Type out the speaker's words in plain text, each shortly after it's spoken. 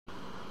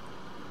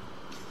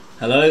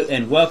Hello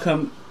and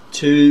welcome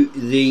to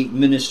the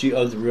Ministry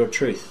of the Real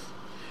Truth.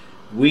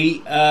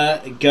 We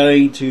are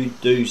going to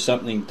do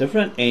something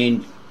different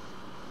and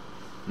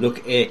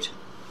look at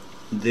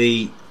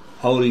the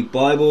Holy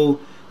Bible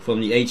from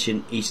the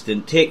ancient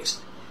Eastern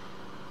text,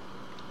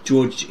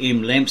 George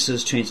M.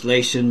 Lamsa's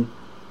translation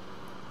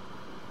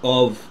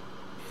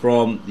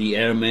from the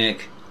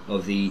Aramaic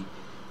of the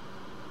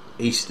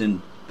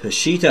Eastern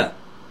Peshitta.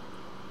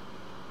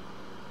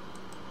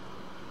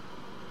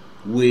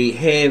 We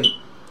have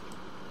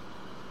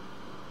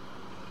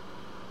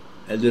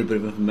a little bit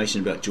of information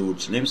about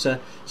George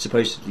Lamsa,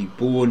 supposedly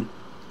born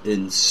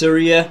in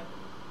Syria,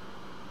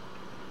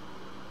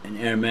 an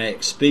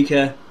Aramaic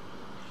speaker,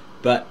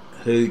 but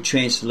who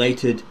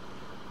translated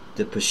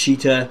the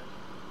Peshitta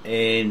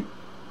and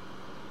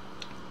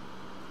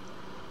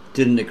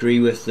didn't agree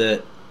with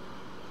the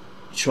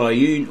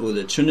triune or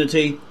the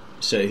Trinity,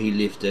 so he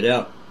left it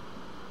out.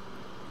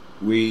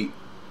 We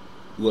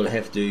will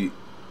have to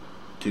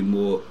do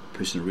more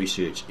personal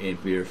research and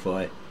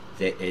verify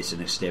that as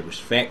an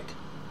established fact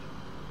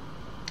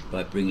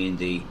by bringing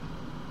the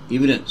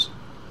evidence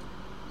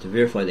to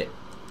verify that.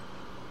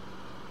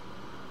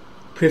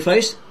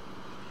 Preface: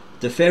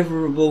 the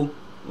favourable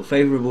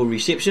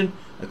reception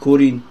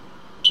accorded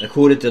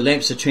to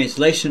Lamsa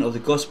translation of the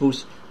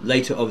Gospels,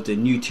 later of the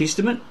New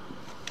Testament,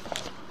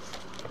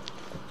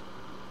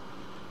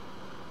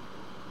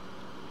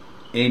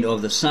 and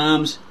of the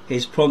Psalms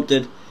has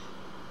prompted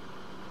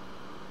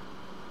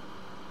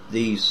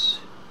these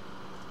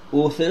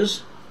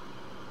authors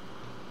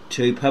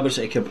to publish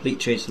a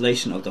complete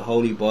translation of the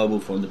Holy Bible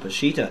from the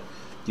Peshitta,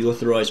 the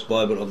authorized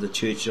Bible of the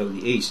Church of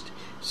the East.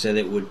 So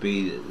that would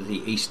be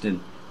the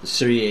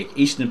Syriac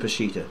Eastern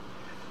Peshitta,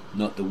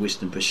 not the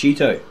Western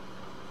Peshitta.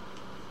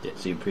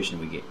 That's the impression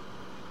we get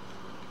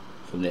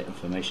from that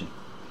information.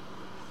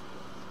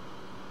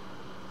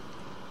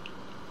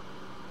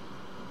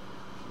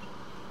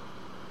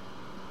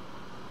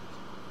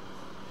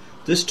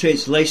 This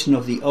translation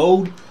of the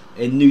Old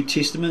and New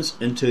Testaments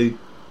into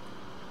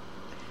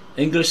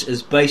English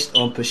is based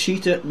on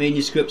Peshitta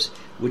manuscripts,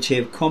 which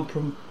have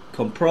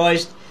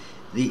comprised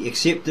the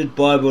accepted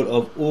Bible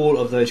of all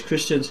of those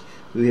Christians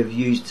who have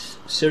used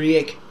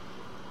Syriac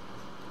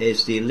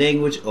as their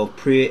language of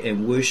prayer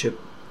and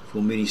worship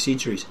for many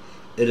centuries.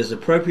 It is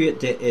appropriate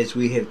that as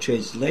we have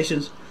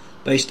translations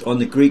based on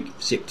the Greek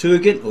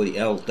Septuagint, or the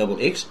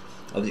LXX,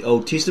 of the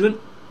Old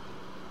Testament,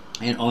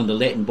 and on the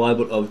Latin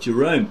Bible of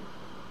Jerome,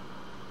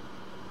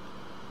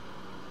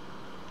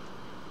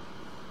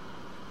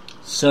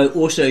 so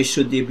also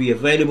should there be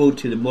available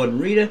to the modern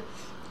reader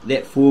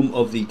that form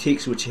of the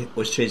text which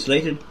was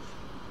translated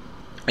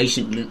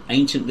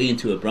anciently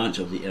into a branch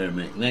of the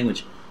Aramaic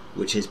language,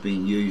 which has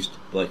been used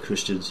by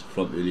Christians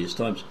from earliest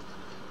times.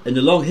 In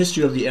the long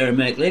history of the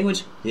Aramaic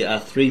language, there are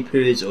three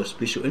periods of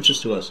special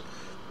interest to us.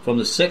 From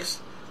the 6th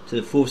to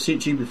the 4th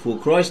century before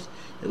Christ,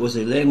 it was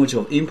a language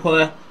of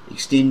empire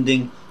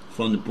extending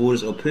from the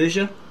borders of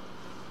Persia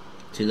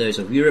to those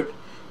of Europe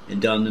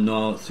and down the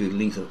Nile through the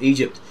length of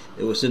Egypt.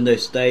 It was in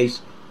those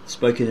days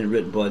spoken and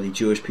written by the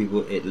Jewish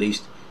people, at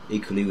least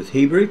equally with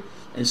Hebrew,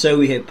 and so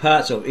we have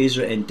parts of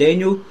Ezra and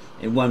Daniel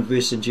and one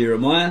verse in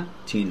Jeremiah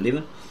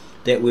 10:11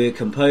 that were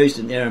composed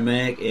in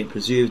Aramaic and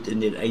preserved in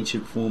that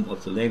ancient form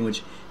of the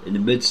language in the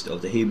midst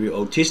of the Hebrew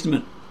Old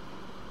Testament.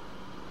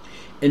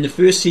 In the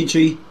 1st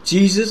century,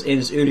 Jesus and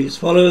his earliest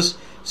followers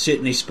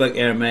certainly spoke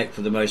Aramaic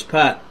for the most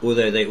part,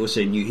 although they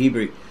also knew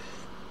Hebrew.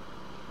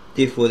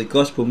 Therefore, the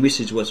gospel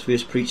message was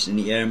first preached in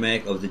the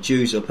Aramaic of the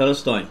Jews of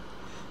Palestine.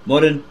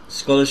 Modern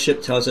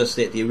scholarship tells us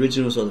that the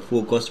originals of the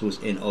four Gospels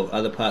and of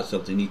other parts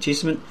of the New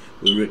Testament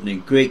were written in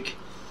Greek.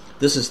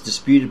 This is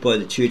disputed by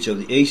the Church of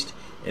the East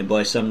and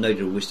by some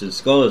noted Western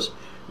scholars.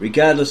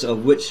 Regardless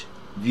of which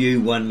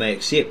view one may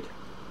accept,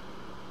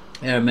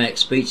 Aramaic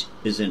speech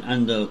is an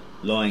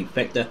underlying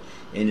factor,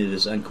 and it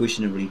is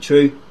unquestionably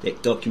true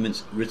that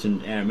documents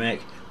written in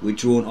Aramaic were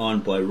drawn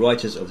on by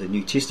writers of the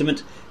New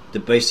Testament, the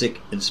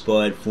basic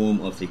inspired form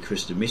of the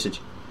Christian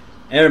message.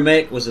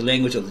 Aramaic was the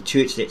language of the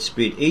church that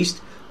spread east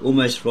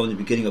almost from the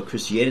beginning of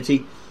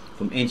Christianity,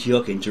 from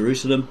Antioch and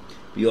Jerusalem,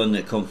 beyond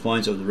the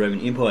confines of the Roman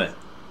Empire.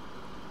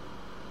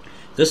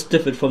 This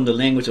differed from the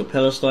language of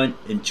Palestine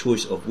in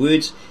choice of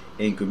words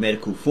and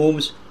grammatical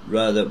forms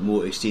rather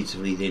more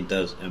extensively than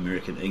does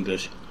American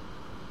English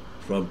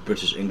from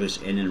British English,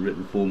 and in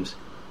written forms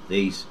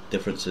these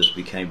differences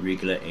became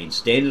regular and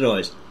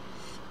standardized.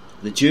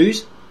 The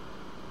Jews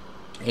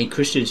and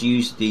Christians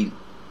used the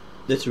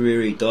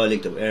literary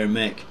dialect of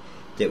Aramaic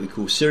that we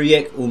call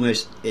Syriac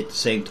almost at the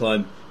same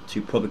time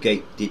to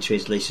propagate their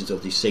translations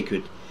of the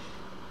sacred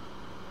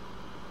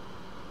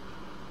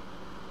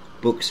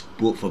books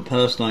brought from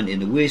Palestine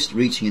in the west,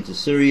 reaching into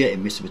Syria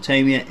and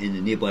Mesopotamia and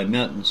the nearby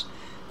mountains,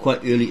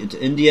 quite early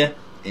into India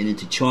and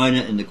into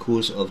China in the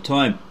course of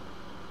time.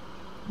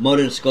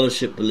 Modern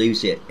scholarship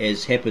believes that,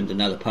 as happened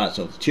in other parts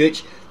of the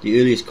church, the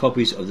earliest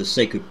copies of the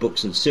sacred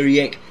books in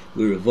Syriac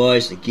were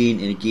revised again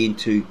and again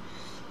to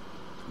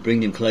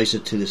bring them closer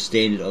to the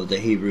standard of the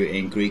Hebrew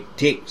and Greek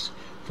texts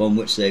from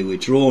which they were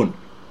drawn.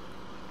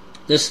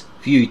 This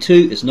view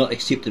too is not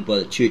accepted by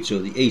the Church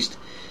of the East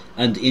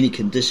under any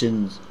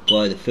conditions.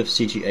 By the 5th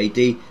century AD,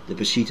 the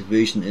Peshitta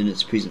version in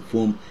its present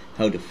form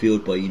held a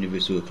field by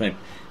universal acclaim.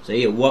 So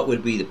yeah, what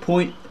would be the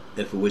point?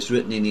 If it was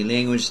written in their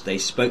language, they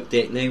spoke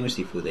that language,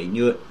 therefore they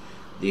knew it.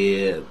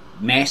 Their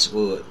mass,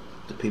 or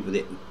the people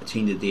that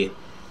attended their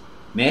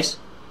mass,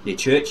 their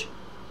church,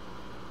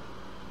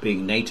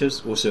 being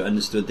natives, also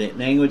understood that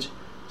language.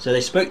 So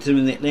they spoke to them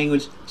in that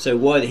language, so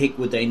why the heck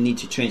would they need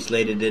to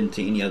translate it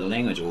into any other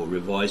language or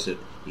revise it,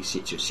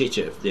 etc.,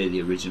 etc., if they're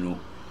the original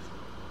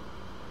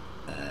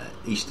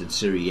Eastern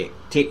Syriac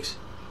text,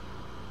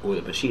 or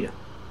the Peshitta?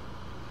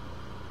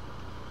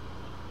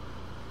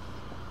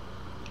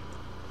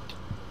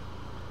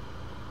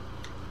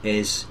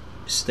 As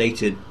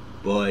stated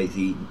by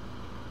the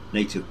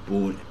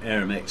native-born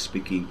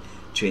Aramaic-speaking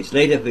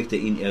translator Victor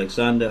N.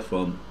 Alexander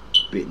from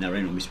Bet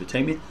Naren, or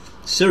Mesopotamia,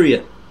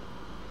 Syria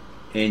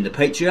and the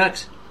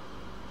patriarchs,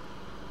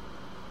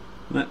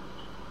 right,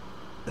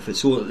 if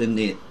it's all in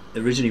their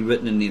originally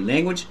written in their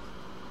language,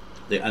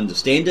 they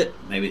understand it.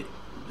 Maybe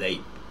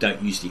they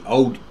don't use the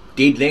old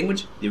dead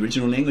language, the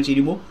original language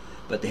anymore,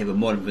 but they have a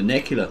modern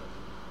vernacular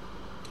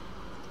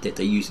that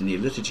they use in their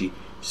liturgy.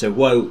 So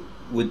why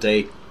would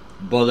they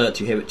bother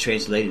to have it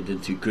translated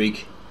into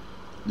Greek,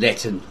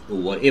 Latin, or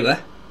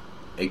whatever,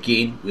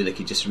 again, where they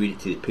could just read it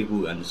to the people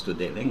who understood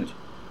that language,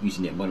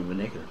 using that modern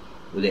vernacular,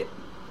 or that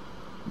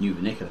new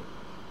vernacular,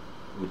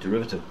 or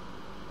derivative?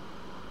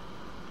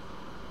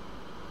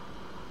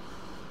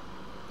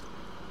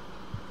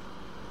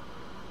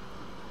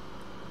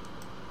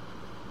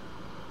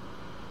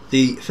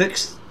 The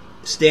fixed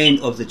stand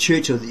of the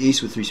Church of the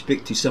East with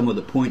respect to some of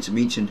the points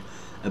mentioned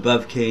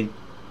above can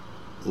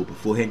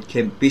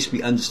best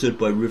be understood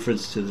by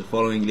reference to the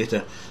following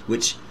letter,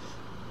 which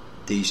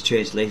these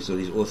translators or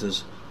these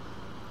authors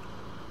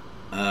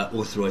are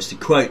authorized to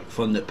quote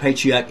from the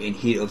Patriarch and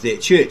head of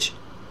that church.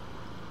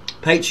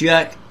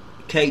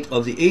 Patriarchate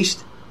of the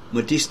East,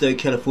 Modesto,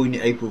 California,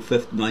 April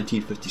 5th,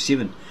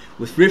 1957.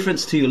 With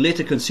reference to your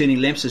letter concerning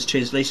Lamsa's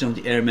translation of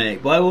the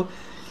Aramaic Bible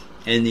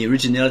and the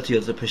originality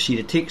of the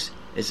Peshitta text,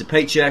 as the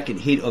Patriarch and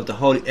head of the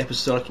Holy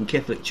Apostolic and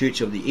Catholic Church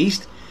of the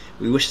East,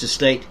 we wish to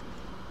state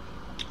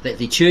that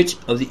the Church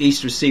of the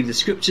East received the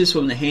Scriptures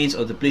from the hands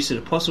of the blessed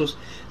apostles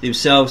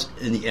themselves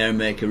in the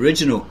Aramaic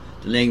original,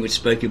 the language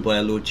spoken by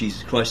our Lord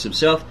Jesus Christ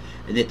himself,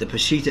 and that the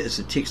Peshitta is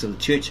the text of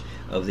the Church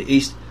of the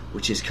East,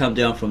 which has come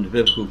down from the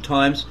biblical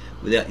times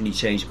without any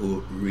change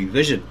or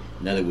revision.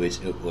 In other words,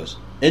 it was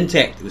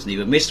intact, it was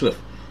never messed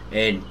with.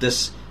 And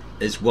this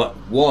is what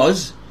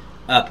was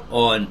up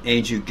on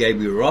Andrew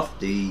Gabriel Roth,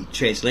 the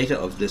translator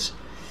of this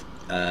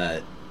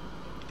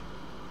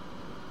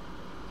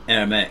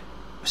Aramaic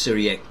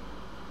Syriac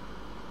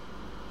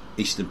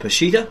Eastern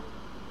Peshitta,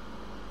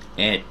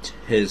 at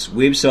his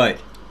website,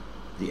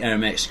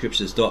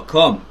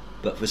 thearamacscriptures.com,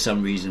 but for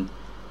some reason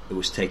it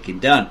was taken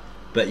down.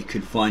 But you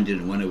could find it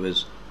in one of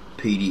his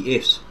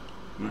PDFs,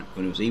 right,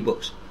 one of his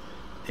ebooks.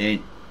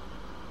 And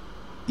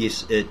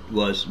yes, it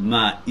was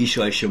Mar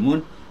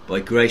Bishu by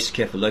Grace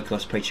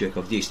Katholikos, Patriarch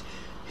of the East.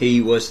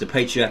 He was the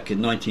Patriarch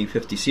in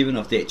 1957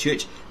 of that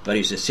church, but he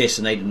was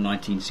assassinated in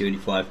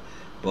 1975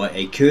 by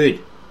a Kurd.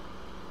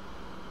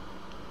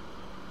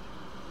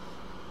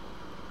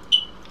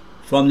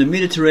 From the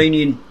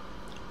Mediterranean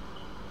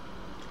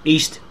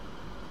East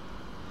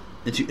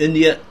into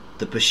India,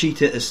 the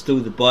Peshitta is still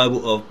the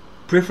Bible of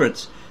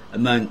preference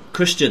among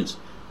Christians,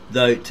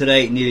 though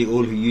today nearly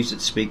all who use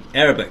it speak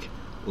Arabic,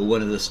 or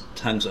one of the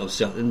tongues of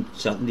South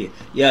India.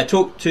 Yeah, I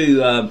talked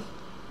to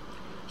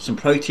some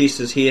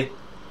protesters here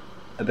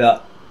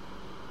about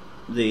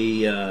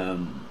the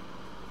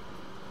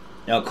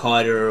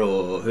Al-Qaeda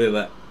or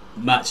whoever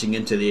marching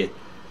into their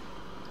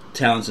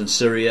towns in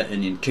Syria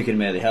and then kicking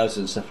them out of their houses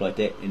and stuff like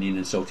that, and then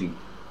insulting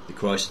the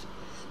Christ,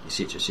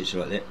 etc., etc.,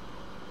 like that.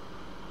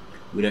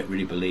 We don't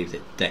really believe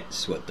that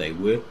that's what they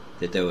were,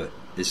 that they were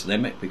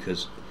Islamic,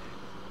 because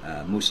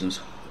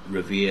Muslims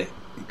revere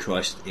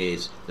Christ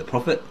as the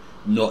prophet,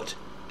 not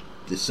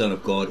the Son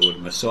of God or the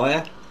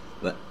Messiah,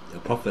 but a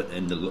prophet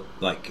and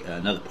like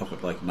another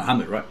prophet like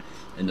Muhammad, right,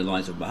 in the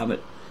lines of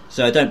Muhammad.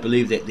 So I don't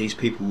believe that these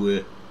people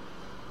were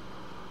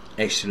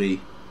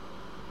actually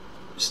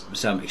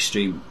some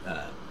extreme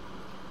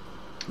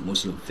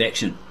Muslim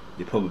faction.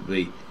 They're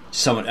probably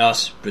someone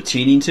else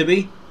pretending to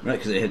be, right,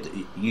 because they have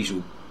the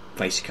usual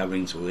face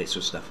coverings, all that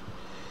sort of stuff.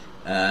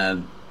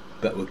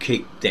 But we'll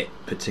keep that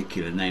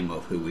particular name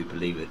of who we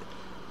believe it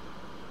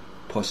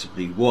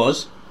possibly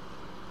was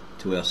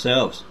to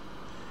ourselves.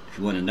 If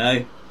you want to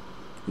know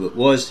who it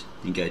was,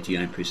 then go do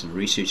your own personal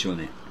research on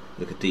that.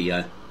 Look at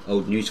the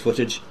old news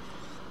footage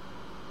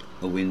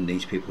of when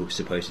these people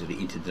supposedly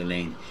entered the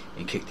land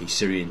and kicked the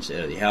Syrians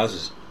out of their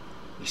houses,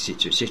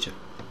 etc., etc.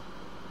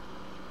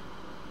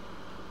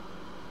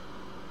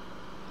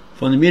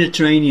 From the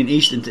Mediterranean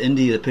East into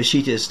India, the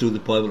Peshitta is still the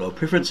Bible of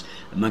preference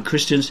among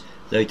Christians,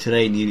 though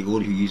today nearly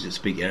all who use it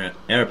speak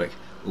Arabic,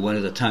 or one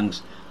of the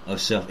tongues of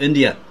South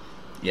India.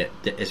 Yeah,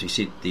 as we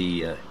said,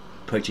 the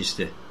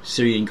protester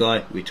Syrian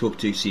guy we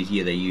talked to said,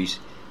 yeah, they use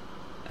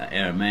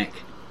Aramaic,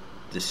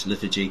 this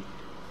liturgy,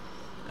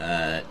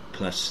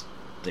 plus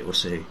they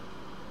also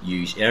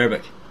use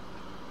Arabic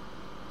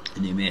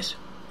in their mass.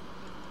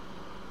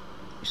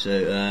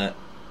 So,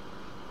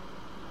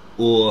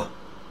 or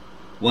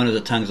one of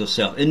the tongues of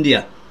South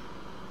India,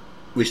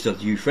 west of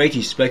the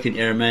Euphrates, spoken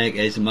Aramaic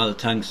as the mother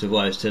tongue,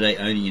 survives today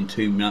only in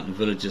 2 mountain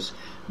villages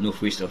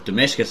northwest of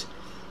Damascus,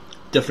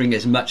 differing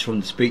as much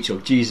from the speech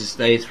of Jesus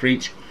Day as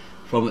French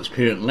from its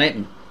parent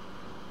Latin.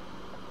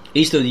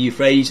 East of the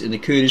Euphrates, in the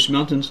Kurdish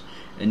mountains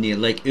and near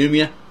Lake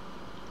Urmia,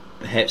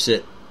 perhaps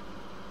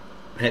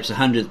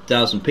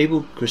 100,000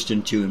 people,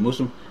 Christian, Jew and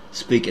Muslim,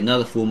 speak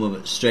another form of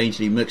it,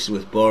 strangely mixed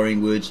with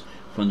borrowing words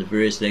from the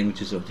various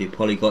languages of their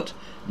polyglot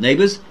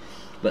neighbours,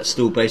 but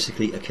still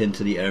basically akin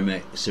to the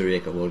Aramaic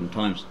Syriac of olden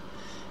times.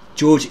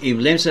 George M.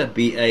 Lamsa,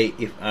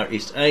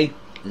 BAFRSA,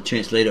 the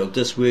translator of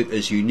this work,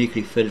 is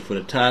uniquely fitted for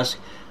the task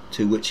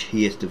to which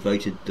he has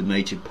devoted the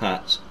major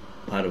part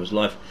of his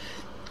life.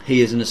 He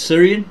is an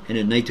Assyrian and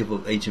a native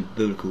of ancient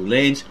biblical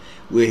lands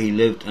where he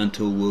lived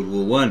until World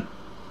War I.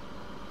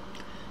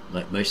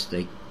 Like most,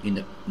 they end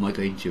up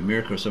migrating to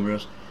America or somewhere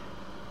else.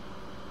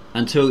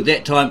 Until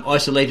that time,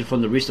 isolated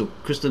from the rest of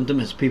Christendom,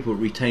 his people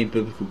retained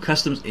biblical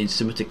customs and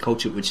Semitic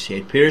culture which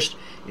had perished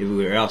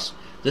everywhere else.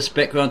 This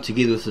background,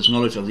 together with his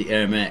knowledge of the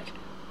Aramaic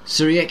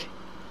Syriac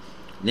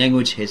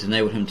language, has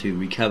enabled him to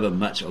recover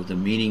much of the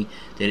meaning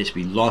that has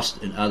been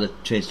lost in other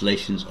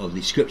translations of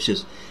the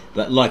scriptures.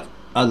 But like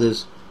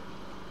others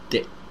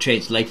that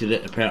translated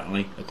it,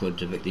 apparently, according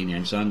to Victor and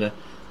Alexander,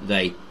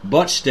 they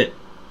botched it,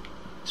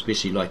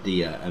 especially like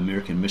the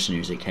American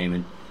missionaries that came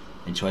in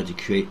and tried to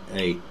create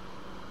a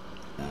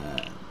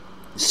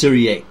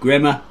Syriac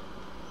grammar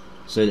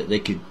so that they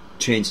could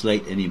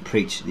translate and then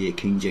preach their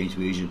King James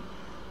Version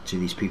to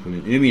these people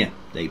in Urmia.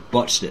 They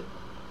botched it.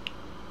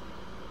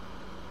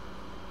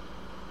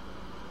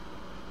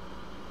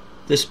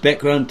 This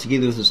background,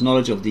 together with his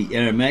knowledge of the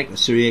Aramaic or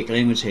Syriac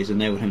language, has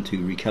enabled him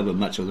to recover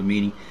much of the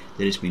meaning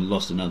that has been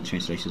lost in other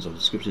translations of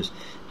the scriptures.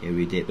 Yeah,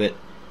 read that bit.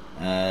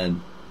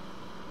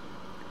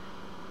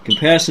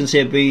 Comparisons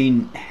have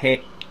been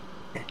had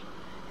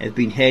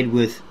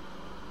with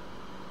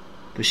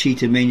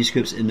Peshitta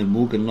manuscripts in the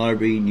Morgan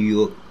Library,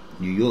 New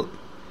York,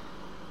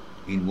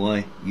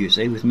 NY,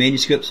 USA, with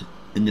manuscripts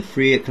in the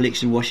Freer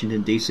Collection,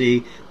 Washington,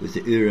 D.C., with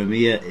the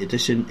Urumia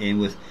edition, and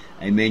with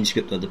a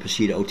manuscript of the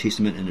Peshitta Old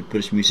Testament in the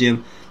British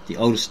Museum, the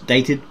oldest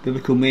dated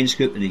biblical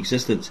manuscript in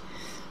existence.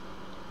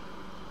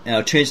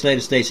 Our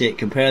translator states that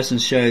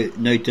comparisons show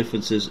no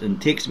differences in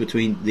text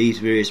between these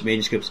various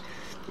manuscripts,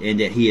 and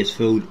that he has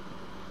filled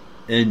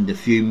in the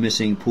few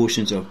missing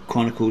portions of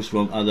chronicles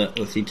from other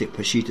authentic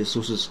Peshitta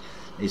sources,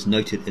 as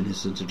noted in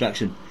his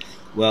introduction.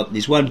 Well,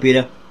 there's one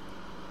better,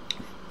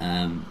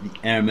 the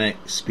Aramaic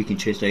speaking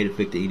translator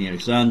Victor N.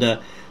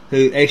 Alexander,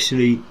 who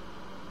actually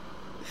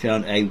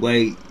found a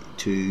way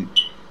to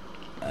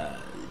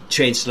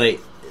translate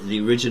the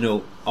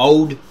original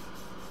old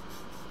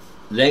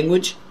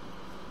language,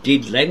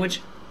 dead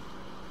language,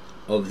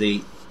 of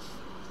the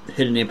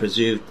hidden and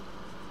preserved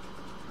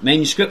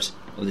manuscripts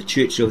of the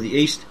Church of the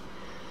East,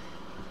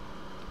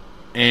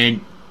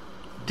 and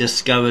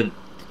discovered,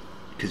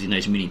 because he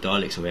knows many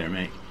dialects of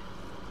Aramaic,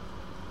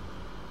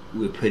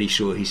 we're pretty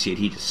sure he said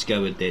he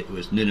discovered that it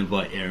was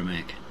Ninevite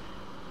Aramaic,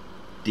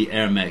 the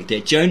Aramaic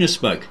that Jonah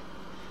spoke.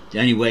 The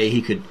only way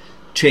he could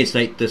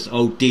translate this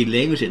old dead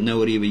language that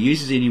nobody ever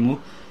uses anymore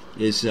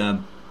is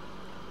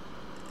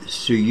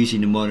through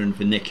using the modern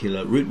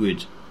vernacular root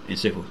words and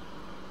so forth.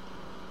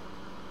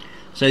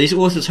 So these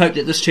authors hope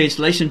that this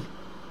translation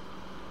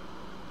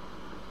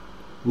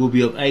will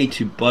be of aid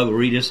to Bible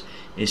readers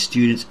and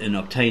students in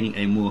obtaining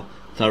a more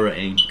thorough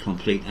and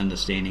complete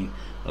understanding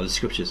of the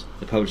scriptures.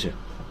 The publisher.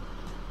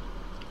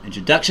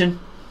 Introduction.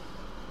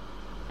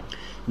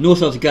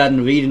 North of the Garden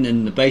of Eden,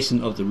 in the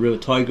basin of the river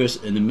Tigris,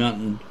 in the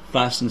mountain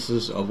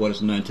fastnesses of what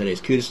is known today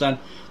as Kurdistan,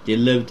 there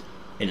lived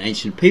an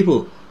ancient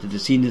people, the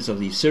descendants of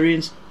the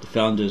Assyrians, the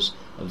founders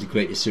of the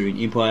great Assyrian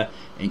Empire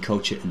and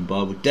culture in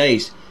Bible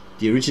days,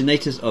 the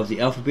originators of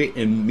the alphabet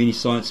and many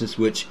sciences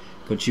which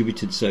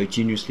contributed so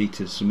generously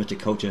to the Semitic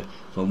culture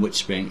from which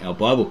sprang our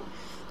Bible,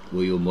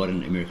 or your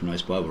modern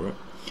Americanized Bible, right?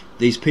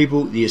 These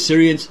people, the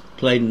Assyrians,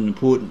 played an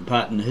important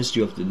part in the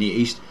history of the Near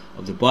East,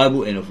 of the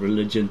Bible and of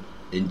religion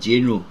in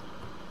general.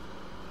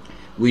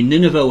 When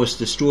Nineveh was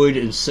destroyed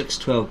in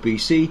 612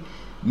 BC,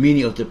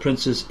 many of the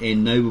princes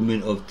and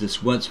noblemen of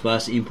this once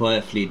vast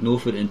empire fled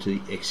northward into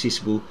the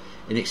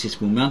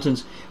inaccessible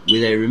mountains,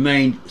 where they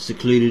remained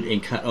secluded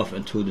and cut off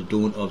until the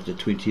dawn of the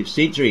 20th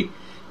century.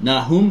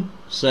 Nahum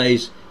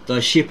says, "Thy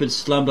shepherds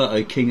slumber,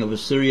 O king of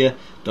Assyria,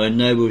 thy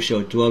nobles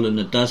shall dwell in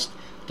the dust,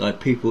 thy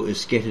people is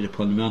scattered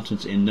upon the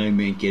mountains, and no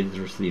man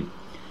gathereth them."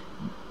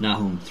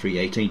 Nahum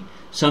 3:18.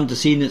 Some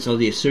descendants of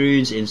the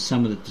Assyrians and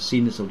some of the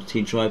descendants of the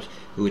 10 tribes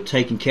who were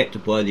taken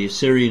captive by the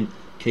Assyrian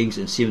kings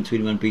in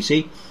 721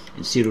 BC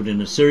and settled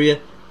in Assyria,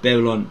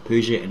 Babylon,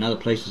 Persia and other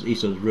places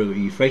east of the river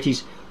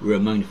Euphrates were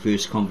among the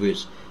first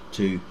converts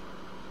to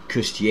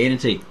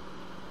Christianity.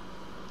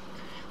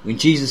 When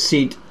Jesus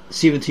sent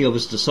 70 of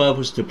his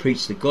disciples to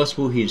preach the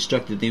gospel, he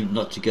instructed them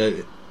not to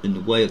go in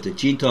the way of the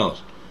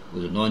Gentiles,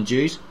 or the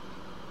non-Jews,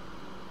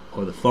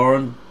 or the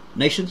foreign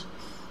nations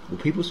or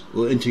peoples,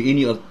 or into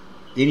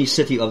any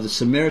city of the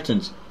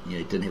Samaritans. Yeah,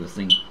 they didn't have a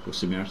thing for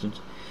Samaritans,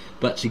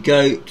 but to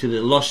go to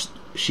the lost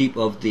sheep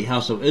of the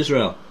house of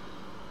Israel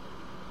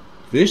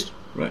first,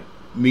 right?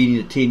 Meaning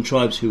the 10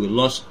 tribes who were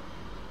lost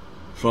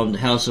from the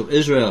house of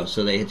Israel,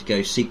 so they had to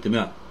go seek them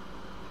out.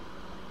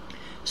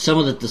 Some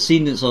of the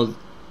descendants of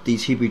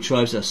these Hebrew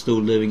tribes are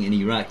still living in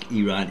Iraq,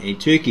 Iran and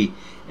Turkey,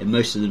 and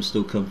most of them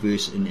still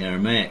converse in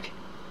Aramaic.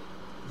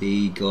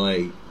 The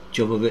guy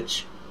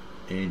Jovovich,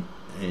 an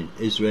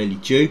Israeli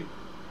Jew,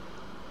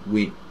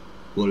 went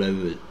all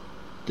over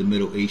the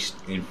Middle East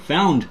and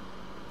found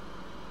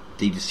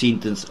the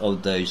descendants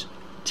of those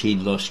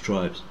 10 lost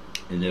tribes,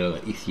 and there are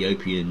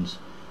Ethiopians,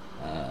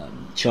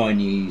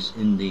 Chinese,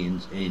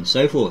 Indians and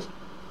so forth,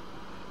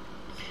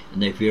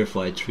 and they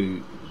verified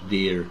through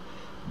their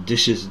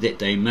dishes that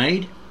they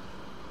made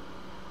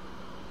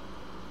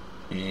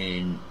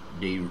and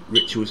the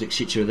rituals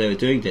etc. they were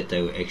doing that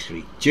they were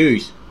actually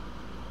Jews.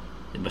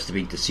 They must have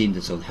been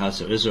descendants of the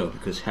house of Israel,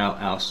 because how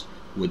else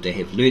would they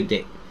have learned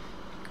that?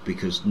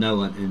 Because no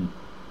one in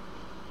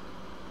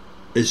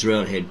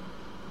Israel had,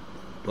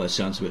 by the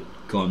sounds of it,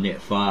 gone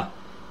that far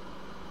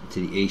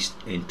to the east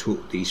and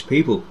taught these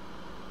people.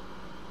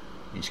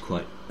 He's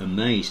quite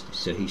amazed,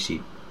 so he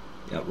said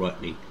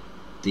outrightly,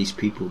 these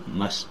people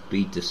must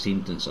be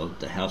descendants of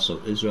the house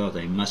of Israel.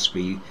 They must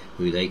be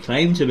who they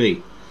claim to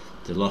be,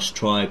 the lost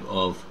tribe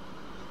of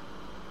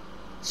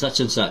such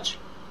and such.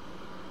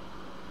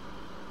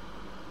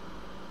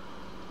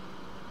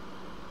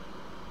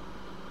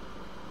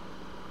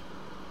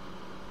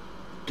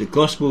 The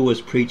gospel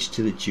was preached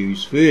to the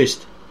Jews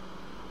first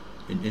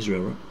in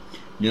Israel, right?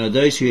 Now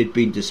those who had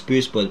been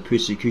dispersed by the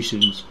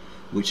persecutions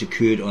which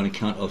occurred on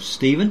account of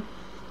Stephen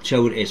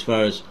travelled as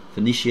far as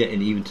Phoenicia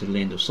and even to the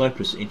land of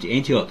Cyprus and to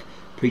Antioch,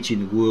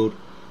 preaching the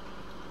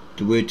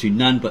word to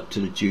none but to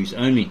the Jews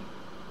only.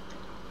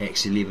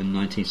 Acts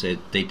 11:19, so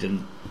they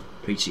didn't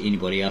preach to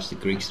anybody else, the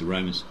Greeks, the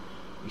Romans,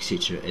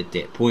 etc. at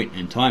that point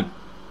in time,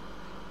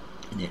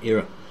 in that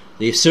era.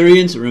 The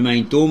Assyrians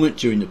remained dormant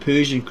during the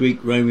Persian, Greek,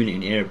 Roman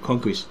and Arab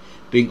conquest.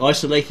 Being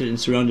isolated and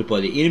surrounded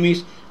by their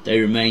enemies, they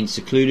remained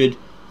secluded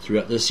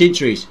throughout the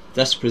centuries,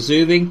 thus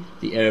preserving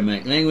the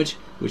Aramaic language,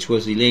 which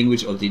was the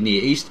language of the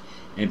Near East,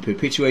 and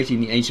perpetuating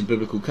the ancient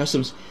biblical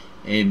customs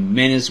and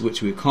manners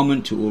which were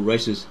common to all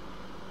races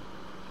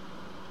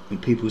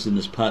and peoples in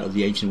this part of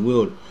the ancient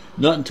world.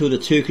 Not until the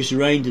Turkish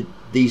reign did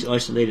these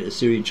isolated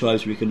Assyrian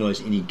tribes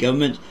recognize any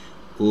government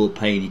or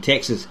pay any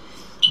taxes.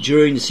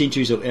 During the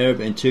centuries of Arab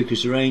and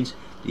Turkish reigns,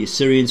 the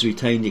Assyrians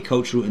retained their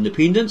cultural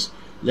independence,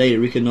 later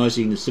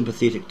recognizing the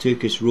sympathetic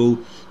Turkish rule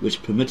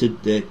which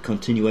permitted the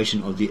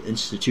continuation of their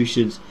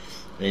institutions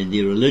and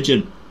their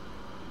religion.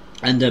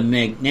 Under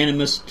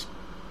magnanimous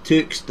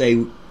Turks, they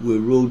were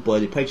ruled by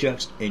the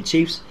patriarchs and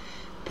chiefs,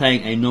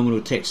 paying a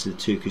nominal tax to the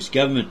Turkish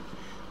government.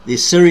 The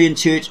Syrian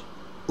Church,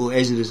 or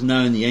as it is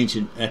known, the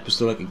ancient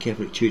Apostolic and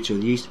Catholic Church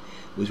of the East,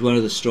 was one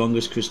of the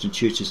strongest Christian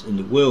churches in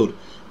the world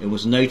and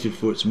was noted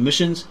for its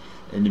missions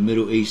in the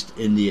Middle East,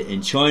 India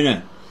and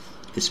China.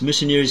 Its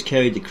missionaries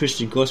carried the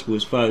Christian gospel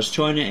as far as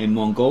China and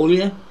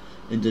Mongolia,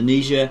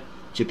 Indonesia,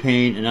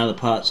 Japan and other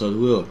parts of the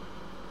world.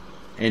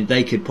 And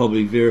they could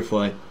probably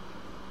verify,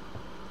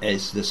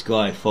 as this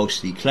guy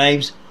falsely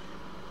claims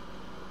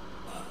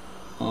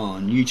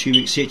on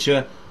YouTube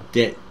etc.,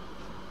 that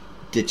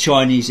the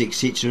Chinese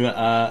etc.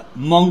 are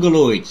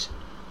Mongoloids.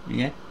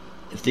 Okay?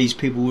 If these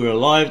people were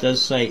alive, they'd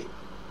say,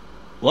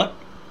 what?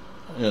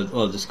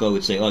 This guy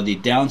would say, they're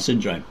Down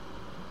syndrome.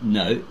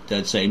 No,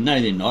 they'd say,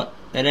 no, they're not.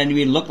 They don't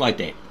even look like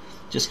that.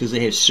 Just because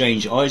they have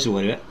strange eyes or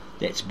whatever,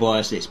 that's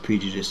bias, that's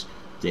prejudice,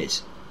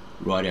 that's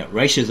right out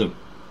racism.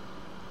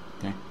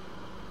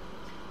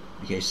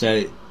 Okay,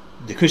 so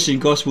the Christian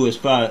gospel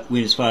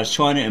went as far as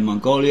China and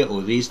Mongolia,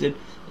 or the Eastern,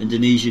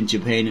 Indonesia,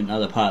 Japan and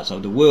other parts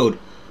of the world.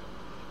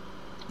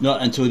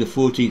 Not until the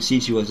 14th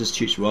century was this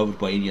church rivaled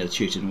by any other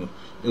church in the world.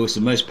 It was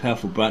the most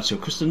powerful branch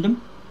of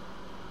Christendom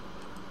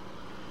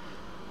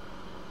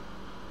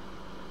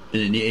in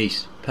the Near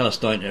East,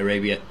 Palestine,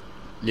 Arabia,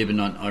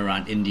 Lebanon,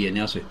 Iran, India and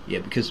elsewhere. Yeah,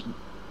 because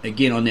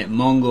again on that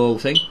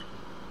Mongoloid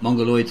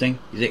thing,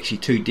 there's actually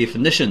two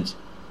definitions.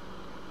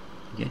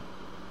 Okay,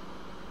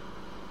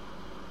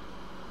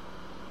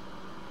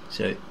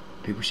 so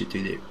people should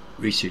do their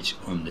research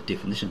on the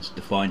definitions,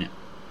 define it,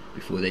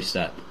 before they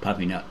start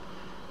pumping out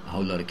a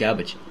whole lot of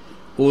garbage.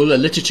 All the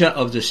literature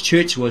of this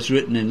church was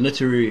written in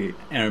literary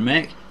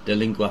Aramaic, the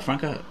lingua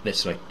franca,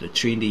 that's like the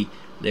trendy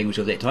language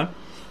of that time.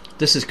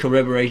 This is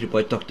corroborated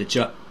by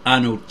Dr.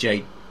 Arnold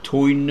J.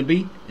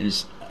 Toynbee in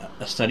his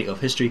A Study of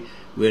History,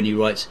 wherein he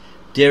writes,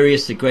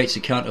 Darius the Great's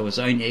account of his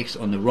own acts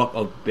on the rock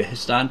of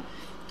Behestan,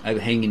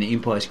 overhanging the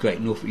empire's great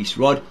northeast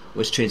rod,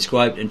 was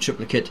transcribed in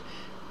triplicate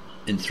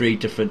in 3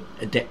 different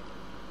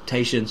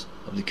adaptations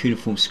of the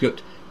cuneiform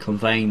script,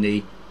 conveying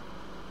the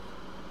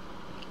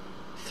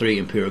 3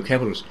 imperial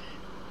capitals: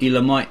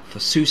 Elamite for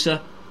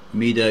Susa,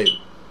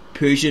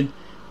 Medo-Persian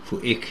for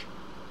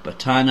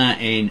Ecbatana,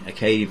 and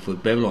Akkadian for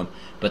Babylon.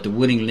 But the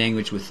winning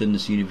language within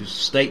this universal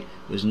state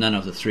was none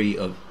of the 3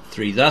 of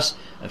three thus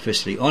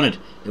officially honoured.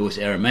 It was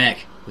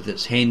Aramaic, with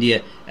its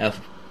handier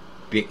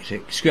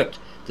alphabetic script.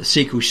 The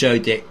sequel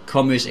showed that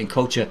commerce and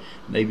culture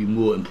may be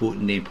more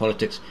important than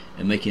politics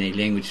in making a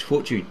language's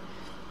fortune.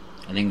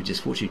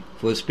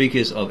 For the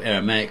speakers of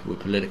Aramaic were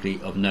politically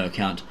of no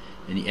account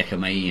in the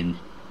Achaemenid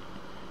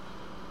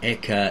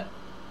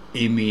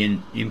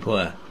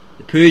Empire.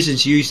 The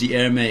Persians used the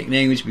Aramaic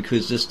language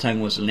because this tongue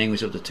was the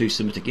language of the two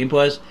Semitic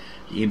empires,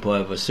 the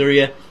Empire of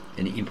Assyria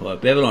and the Empire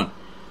of Babylon.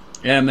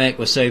 Aramaic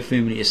was so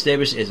firmly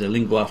established as a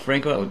lingua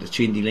franca, or the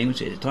trendy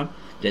language at the time,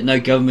 that no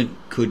government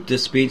could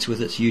dispense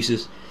with its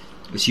use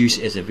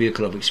as a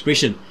vehicle of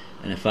expression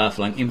in a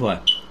far-flung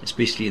empire,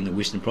 especially in the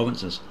western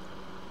provinces.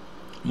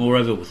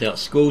 Moreover, without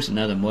schools and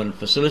other modern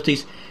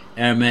facilities,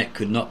 Aramaic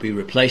could not be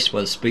replaced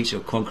by the speech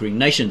of conquering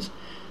nations.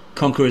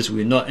 Conquerors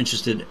were not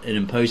interested in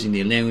imposing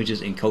their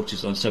languages and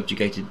cultures on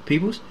subjugated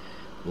peoples,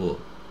 or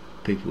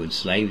people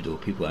enslaved, or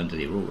people under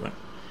their rule. Right?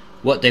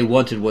 What they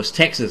wanted was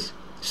taxes,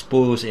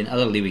 spoils and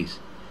other levies.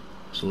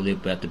 It's all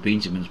about the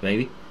Benjamins,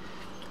 baby.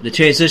 The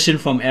transition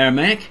from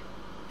Aramaic,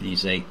 and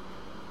here's a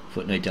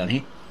footnote down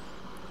here,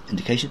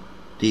 indication.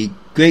 The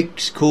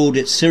Greeks called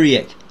it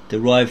Syriac,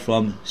 derived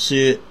from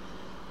Syr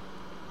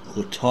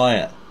or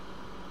Tyre.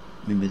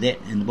 Remember that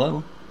in the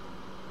Bible?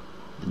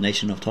 The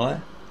nation of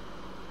Tyre.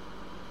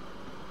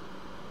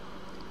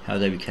 How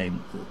they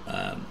became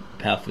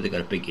powerful, they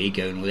got a big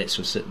ego and all that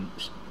sort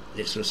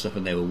of stuff,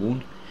 and they were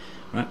warned,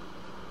 right?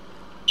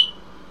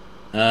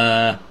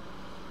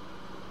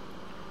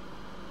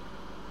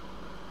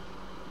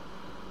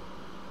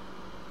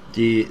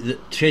 The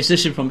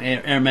transition from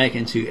Aramaic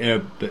into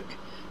Arabic,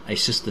 a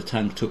sister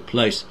tongue, took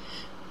place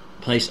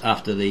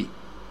after the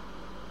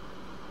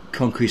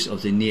conquest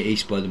of the Near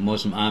East by the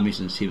Muslim armies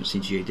in the 7th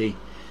century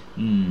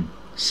AD.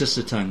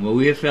 Sister tongue. Well,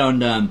 we have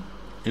found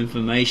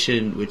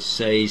information which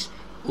says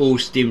all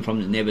stem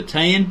from the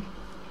Nabatean.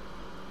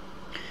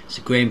 It's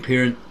a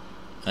grandparent.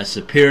 It's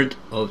the parent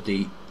of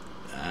the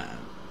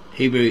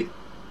Hebrew,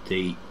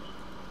 the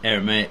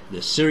Aramaic,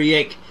 the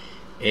Syriac,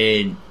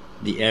 and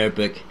the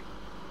Arabic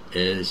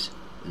is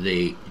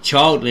the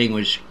child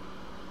language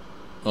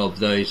of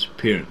those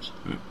parents,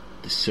 right?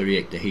 The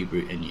Syriac, the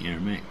Hebrew, and the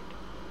Aramaic.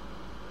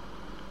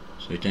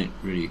 So don't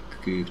really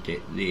agree with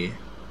that there.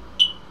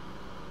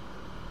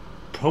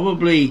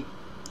 Probably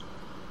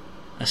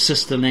a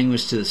sister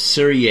language to the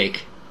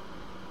Syriac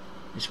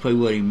is probably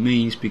what he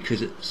means,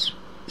 because it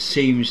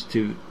seems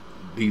to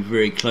be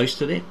very close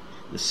to that,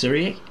 the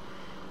Syriac.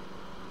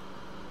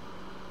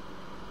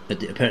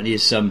 But apparently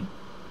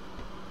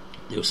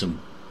there was some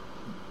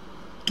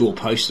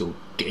doorpost or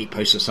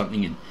gatepost or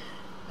something in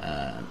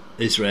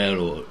Israel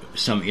or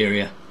some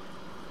area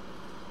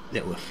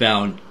that were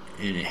found,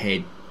 and it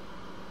had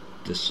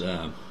this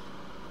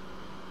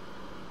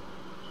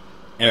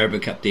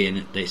Arabic up there,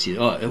 and they said,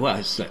 oh wow,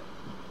 it's like,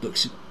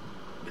 looks,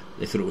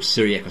 they thought it was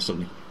Syriac or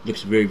something. It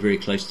looks very, very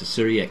close to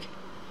Syriac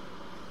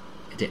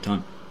at that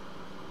time.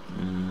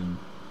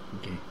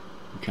 Okay,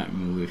 I can't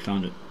remember where we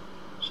found it,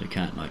 so I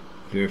can't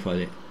verify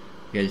that.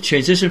 Okay, the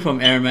transition from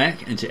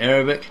Aramaic into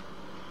Arabic,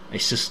 a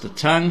sister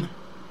tongue.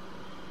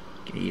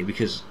 Okay, yeah,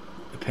 because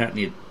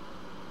apparently it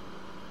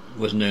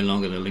was no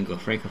longer the lingua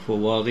franca for a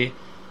while there.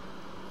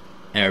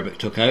 Arabic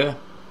took over,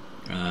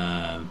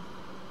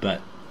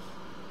 but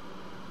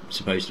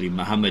supposedly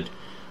Muhammad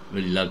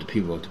really loved the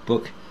people of the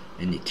book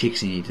and the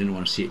text, and he didn't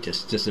want to see it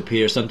just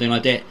disappear or something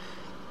like that.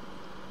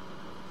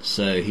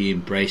 So he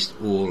embraced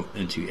all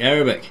into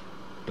Arabic,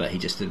 but he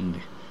just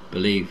didn't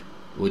believe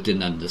or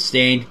didn't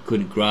understand,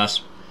 couldn't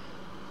grasp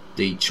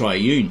the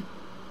triune,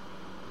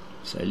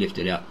 so he left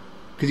it out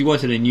because he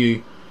wanted a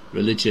new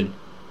religion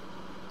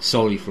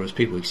solely for his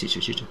people,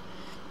 etc., etc.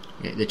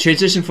 Yeah, the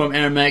transition from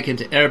Aramaic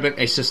into Arabic,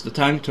 a sister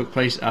tongue, took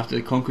place after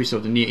the conquest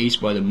of the Near East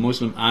by the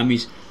Muslim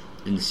armies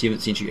in the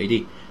 7th century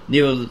AD.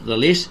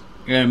 Nevertheless,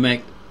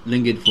 Aramaic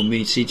lingered for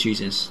many centuries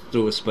and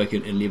still was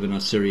spoken in Lebanon,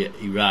 Syria,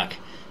 Iraq,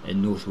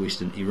 and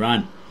northwestern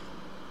Iran,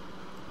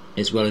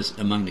 as well as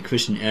among the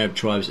Christian Arab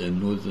tribes in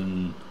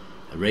northern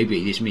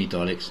Arabia. There's many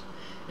dialects.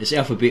 Its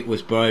alphabet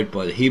was borrowed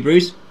by the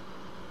Hebrews.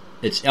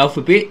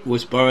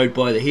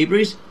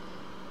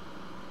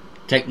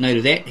 Take note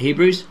of that.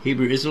 Hebrews,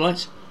 Hebrew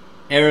Israelites,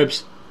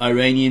 Arabs,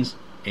 Iranians,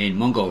 and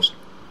Mongols.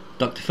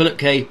 Dr. Philip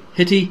께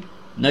န့Η,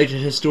 noted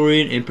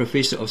historian and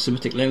professor of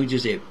Semitic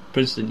languages at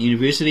Princeton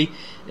University,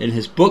 in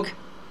his book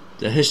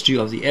The History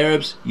of the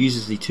Arabs,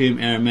 uses the term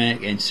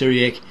Aramaic and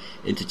Syriac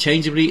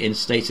interchangeably and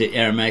states that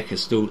Aramaic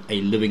is still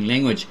a living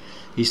language.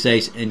 He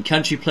says, in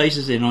country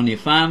places and on their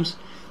farms,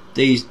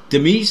 these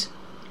dhimmis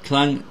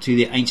clung to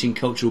their ancient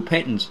cultural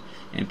patterns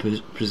and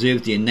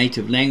preserved their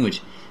native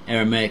language,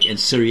 Aramaic and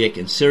Syriac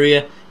in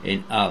Syria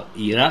and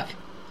Iraq,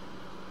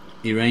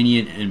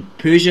 Iranian in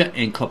Persia,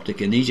 and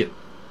Coptic in Egypt.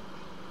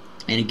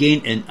 And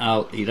again in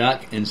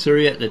Iraq and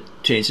Syria, the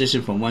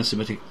transition from one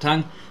Semitic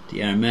tongue,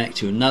 the Aramaic,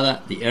 to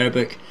another, the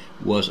Arabic,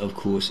 was of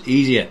course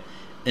easier.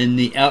 In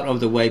the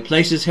out-of-the-way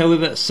places,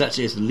 however, such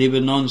as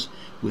Lebanon's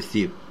with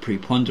their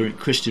preponderant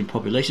Christian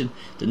population,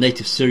 the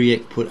native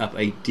Syriac put up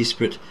a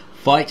desperate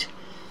fight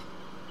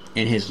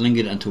and has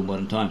lingered until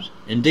modern times.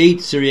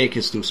 Indeed, Syriac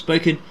is still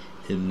spoken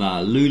in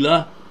Mar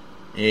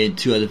and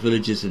 2 other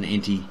villages in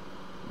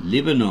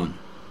anti-Lebanon.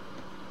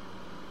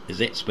 Is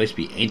that supposed to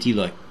be anti,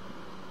 like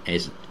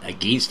as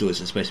against, or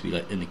is it supposed to be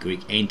like in the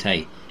Greek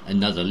anti,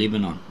 another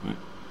Lebanon? Right?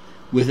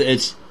 With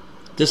its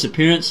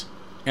disappearance,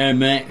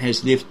 Aramaic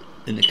has left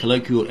in the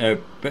colloquial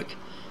Arabic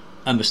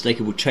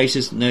unmistakable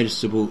traces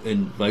noticeable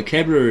in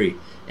vocabulary,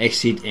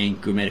 accent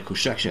and grammatical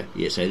structure.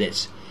 Yeah, so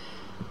that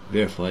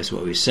verifies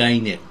what we're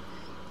saying, that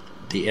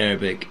the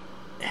Arabic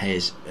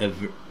has a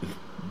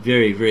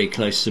very, very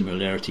close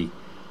similarity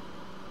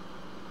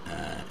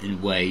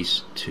in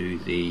ways to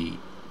the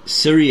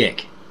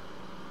Syriac.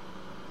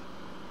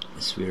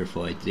 It's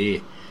verified there.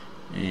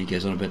 And it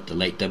goes on about the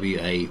late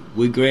W.A.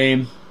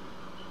 Wigram,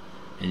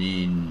 and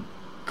then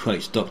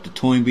quotes Dr.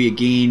 Toynbee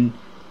again.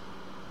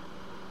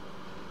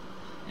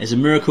 As a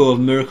miracle of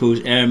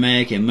miracles,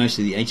 Aramaic and most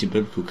of the ancient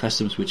biblical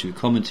customs which were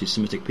common to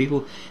Semitic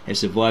people have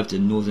survived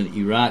in northern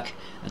Iraq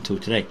until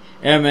today.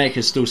 Aramaic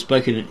is still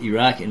spoken in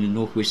Iraq and in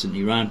northwestern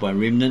Iran by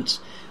remnants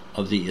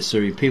of the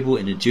Assyrian people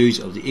and the Jews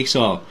of the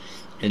exile,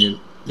 and the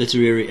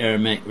literary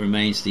Aramaic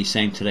remains the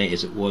same today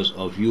as it was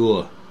of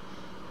yore.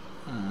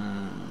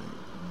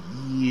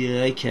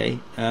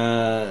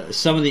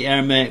 Some of the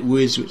Aramaic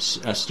words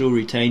which are still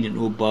retained in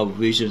all Bible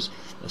versions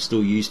are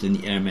still used in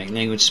the Aramaic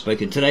language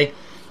spoken today.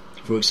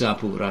 For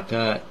example,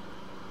 ዄяриɁ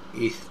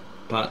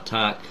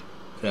Patak,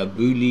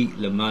 Rabuli,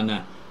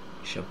 Lamana,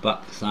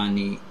 Shabak,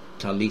 Thani,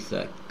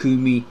 Talitha,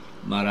 Kumi,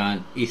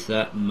 Maran,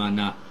 Itha,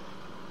 Mana,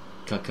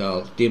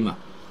 Kakal, Dema.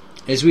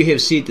 As we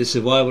have said, the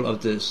survival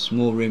of the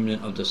small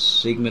remnant of the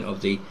segment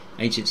of the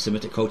ancient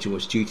Semitic culture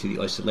was due to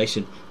the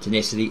isolation,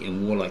 tenacity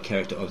and warlike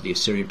character of the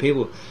Assyrian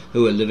people,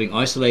 who were living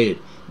isolated,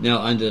 now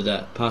under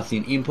the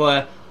Parthian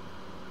Empire,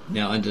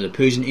 now under the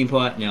Persian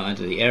Empire, now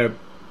under the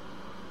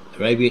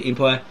Arabian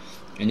Empire,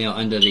 and now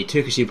under the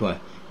Turkish Empire.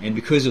 And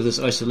because of this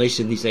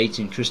isolation, these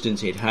ancient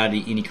Christians had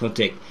hardly any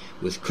contact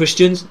with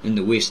Christians in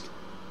the West,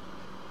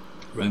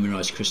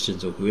 Romanized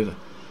Christians or whoever,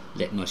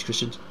 Latinized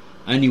Christians.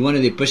 Only one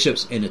of their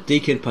bishops and a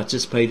deacon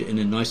participated in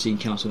the Nicene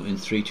Council in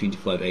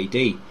 325 AD.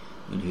 I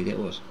wonder who that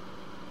was.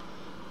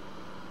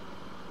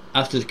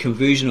 After the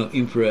conversion of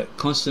Emperor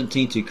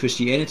Constantine to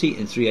Christianity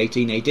in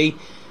 318 AD,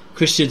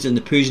 Christians in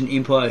the Persian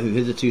Empire, who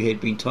hitherto had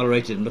been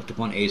tolerated and looked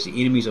upon as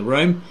the enemies of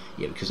Rome,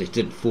 because they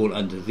didn't fall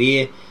under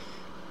their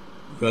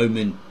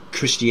Roman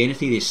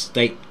Christianity, their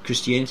state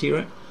Christianity,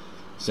 right?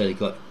 So they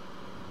got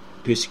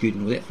persecuted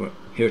and all that for it.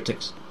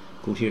 Heretics,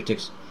 called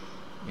heretics,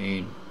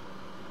 and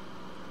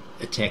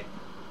attacked,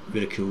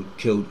 ridiculed,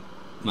 killed,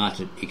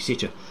 martyred,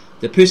 etc.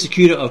 The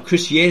persecutor of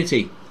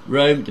Christianity,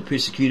 Rome, the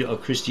persecutor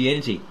of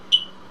Christianity,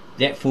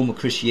 that form of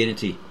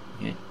Christianity,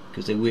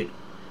 because they weren't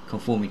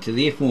conforming to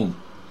their form.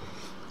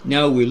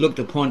 Now we're looked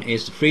upon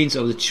as the friends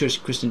of the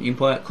Church Christian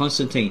Empire,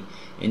 Constantine,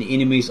 and the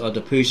enemies of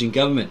the Persian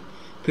government.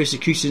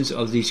 Persecutions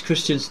of these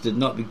Christians did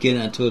not begin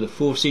until the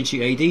 4th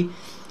century AD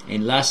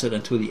and lasted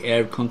until the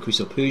Arab conquest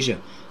of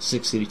Persia,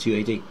 632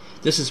 AD.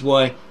 This is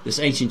why this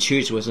ancient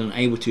church was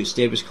unable to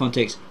establish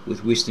contacts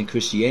with Western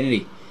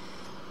Christianity.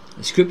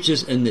 The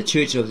scriptures in the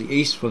Church of the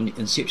East from the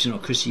inception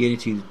of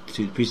Christianity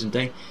to the present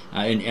day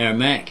are in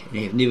Aramaic and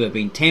have never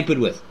been tampered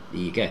with.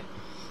 There you go.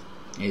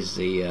 As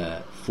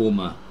the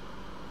former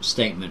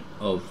statement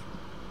of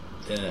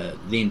the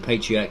then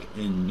patriarch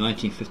in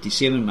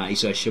 1957, Mar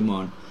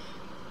Shimon,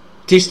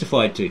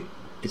 testified to.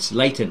 It's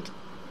latent,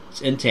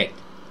 it's intact.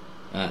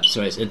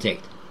 It's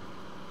intact.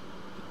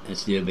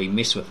 It's never been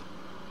messed with.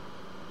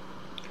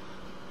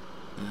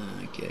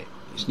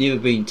 It's never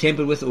been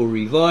tampered with or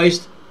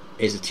revised,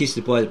 as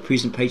attested by the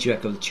present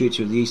patriarch of the Church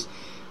of the East.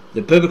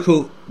 The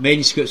biblical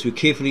manuscripts were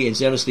carefully and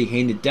zealously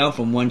handed down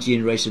from one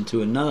generation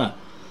to another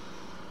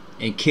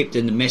and kept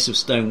in the massive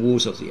stone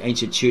walls of the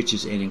ancient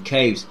churches and in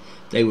caves.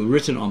 They were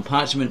written on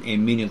parchment,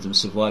 and many of them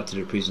survive to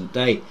the present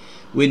day.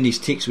 When these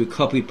texts were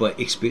copied by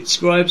expert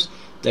scribes,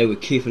 they were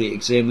carefully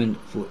examined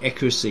for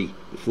accuracy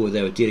before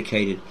they were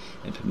dedicated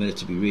and permitted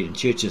to be read in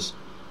churches.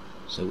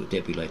 So would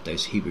that be like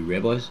those Hebrew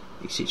rabbis,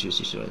 etc.,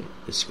 etc.,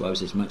 the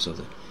scribes as monks of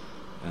the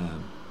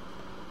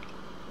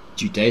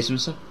Judaism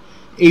and stuff?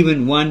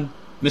 Even one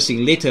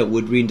missing letter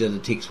would render the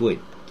text void.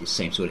 The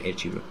same sort of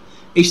attitude.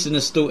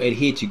 Easterners still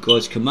adhere to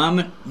God's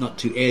commandment not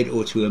to add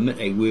or to omit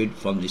a word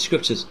from the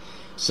scriptures.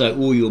 So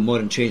all your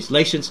modern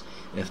translations,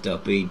 if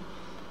they've been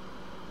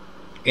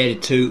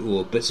added to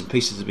or bits and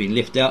pieces have been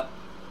left out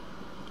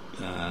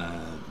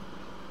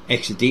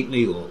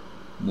accidentally or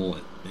more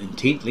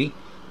intentionally,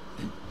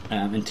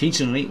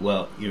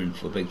 well, you're in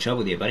for big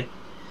trouble there, buddy.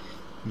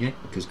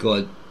 Because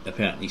God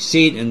apparently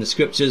said in the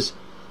scriptures,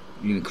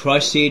 even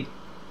Christ said,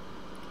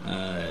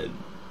 not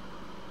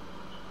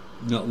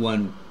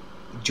one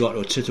jot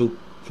or tittle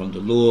from the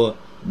law,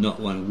 not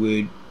one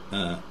word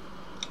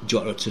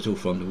jot or tittle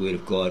from the word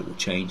of God will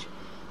change.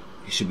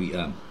 It should be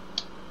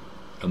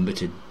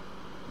omitted.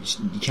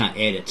 You can't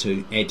add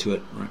to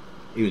it, right?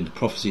 Even the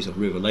prophecies of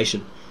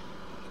Revelation,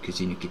 because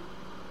then you get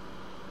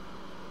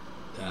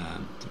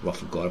the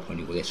wrath of God upon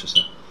you, all that sort of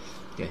stuff.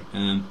 Okay.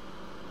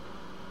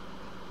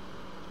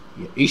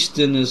 Yeah.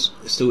 Easterners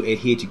still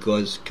adhere to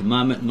God's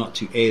commandment not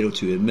to add or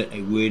to omit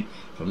a word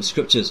from the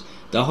scriptures.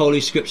 The Holy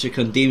Scripture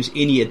condemns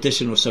any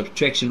addition or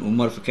subtraction or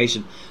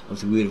modification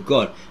of the word of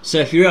God. So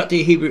if you're out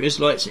there, Hebrew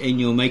Israelites, and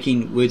you're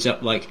making words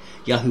up like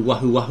Yahu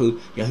Wahu Wahu,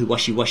 Yahu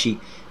Washi Washi,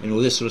 and all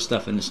this sort of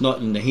stuff, and it's not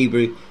in the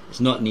Hebrew, it's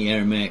not in the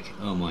Aramaic,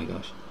 oh my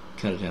gosh,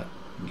 cut it out.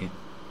 Okay?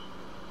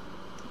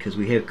 Because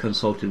we have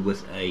consulted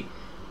with a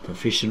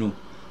professional.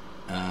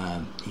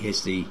 He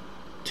has the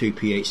 2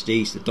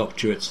 PhDs, the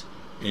doctorates,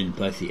 in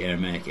both the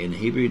Aramaic and the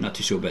Hebrew. Not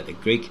too sure about the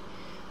Greek,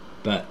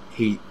 but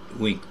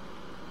we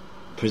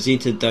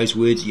presented those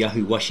words,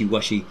 Yahu Washi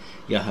Washi,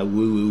 Yahu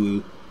Woo Woo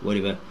Woo,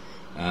 whatever,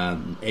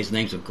 as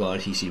names of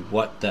God. He said,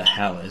 what the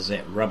hell is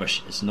that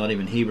rubbish? It's not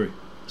even Hebrew.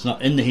 It's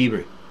not in the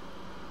Hebrew.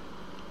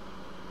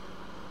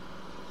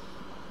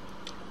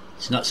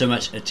 It's not so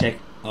much attack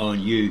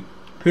on you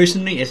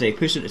personally as a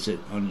person, it's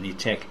on the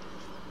attack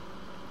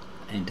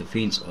and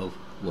defense of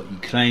what you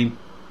claim,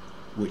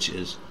 which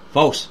is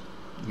false.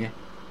 Yeah.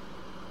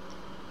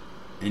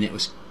 And it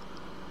was,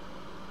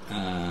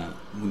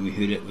 when we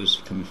heard it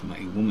was coming from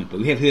a woman, but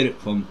we have heard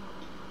it from,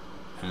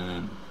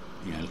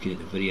 looking at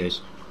the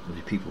videos of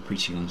the people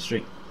preaching on the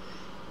street.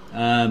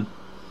 The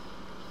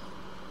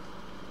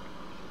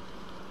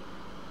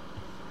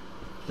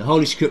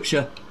Holy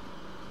Scripture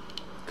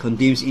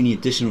condemns any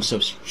additional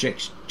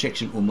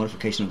subtraction or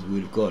modification of the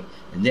Word of God,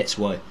 and that's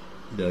why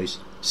those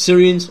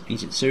Syrians,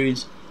 ancient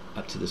Syrians,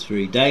 up to this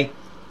very day,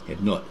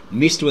 have not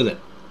messed with it.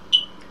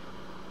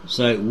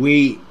 So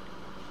we,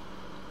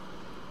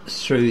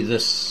 through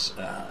this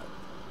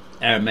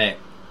Aramaic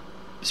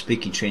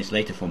speaking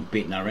translator from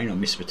Bet Naren or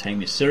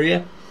Mesopotamia,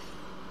 Syria,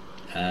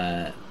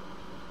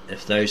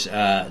 if those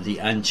are the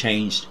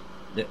unchanged,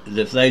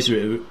 if those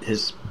were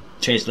his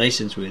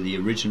translations were the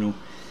original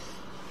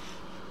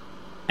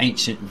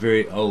ancient,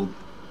 very old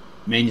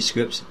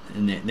manuscripts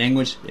in that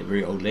language, that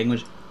very old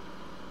language,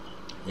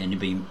 they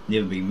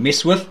never been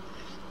messed with,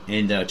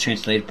 and they are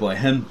translated by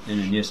him in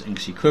a nearest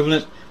English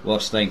equivalent while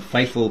staying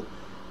faithful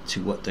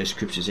to what those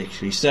scriptures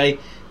actually say.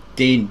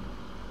 Then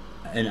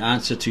in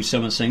answer to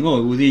someone saying,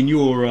 oh, well then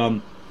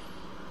your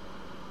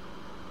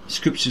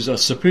scriptures are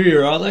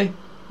superior, are they?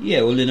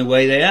 Yeah, well in a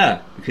way they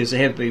are, because they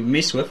have been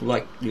messed with,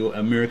 like your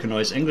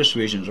Americanized English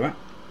versions, right?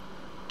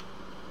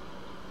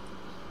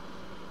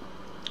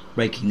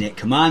 Breaking that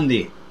command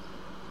there,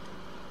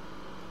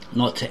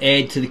 not to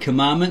add to the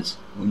commandments,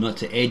 or not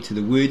to add to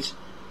the words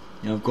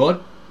of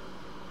God.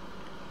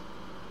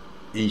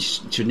 And you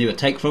should never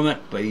take from it,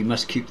 but you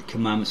must keep the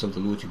commandments of the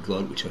Lord your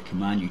God, which I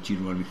command you,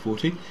 Deuteronomy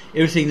 4:2.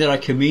 Everything that I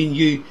commend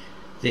you,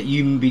 that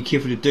you be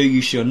careful to do,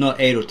 you shall not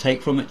add or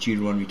take from it,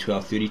 Deuteronomy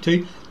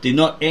 12:32. Do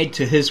not add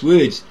to his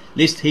words,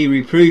 lest he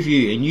reprove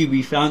you, and you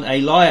be found a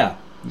liar.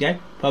 Okay,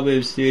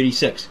 Proverbs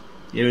 36.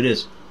 There it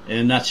is, in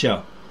a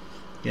nutshell.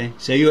 Okay,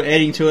 so you're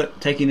adding to it,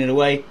 taking it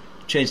away,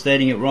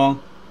 translating it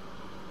wrong,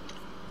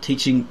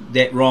 teaching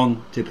that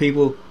wrong to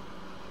people.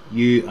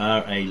 You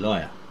are a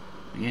liar.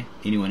 Okay,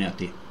 anyone out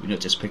there? We're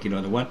not just picking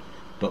on the one,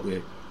 but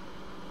we're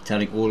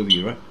telling all of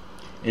you, right?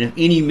 And if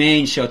any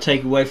man shall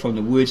take away from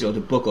the words of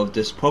the book of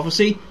this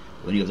prophecy,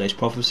 or any of those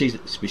prophecies,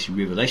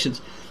 especially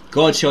Revelations,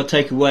 God shall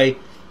take away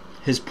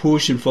his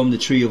portion from the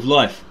tree of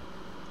life,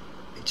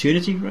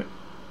 eternity, right?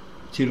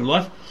 Eternal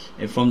life,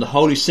 and from the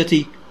holy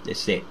city.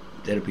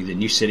 That'll be the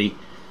new city,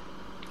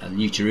 the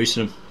new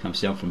Jerusalem, comes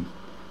down from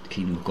the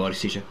kingdom of God,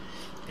 etc.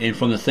 And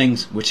from the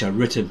things which are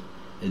written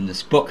in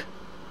this book,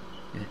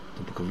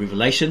 the book of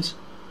Revelations,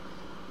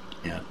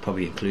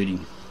 probably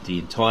including the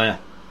entire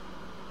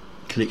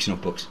collection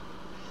of books,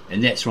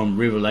 and that's from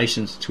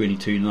Revelations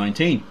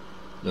 22:19.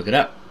 Look it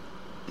up.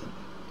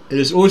 It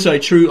is also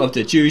true of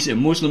the Jews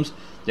and Muslims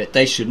that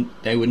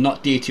they would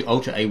not dare to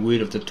alter a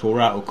word of the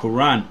Torah or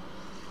Quran.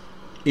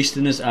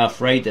 Easterners are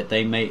afraid that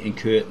they may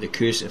incur the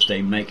curse if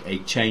they make a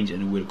change in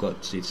the word of God,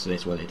 so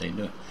that's why they don't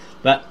do it.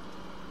 But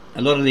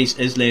a lot of these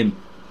Islam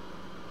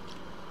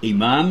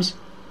imams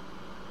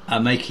are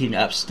making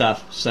up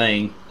stuff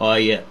saying, oh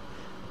yeah,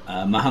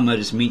 Muhammad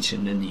is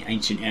mentioned in the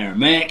ancient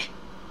Aramaic,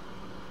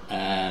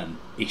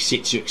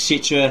 etc,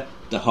 etc.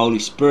 The Holy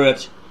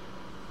Spirit,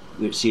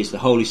 where it says the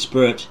Holy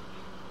Spirit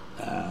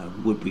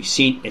would be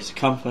sent as a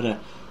comforter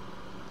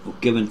or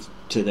given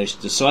to those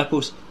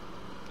disciples,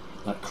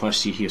 like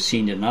Christ said he'll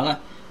send another.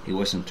 He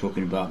wasn't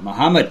talking about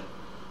Muhammad,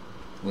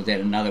 or that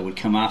another would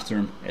come after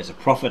him as a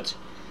prophet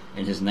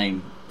and his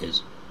name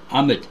is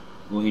Ahmed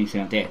or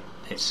anything like that.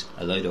 That's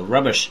a load of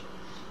rubbish.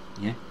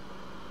 Yeah,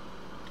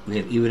 we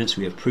have evidence,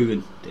 we have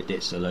proven that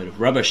that's a load of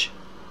rubbish.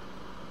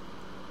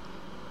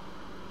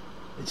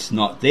 It's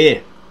not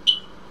there.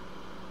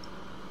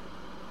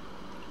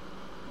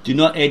 Do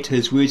not add to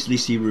his words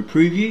lest he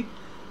reprove you,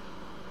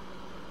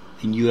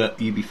 and you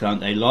be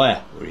found a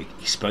liar, or he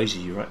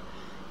exposes you, right?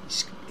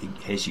 He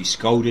has you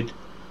scolded,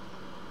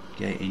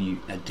 okay, and you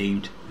are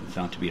deemed and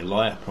found to be a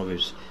liar.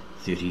 Proverbs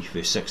 30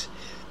 verse 6.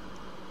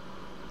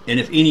 And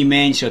if any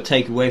man shall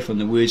take away from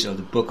the words of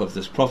the book of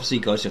this prophecy,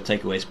 God shall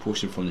take away his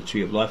portion from the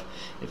tree of life,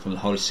 and from the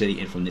holy city,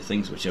 and from the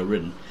things which are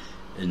written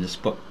in this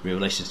book,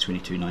 Revelations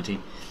 22:19.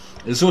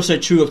 It is also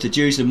true of the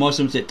Jews and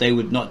Muslims that they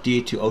would not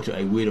dare to alter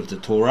a word of the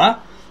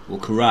Torah or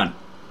Quran.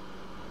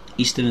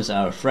 Easterners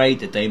are afraid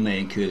that they may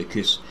incur the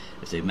curse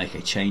if they make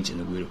a change in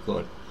the word of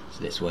God.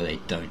 So that's why they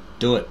don't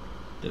do it.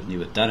 They've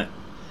never done it.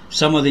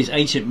 Some of these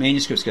ancient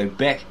manuscripts go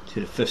back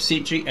to the 5th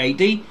century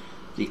AD.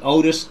 The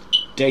oldest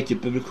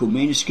dated biblical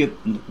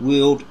manuscript in the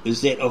world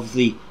is that of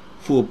the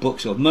 4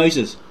 books of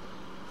Moses,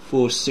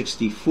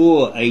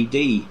 464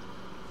 AD.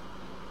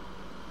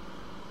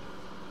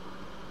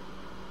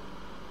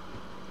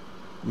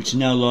 Which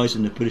now lies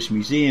in the British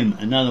Museum.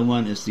 Another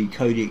one is the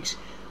Codex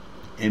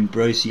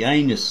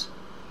Ambrosianus.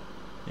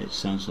 That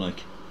sounds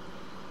like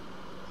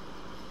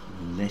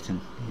Latin.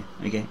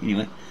 Yeah. Okay,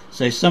 anyway.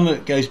 So some of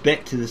it goes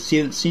back to the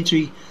 7th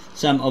century,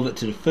 some of it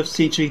to the 5th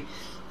century,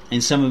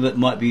 and some of it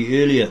might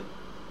be earlier.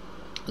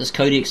 This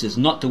codex is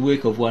not the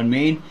work of one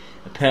man.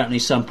 Apparently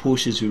some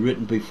portions were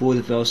written before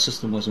the vowel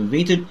system was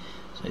invented.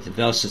 So the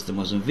vowel system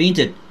was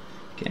invented.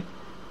 Okay.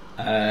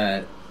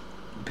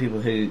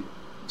 People who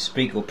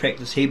speak or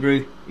practice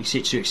Hebrew,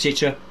 etc.,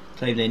 etc.,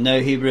 claim they know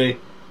Hebrew,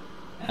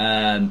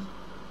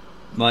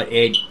 might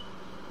add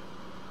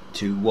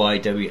to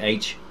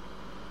YWH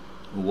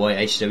or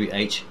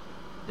YHWH,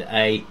 the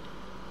A,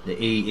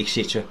 the E,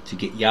 etc., to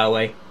get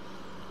Yahweh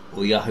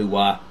or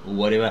Yahuwah or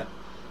whatever.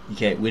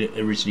 Okay, when it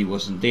originally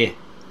wasn't there.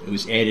 It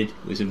was added,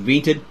 it was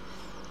invented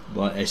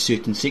by a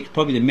certain sect,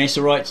 probably the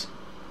Masoretes.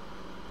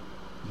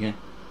 Okay.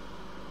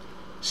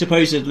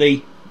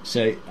 Supposedly,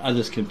 so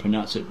others can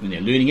pronounce it when they're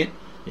learning it.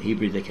 The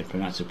Hebrew, they can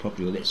pronounce it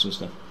properly, all that sort of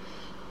stuff.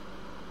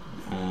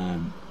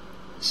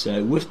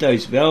 So with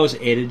those vowels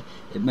added,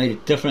 it made a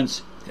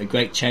difference, a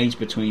great change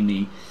between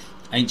the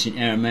ancient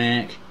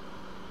Aramaic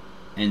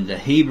and the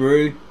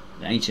Hebrew,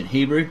 the ancient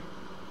Hebrew,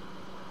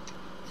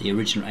 the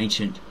original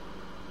ancient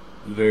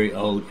very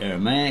old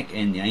Aramaic,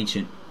 and the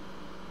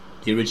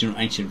original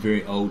ancient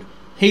very old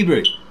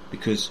Hebrew,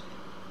 because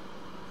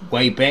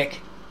way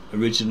back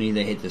originally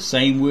they had the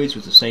same words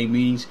with the same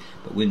meanings,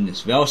 but when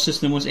this vowel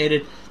system was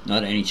added,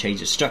 not only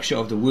changed the structure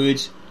of the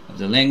words, of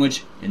the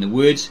language and the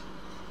words,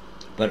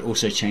 but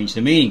also changed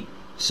the meaning.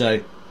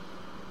 So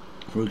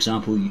for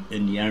example,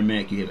 in the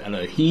Aramaic you have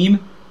Elohim,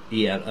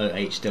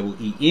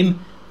 Elohim,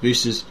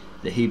 versus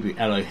the Hebrew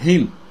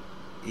Elohim,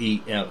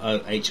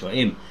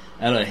 Elohim.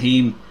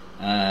 Elohim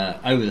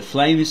over the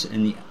flames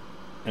in the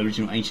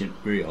original ancient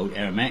very old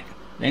Aramaic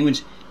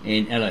language,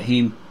 and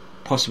Elohim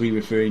possibly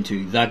referring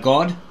to the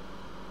God,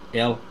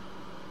 El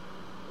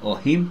or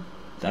him,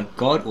 the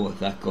God or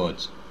the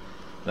gods,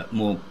 but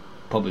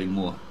probably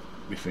more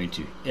referring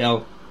to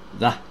El,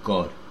 the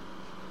God.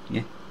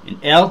 Yeah,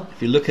 and El,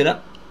 if you look it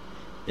up,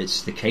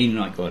 it's the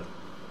Canaanite God.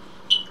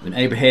 When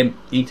Abraham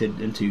entered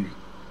into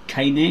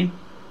Canaan,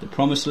 the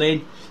promised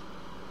land,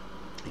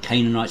 the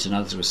Canaanites and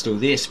others were still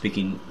there,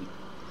 speaking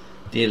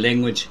their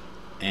language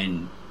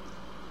and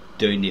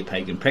doing their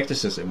pagan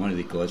practices, and one of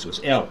their gods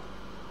was El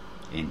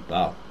and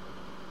Baal,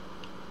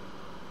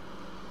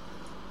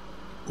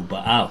 or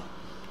Baal.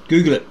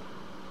 Google it.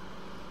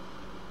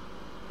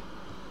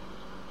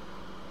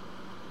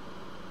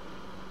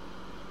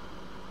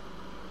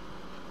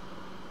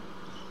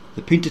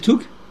 The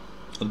Pentateuch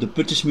of the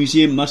British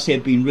Museum must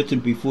have been written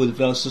before the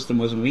vowel system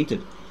was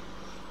invented.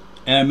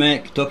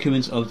 Aramaic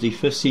documents of the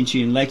 5th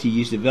century and later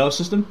used the vowel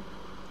system,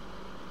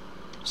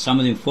 some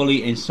of them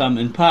fully and some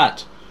in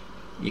part,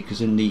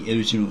 because in the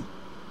original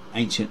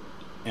ancient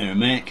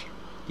Aramaic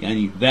the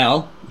only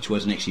vowel, which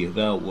wasn't actually a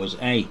vowel, was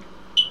A.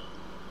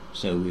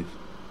 So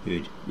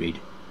we've read.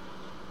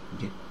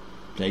 Okay.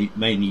 They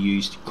mainly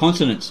used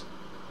consonants,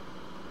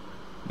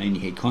 mainly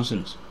had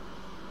consonants.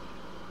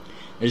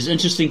 It is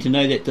interesting to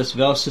know that this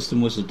vowel system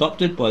was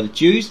adopted by the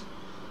Jews,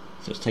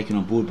 so it's taken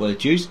on board by the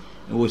Jews,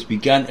 and was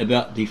begun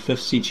about the 5th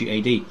century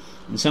AD.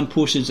 In some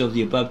portions of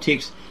the above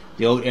text,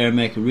 the Old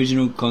Aramaic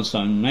original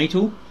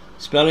consonantal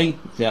spelling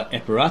without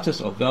apparatus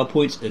of vowel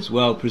points is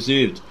well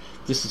preserved.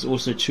 This is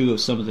also true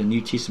of some of the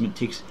New Testament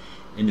texts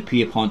in the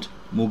Pierpont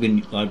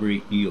Morgan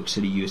Library, New York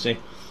City, USA.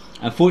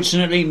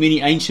 Unfortunately,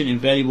 many ancient and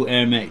valuable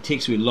Aramaic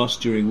texts were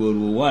lost during World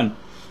War I,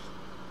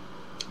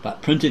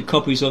 but printed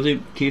copies of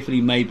them, carefully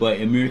made by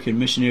American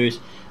missionaries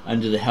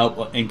under the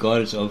help and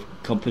guidance of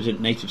competent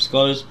native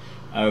scholars,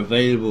 are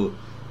available.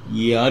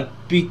 Yeah,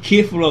 I'd be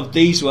careful of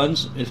these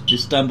ones if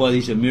it's done by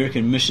these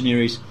American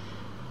missionaries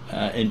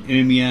in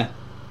Urmia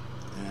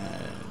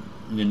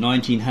in the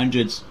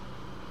 1900s,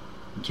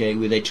 okay,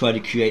 where they try to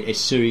create a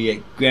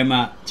Syriac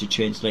grammar to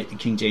translate the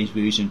King James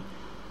Version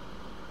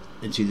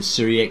into the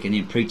Syriac and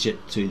then preach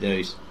it to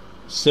those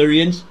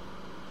Syrians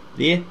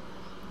there.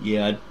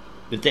 Yeah,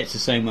 if that's the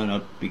same one,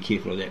 I'd be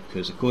careful of that,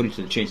 because according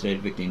to the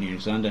translator Victor and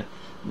Alexander,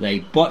 they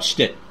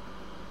botched it.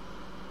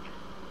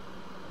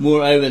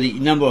 Moreover, the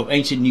number of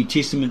ancient New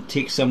Testament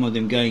texts, some of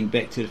them going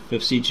back to the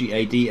 5th century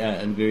AD,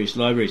 are in various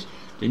libraries.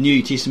 The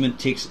New Testament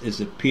text is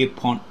the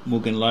Pierpont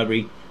Morgan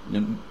Library,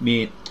 and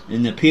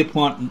the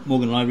Pierpont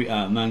Morgan Library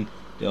are among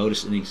the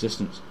oldest in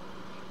existence.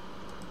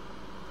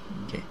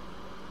 Okay.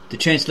 The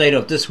translator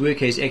of this work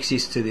has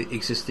access to the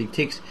existing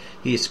text.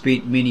 He has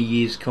spent many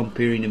years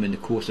comparing them in the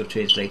course of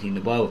translating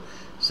the Bible,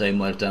 so he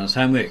might have done his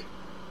homework.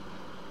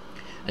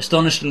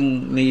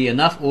 Astonishingly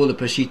enough, all the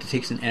Peshitta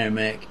texts in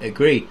Aramaic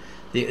agree.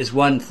 There is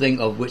one thing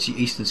of which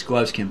the Eastern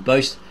scribes can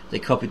boast: they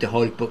copied the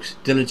holy books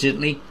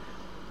diligently,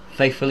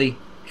 faithfully,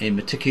 and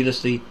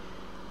meticulously.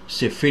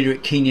 Sir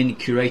Frederick Kenyon,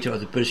 curator of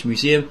the British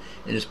Museum,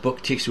 in his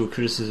book Textual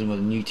Criticism of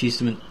the New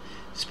Testament,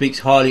 speaks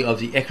highly of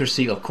the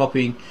accuracy of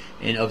copying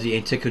and of the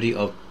antiquity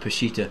of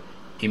Peshitta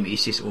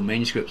MSS or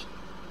manuscripts.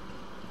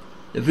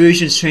 The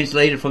versions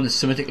translated from the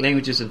Semitic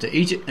languages into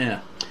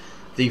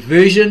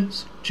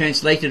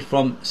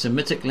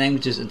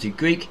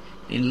Greek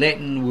and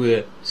Latin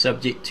were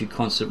subject to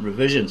constant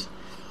revisions.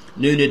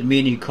 Learned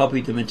men who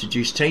copied them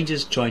introduced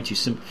changes, trying to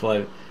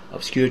simplify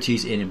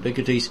obscurities and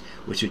ambiguities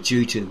which were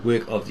due to the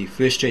work of the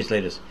first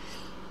translators.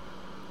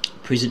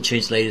 Present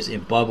translators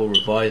and Bible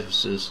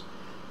revisers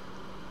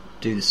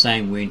do the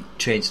same when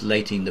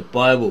translating the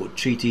Bible,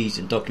 treaties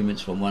and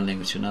documents from one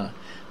language to another.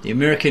 The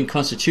American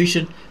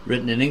Constitution,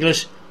 written in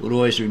English, will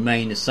always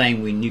remain the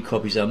same when new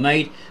copies are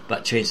made,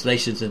 but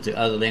translations into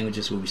other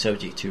languages will be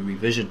subject to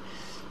revision.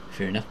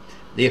 Fair enough.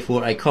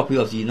 Therefore, a copy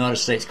of the United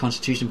States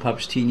Constitution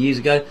published 10 years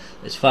ago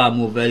is far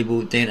more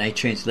valuable than a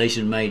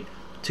translation made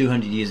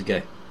 200 years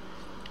ago.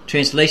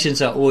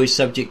 Translations are always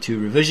subject to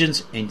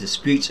revisions and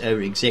disputes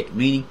over exact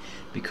meaning,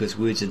 because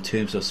words and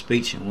terms of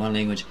speech in one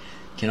language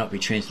cannot be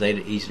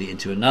translated easily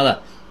into another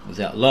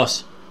without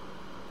loss.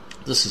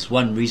 This is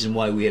one reason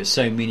why we have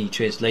so many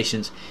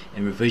translations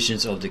and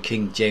revisions of the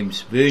King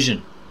James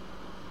Version.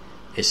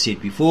 As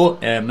said before,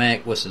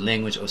 Aramaic was the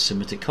language of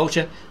Semitic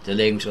culture, the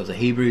language of the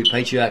Hebrew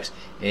patriarchs,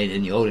 and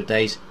in the older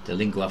days, the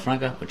lingua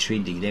franca, or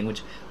trendy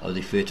language of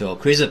the Fertile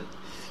Crescent.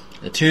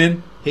 The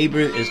term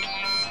Hebrew is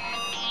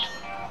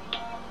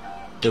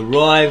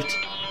derived.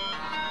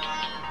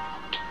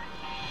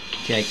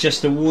 Okay,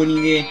 just a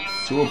warning there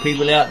to all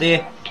people out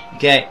there.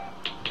 Okay,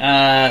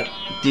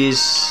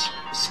 there's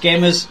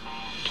scammers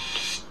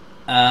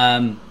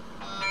online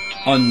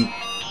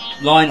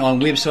on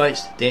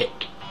websites that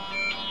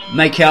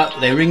make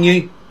out they ring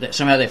you, that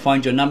somehow they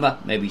find your number,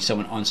 maybe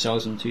someone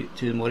on-sells them to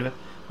them, whatever,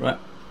 right?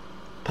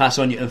 Pass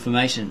on your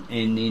information,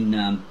 and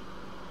then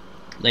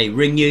they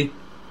ring you.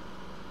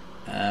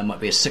 Might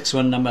be a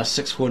 61 number,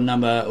 64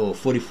 number, or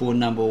 44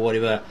 number, or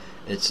whatever.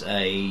 It's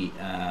a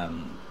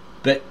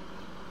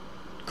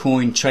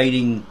Bitcoin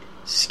trading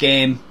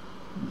scam.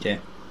 Okay,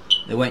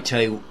 they won't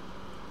tell you.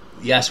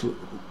 You ask,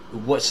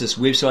 what's this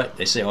website?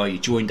 They say, oh, you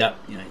joined up,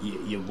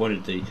 you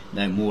wanted to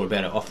know more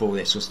about it, offer all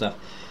that sort of stuff.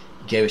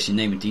 You gave us your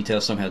name and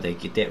details, somehow they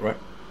get that right.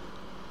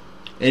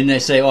 And they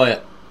say,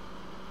 oh,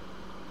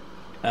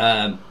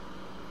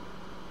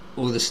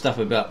 all this stuff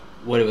about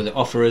whatever the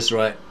offer is,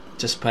 right?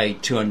 Just pay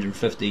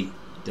 $250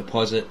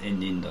 deposit,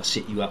 and then they'll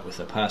set you up with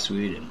a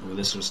password and all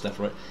this sort of stuff,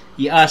 right?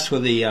 You ask for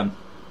the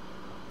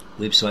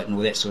website and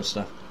all that sort of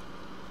stuff,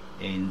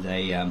 and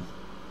they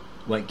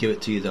won't give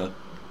it to you. They'll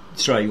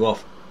throw you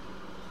off.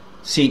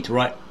 Sent,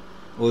 right?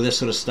 All this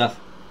sort of stuff.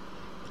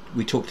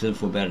 We talk to them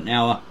for about an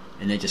hour,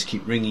 and they just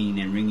keep ringing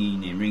and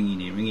ringing and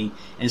ringing and ringing.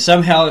 And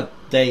somehow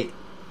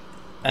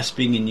us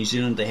being in New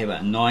Zealand, they have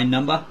a 9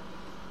 number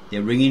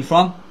they're ringing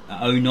from,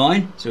 a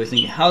 09. So we're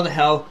thinking, how the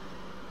hell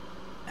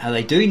are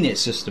they doing that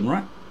system,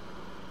 right?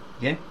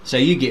 Okay, so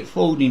you get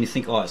fooled and you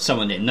think, oh, it's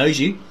someone that knows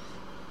you,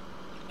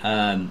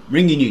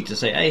 ringing you to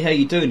say, hey, how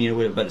you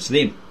doing? But it's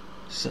them.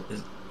 So,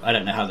 I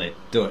don't know how they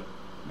do it,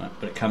 right?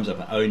 But it comes up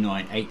at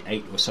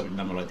 0988 or something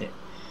number like that,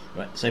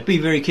 right? So be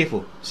very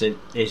careful. So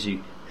as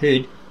you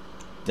heard,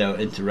 they were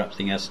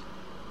interrupting us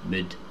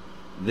mid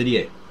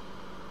video.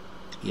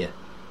 Yeah,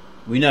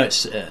 we know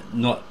it's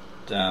not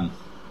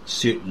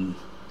certain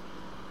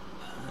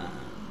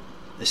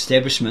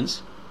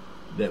establishments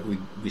that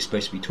we're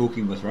supposed to be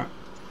talking with, right?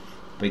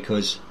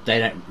 Because they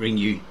don't ring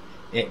you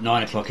at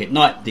 9 o'clock at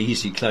night. They're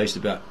usually closed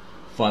about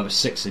 5 or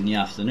 6 in the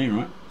afternoon,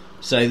 right?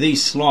 So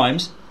these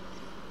slimes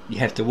you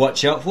have to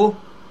watch out for,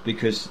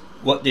 because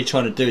what they're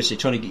trying to do is they're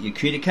trying to get your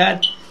credit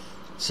card,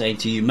 saying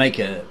to you, make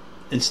a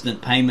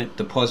instant payment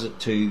deposit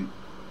to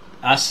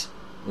us,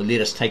 or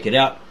let us take it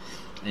out,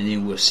 and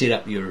then we'll set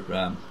up your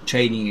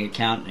trading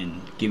account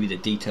and give you the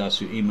details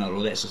through email,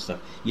 all that sort of stuff.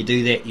 You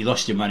do that, you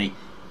lost your money,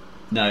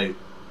 no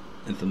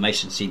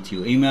information sent to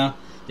your email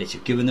that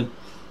you've given them,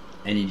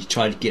 and then you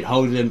try to get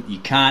hold of them, you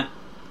can't,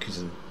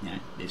 because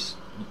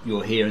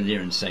you're here and there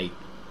in, say,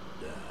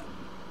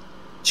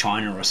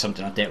 China or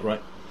something like that,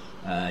 right?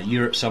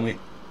 Europe somewhere,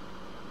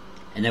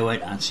 and they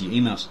won't answer your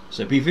emails.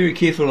 So be very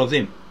careful of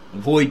them.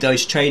 Avoid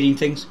those trading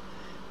things,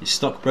 the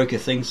stockbroker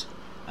things,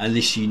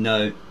 unless you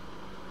know,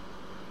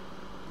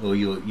 or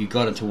you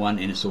got into one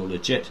and it's all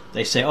legit.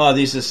 They say, oh,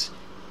 there's this,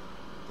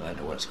 I don't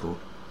know what it's called,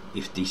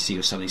 FDC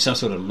or something, some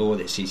sort of law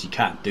that says you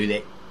can't do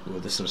that, or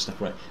this sort of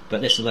stuff, right?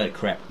 But that's a load of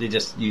crap. They're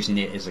just using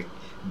that as a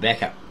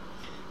backup.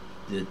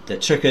 The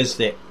trick is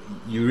that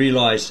you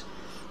realise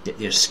that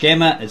they're a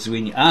scammer is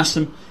when you ask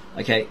them,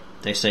 okay,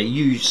 they say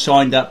you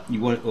signed up, you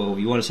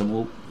wanted some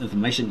more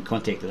information, you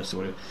contacted us or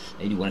whatever,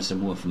 and you wanted some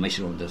more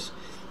information on this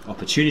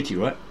opportunity,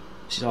 right?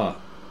 She says, oh,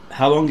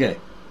 how long ago?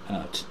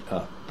 About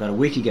a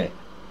week ago.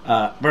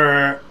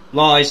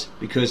 Lies,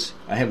 because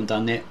I haven't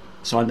done that,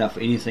 signed up for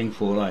anything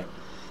for like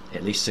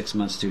at least 6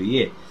 months to a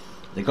year.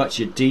 They got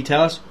your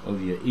details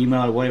of your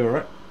email or whatever,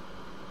 right?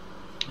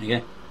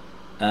 Okay.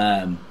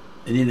 And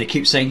then they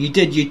keep saying, you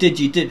did.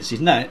 It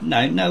says,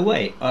 no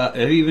way.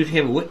 You would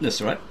have a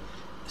witness, right?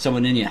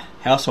 Someone in your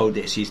household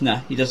that says, no,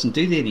 he doesn't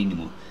do that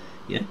anymore.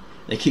 Yeah.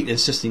 They keep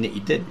insisting that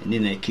you did, and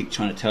then they keep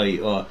trying to tell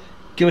you, oh,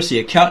 give us the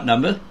account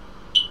number,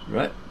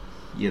 right?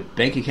 Your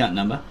bank account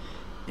number,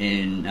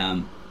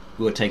 and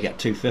we'll take out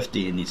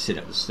 $250 and then set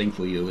up this thing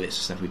for you. That's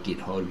the stuff we get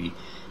hold of you.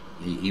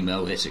 The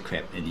email, that's the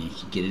crap, and then you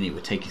can get in there,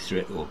 we'll take you through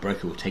it, or a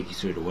broker will take you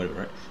through it, or whatever,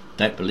 right?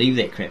 Don't believe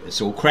that crap.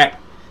 It's all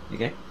crap.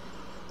 Okay?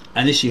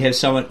 Unless you have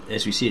someone,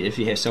 as we said, if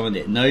you have someone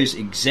that knows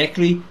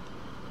exactly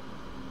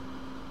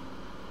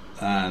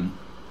how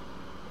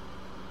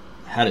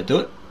to do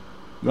it,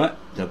 right?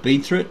 They've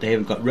been through it, they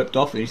haven't got ripped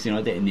off or anything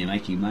like that, and they're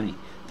making money.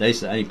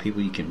 Those are the only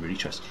people you can really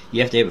trust.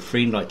 You have to have a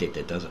friend like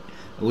that does it.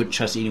 I wouldn't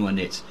trust anyone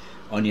that's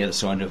on the other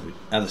side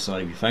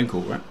of your phone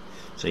call, right?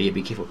 So yeah,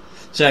 be careful.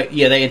 So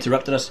yeah, they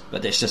interrupted us,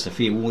 but that's just a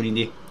fair warning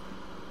there,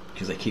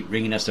 because they keep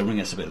ringing us. They'll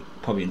ring us about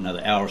probably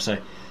another hour or so,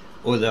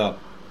 or they'll,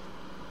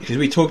 because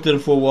we talked to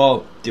them for a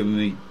while. Then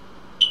we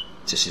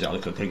just said, "Oh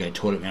look, I've got to go to the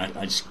toilet, man.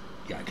 I just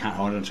I can't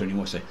hold on to it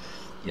anymore." So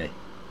yeah,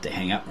 they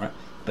hang up, right?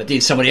 But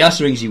then somebody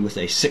else rings you with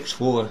a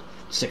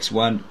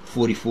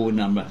 646144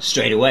 number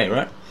straight away,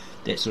 right?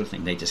 That sort of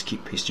thing. They just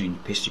keep pestering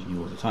you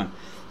all the time.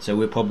 So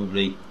we'll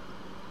probably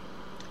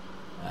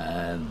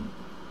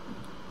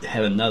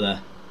have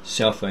another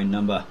cell phone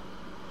number,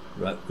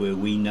 right, where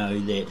we know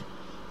that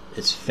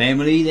it's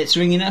family that's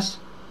ringing us,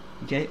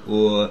 okay,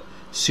 or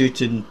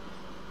certain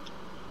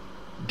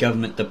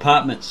government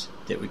departments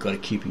that we've got to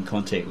keep in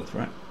contact with,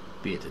 right,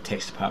 be it the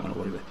tax department or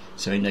whatever.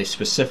 So we know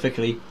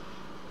specifically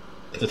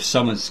if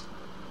someone's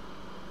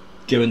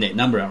given that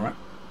number out, right?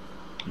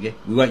 Okay,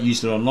 we won't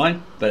use it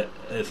online, but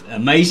if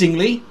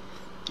amazingly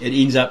it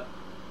ends up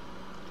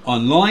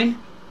online,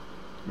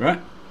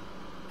 right,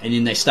 and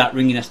then they start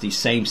ringing us, these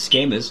same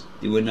scammers,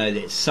 then we'll know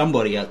that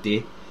somebody out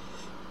there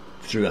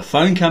through a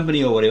phone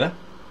company or whatever,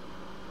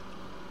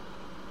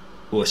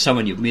 or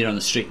someone you've met on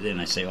the street, then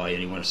they say, oh,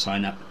 you want to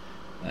sign up,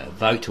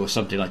 vote or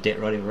something like that,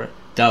 right?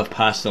 They'll have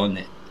passed on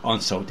that,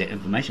 sold that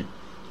information.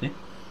 Yeah?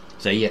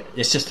 So yeah,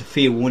 it's just a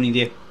fair warning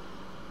there.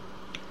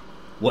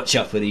 Watch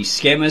out for these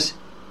scammers.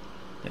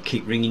 They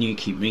keep ringing you,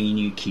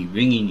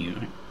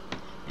 right?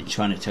 And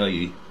trying to tell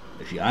you,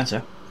 if you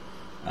answer,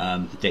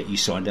 that you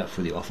signed up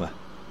for the offer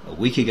a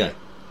week ago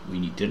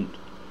when you didn't.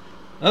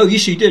 Oh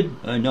yes you did.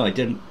 Oh no I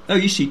didn't. Oh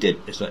yes you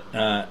did. It's like,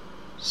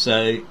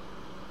 so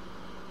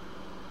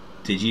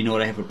did you know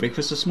what I had for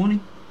breakfast this morning?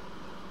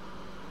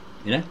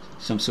 You know,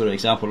 some sort of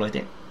example like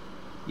that.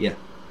 Yeah.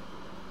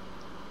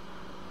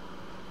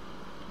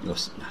 No,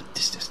 this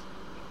is just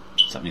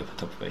something off the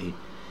top of my head.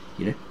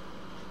 You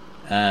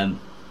know.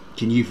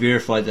 Can you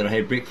verify that I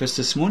had breakfast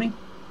this morning?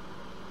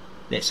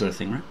 That sort of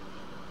thing, right?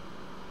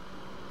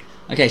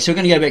 Okay, so we're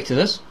going to go back to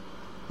this.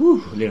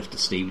 Whew, let off the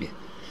steam there.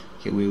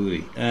 Okay, where were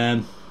we?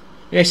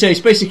 Yeah, so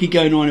it's basically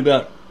going on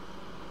about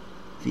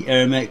the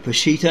Aramaic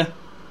Peshitta.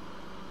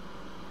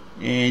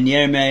 And the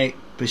Aramaic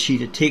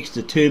Peshitta text,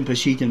 the term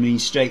Peshitta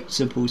means straight,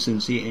 simple,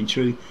 sincere and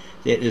true.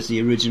 That is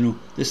the original.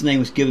 This name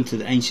was given to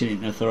the ancient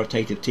and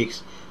authoritative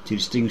text to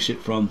distinguish it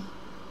from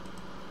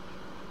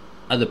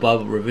other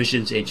Bible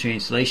revisions and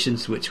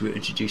translations which were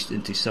introduced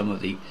into some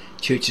of the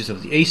churches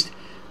of the East,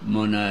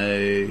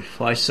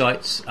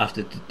 monophysites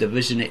after the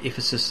division at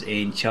Ephesus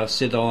and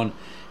Chalcedon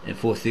in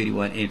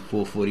 431 and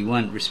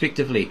 441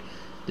 respectively.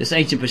 This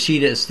ancient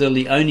Peshitta is still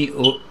the only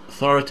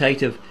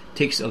authoritative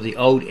text of the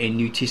Old and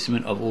New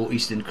Testament of all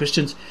Eastern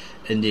Christians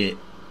in the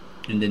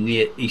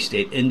Near East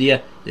and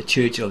India, the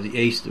Church of the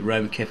East, the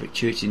Roman Catholic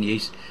Church in the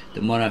East, the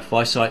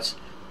monophysites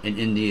and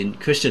Indian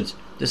Christians.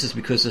 This is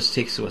because this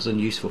text was in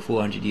use for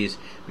 400 years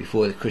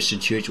before the Christian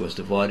church was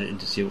divided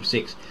into several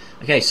sects.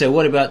 Okay, so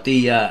what about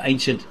the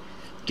ancient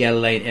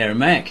Galilean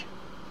Aramaic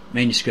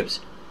manuscripts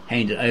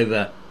handed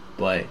over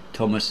by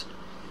Thomas,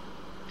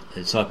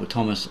 the disciple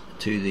Thomas,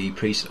 to the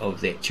priests of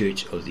that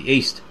church of the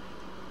East?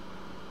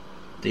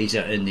 These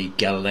are in the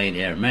Galilean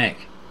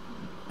Aramaic,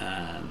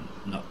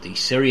 not the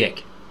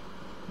Syriac.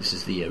 This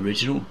is the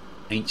original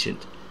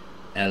ancient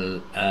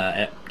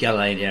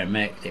Galilean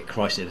Aramaic that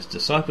Christ and his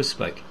disciples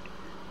spoke,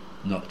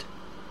 not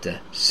the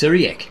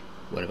Syriac.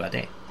 What about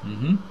that?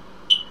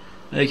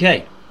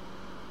 Okay.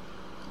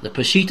 The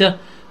Peshitta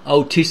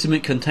Old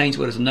Testament contains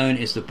what is known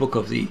as the Book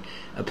of the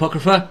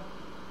Apocrypha,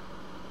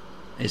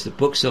 as the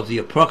books of the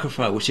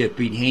Apocrypha, which have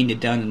been handed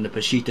down in the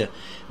Peshitta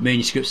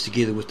manuscripts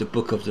together with the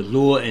Book of the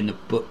Law and the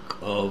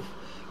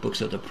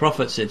books of the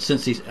prophets. And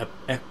since these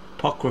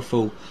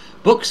apocryphal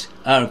books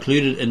are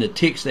included in the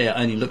text, they are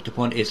only looked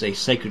upon as a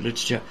sacred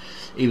literature,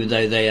 even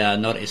though they are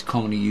not as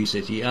commonly used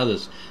as the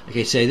others.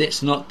 Okay, so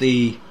that's not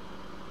the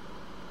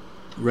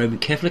Roman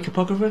Catholic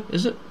Apocrypha,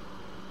 is it?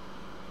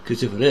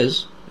 Because if it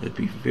is, I'd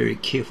be very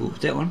careful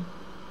with that one.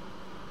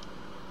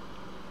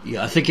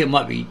 Yeah, I think it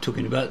might be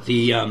talking about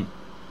the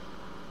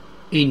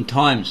end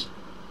times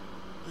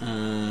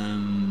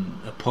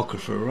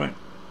Apocrypha, right?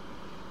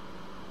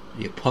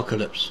 The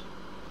apocalypse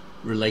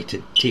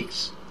related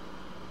texts.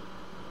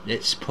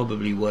 That's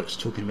probably what it's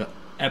talking about.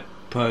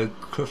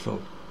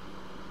 Apocryphal.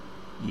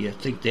 Yeah, I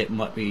think that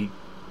might be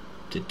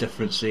the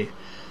difference there.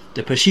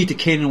 The Peshitta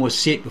canon was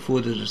set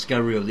before the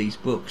discovery of these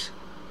books.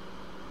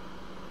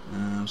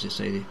 What's it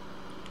say there?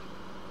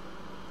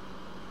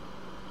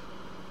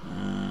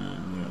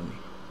 Where are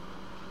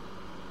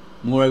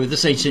we? Moreover,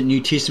 this ancient New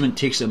Testament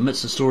text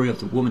omits the story of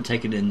the woman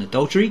taken in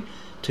adultery,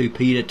 2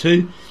 Peter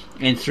 2,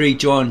 and 3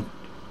 John,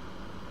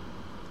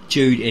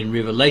 Jude, and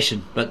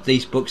Revelation, but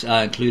these books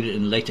are included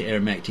in later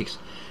Aramaic texts.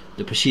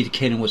 The Peshitta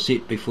canon was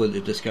set before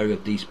the discovery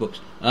of these books.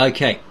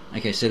 Okay,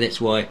 so that's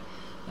why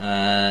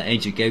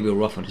Andrew Gabriel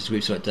Roth on his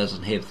website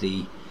doesn't have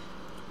the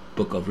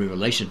book of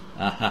Revelation.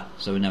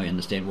 So now we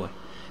understand why.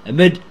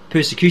 Amid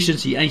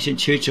persecutions, the ancient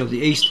Church of the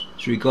East,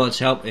 through God's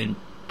help and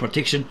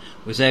protection,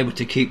 was able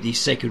to keep these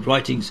sacred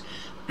writings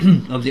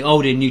of the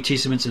Old and New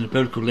Testaments in the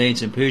biblical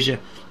lands in Persia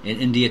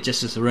and India,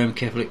 just as the Roman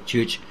Catholic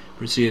Church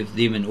preserved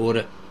them in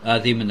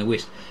the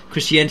West.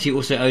 Christianity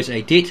also owes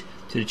a debt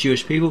to the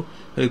Jewish people,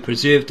 who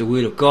preserved the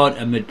word of God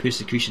amid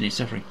persecution and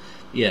suffering.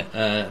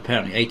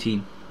 Apparently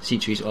 18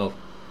 centuries of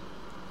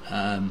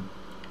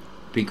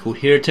being called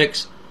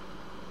heretics,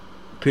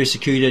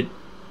 persecuted,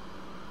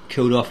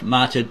 killed off,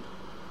 martyred,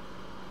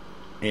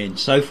 and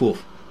so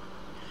forth.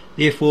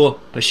 Therefore,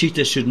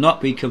 Peshitta should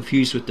not be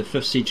confused with the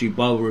 5th century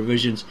Bible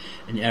revisions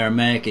in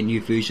Aramaic and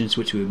new versions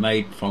which were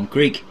made from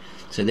Greek.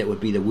 So that would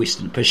be the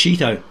Western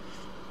Peshitta.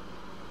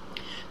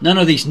 None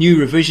of these new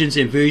revisions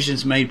and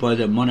versions made by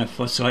the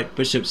Monophysite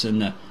bishops in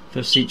the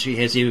 5th century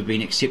has ever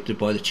been accepted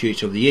by the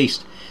Church of the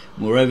East.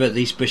 Moreover,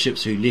 these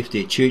bishops who left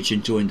their church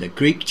and joined the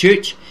Greek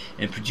Church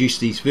and produced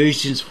these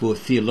versions for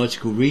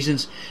theological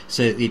reasons,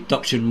 so that their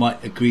doctrine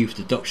might agree with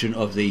the doctrine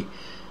of the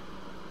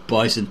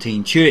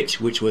Byzantine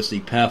Church, which was the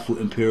powerful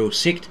imperial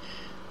sect,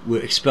 were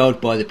expelled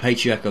by the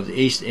Patriarch of the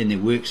East and their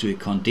works were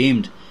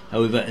condemned.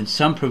 However, in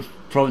some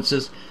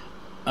provinces,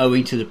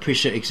 owing to the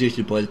pressure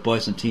exerted by the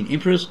Byzantine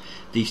emperors,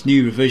 these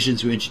new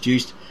revisions were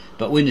introduced,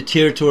 but when the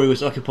territory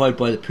was occupied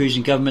by the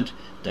Persian government,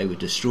 they were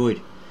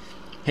destroyed.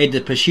 Had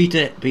the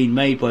Peshitta been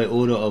made by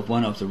order of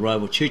one of the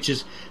rival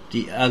churches,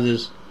 the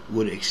others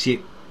would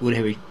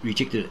have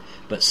rejected it.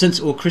 But since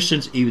all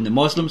Christians, even the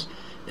Muslims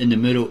in the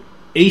Middle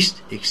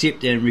East,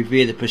 accept and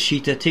revere the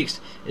Peshitta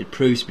text, it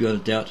proves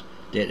beyond a doubt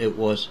that it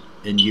was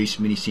in use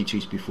many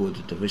centuries before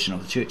the division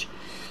of the church.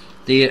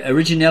 The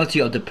originality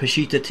of the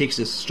Peshitta text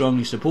is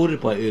strongly supported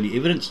by early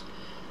evidence.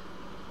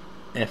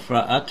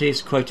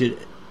 Ephraates quoted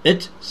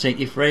it, St.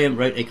 Ephraim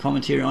wrote a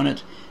commentary on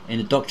it, and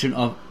the doctrine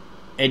of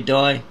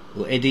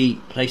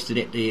Adi placed it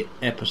at the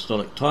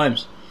apostolic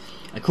times.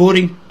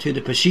 According to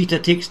the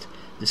Peshitta text,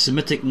 the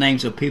Semitic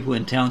names of people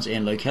and towns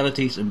and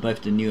localities in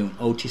both the New and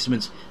Old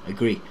Testaments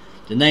agree.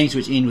 The names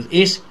which end with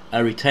S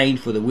are retained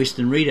for the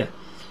Western reader.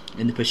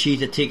 In the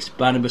Peshitta text,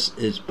 Barnabas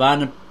is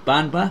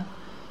Barnaba,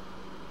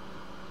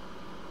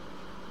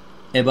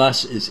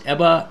 Abbas is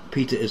Abba,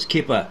 Peter is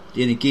Kepa.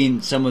 Then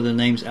again, some of the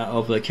names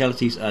of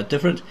localities are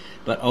different,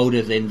 but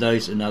older than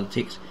those in other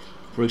texts.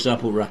 For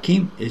example,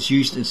 Rakim is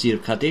used instead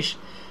of Kadesh,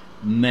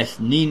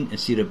 Mathnin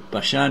instead of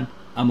Bashan,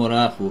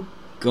 Amorah for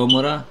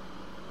Gomorrah.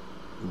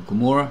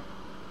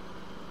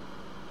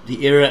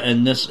 The error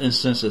in this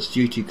instance is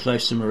due to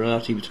close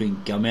similarity between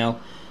Gamal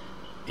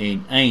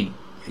and Ain.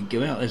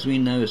 Gamal, as we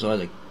know, is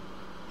either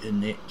in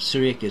the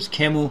Syriac is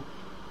camel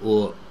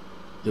or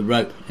the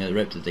rope, the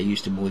rope that they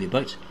used to moor their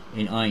boats,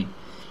 and Ain.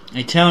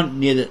 A town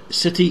near the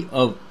city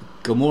of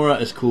Gomorrah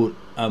is called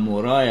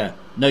Amoriah.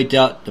 No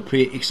doubt the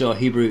pre-exile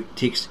Hebrew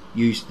text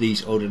used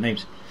these older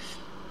names.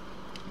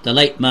 The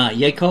late Mar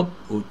Jacob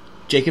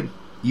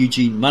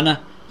Eugene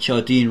Mana,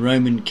 Chaldean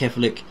Roman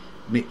Catholic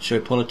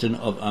Metropolitan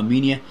of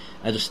Armenia,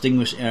 a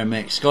distinguished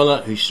Aramaic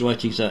scholar whose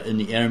writings are in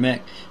the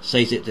Aramaic,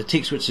 says that the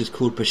text which is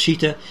called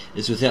Peshitta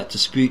is without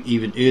dispute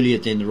even earlier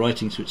than the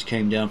writings which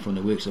came down from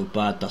the works of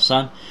Bar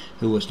Dassan,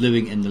 who was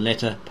living in the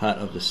latter part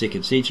of the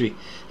 2nd century.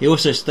 He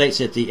also states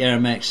that the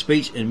Aramaic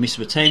speech in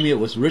Mesopotamia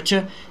was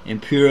richer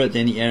and purer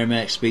than the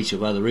Aramaic speech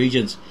of other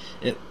regions.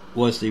 It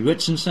was the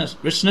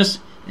richness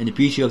and the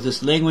beauty of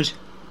this language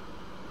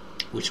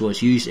which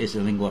was used as the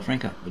lingua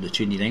franca, or the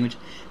Trinity language,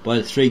 by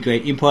the 3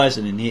 great empires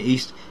in the Near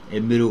East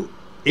and Middle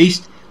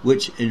East,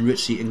 which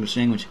enriched the English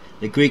language.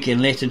 The Greek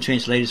and Latin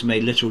translators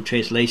made literal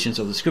translations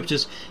of the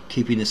scriptures,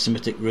 keeping the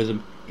Semitic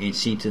rhythm and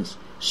sentence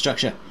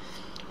structure.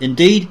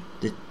 Indeed,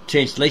 the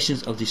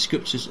translations of the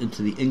scriptures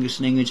into the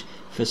English language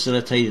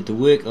facilitated the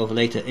work of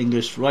later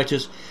English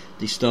writers.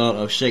 The style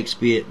of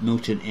Shakespeare,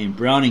 Milton and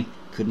Browning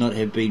could not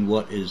have been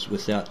what is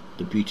without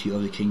the beauty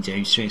of the King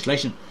James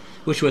translation,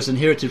 which was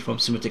inherited from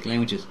Semitic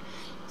languages.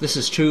 This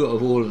is true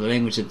of all of the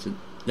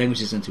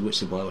languages into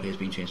which the Bible has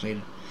been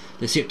translated.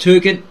 The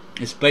Septuagint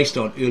is based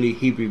on early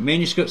Hebrew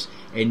manuscripts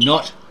and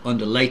not on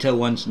the later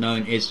ones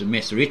known as the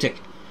Masoretic,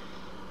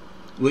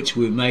 which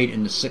were made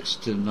in the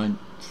 6th to the 9th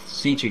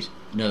centuries.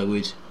 In other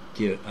words,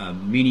 there are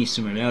many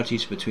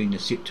similarities between the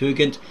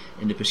Septuagint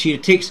and the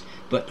Peshitta text,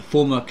 but the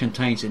former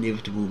contains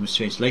inevitable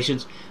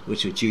mistranslations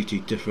which are due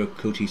to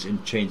difficulties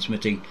in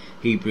transmitting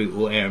Hebrew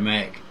or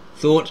Aramaic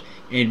thought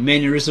and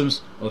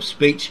mannerisms of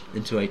speech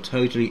into a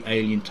totally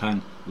alien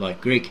tongue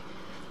like Greek.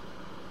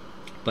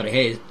 But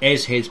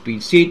as has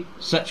been said,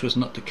 such was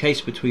not the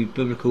case between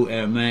Biblical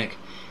Aramaic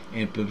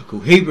and Biblical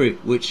Hebrew,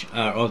 which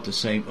are of the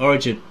same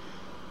origin.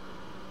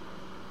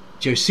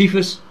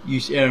 Josephus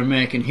used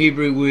Aramaic and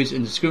Hebrew words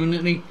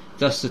indiscriminately,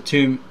 thus the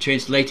term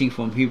translating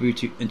from Hebrew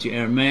into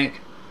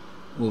Aramaic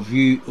or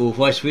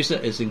vice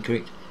versa is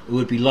incorrect. It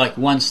would be like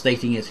one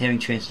stating as having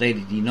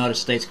translated the United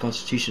States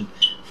Constitution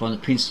from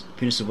the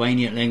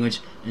Pennsylvania language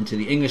into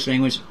the English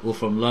language, or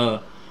from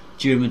Lower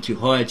German to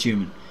Higher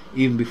German.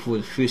 Even before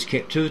the first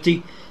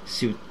captivity,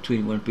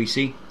 721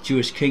 BC,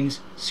 Jewish kings,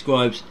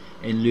 scribes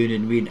and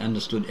learned men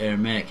understood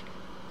Aramaic.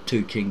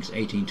 2 Kings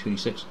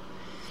 18:26.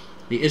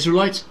 The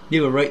Israelites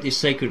never wrote their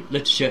sacred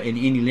literature in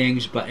any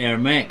language but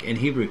Aramaic and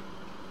Hebrew,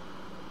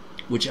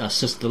 which are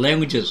sister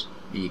languages.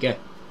 There you go.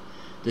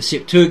 The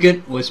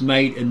Septuagint was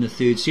made in the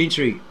 3rd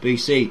century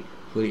BC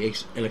for the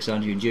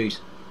Alexandrian Jews.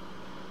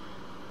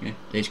 Yeah,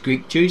 those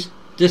Greek Jews.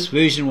 This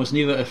version was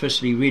never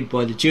officially read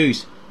by the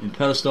Jews in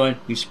Palestine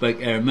who spoke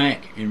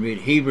Aramaic and read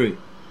Hebrew.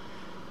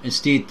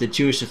 Instead, the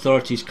Jewish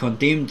authorities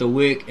condemned the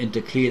work and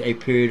declared a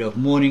period of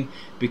mourning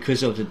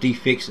because of the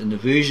defects in the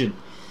version.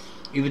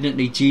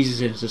 Evidently, Jesus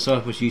and his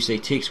disciples used a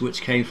text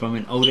which came from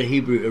an older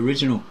Hebrew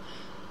original,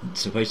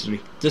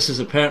 supposedly. This is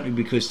apparently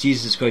because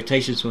Jesus'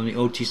 quotations from the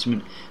Old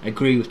Testament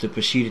agree with the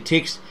Peshitta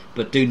text,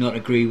 but do not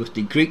agree with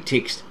the Greek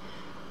text.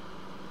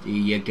 There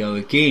you go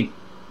again.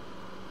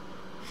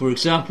 For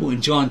example,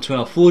 in John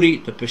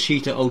 12:40, the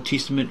Peshitta Old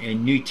Testament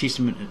and New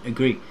Testament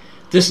agree.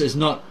 This is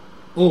not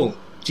all.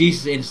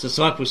 Jesus and his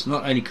disciples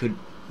not only could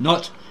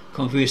not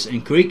converse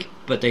in Greek,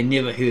 but they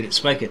never heard it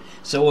spoken.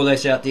 So all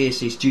those out there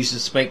says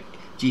Jesus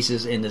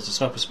and the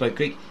disciples spoke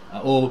Greek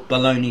are all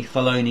baloney,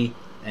 faloney,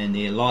 and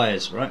they're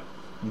liars, right?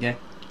 Okay?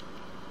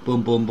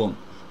 Boom, boom, boom.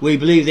 We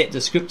believe that the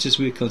scriptures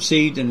were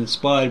conceived and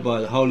inspired by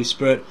the Holy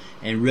Spirit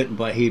and written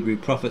by Hebrew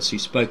prophets who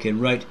spoke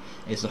and wrote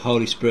as the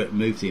Holy Spirit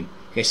moved them.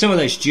 Okay, some of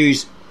those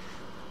Jews,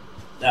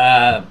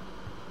 they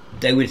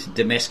went to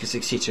Damascus,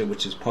 etc.,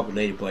 which was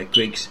populated by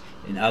Greeks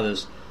and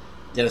others.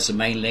 That was the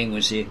main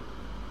language there.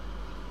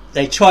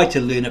 They tried to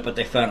learn it, but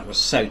they found it was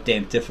so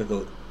damn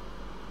difficult.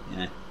 You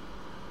know,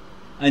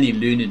 only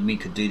learned men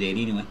could do that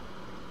anyway.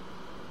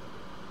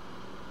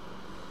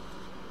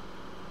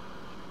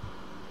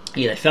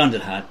 Yeah, they found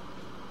it hard,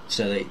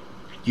 so they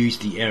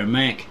used the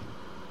Aramaic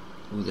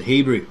or the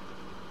Hebrew.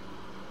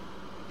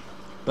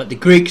 But the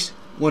Greeks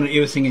wanted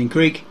everything in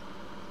Greek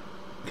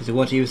because they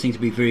wanted everything to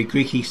be very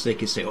Greeky, so they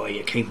could say, "Oh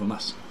yeah, it came from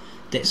us."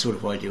 That sort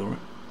of idea, right?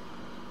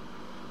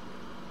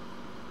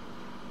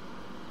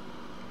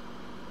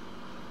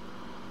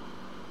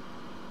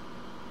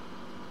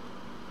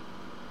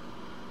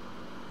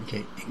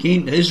 Okay.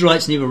 Again, the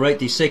Israelites never wrote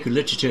their sacred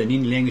literature in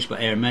any language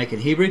but Aramaic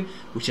and Hebrew,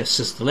 which are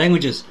sister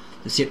languages.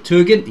 The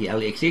Septuagint, the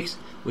LXX,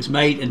 was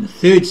made in the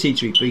 3rd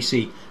century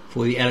BC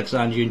for the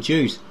Alexandrian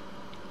Jews,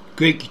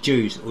 Greek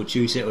Jews, or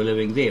Jews that were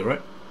living there,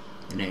 right,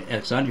 in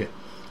Alexandria.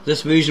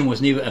 This version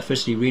was never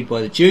officially read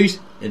by the Jews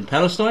in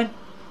Palestine,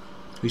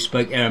 who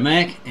spoke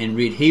Aramaic and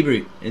read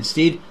Hebrew.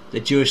 Instead, the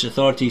Jewish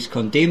authorities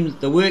condemned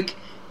the work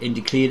and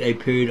declared a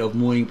period of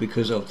mourning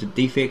because of the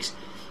defects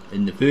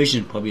in the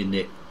version, probably in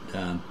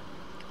that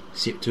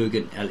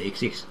Septuagint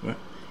LXX, right?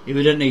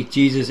 Evidently,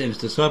 Jesus and his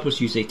disciples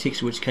used a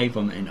text which came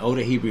from an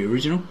older Hebrew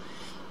original.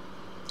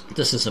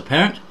 This is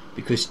apparent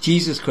because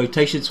Jesus'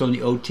 quotations from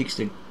the Old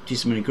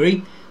Testament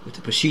agree with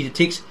the Peshitta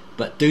text,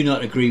 but do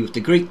not agree with the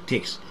Greek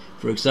text.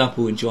 For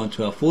example, in John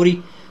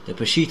 12:40, the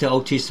Peshitta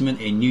Old Testament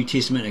and New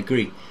Testament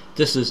agree.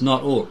 This is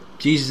not all.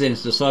 Jesus and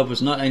his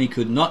disciples not only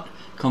could not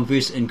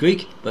converse in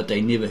Greek, but they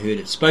never heard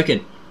it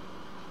spoken.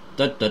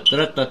 So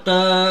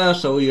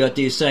all you out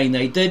there saying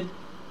they did,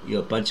 you're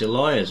a bunch of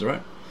liars,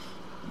 right?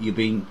 You're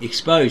being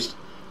exposed.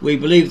 We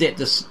believe that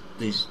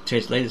these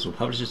translators or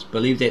publishers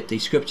believe that the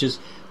scriptures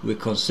were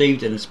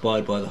conceived and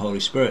inspired by the Holy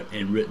Spirit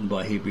and written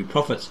by Hebrew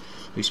prophets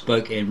who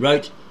spoke and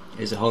wrote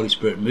as the Holy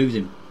Spirit moved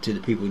them to the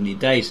people in their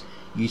days,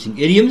 using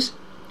idioms,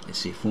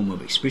 that's their form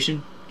of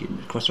expression, getting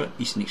it across right,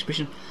 Eastern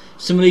expression,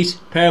 similes,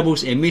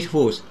 parables and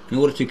metaphors in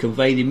order to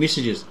convey their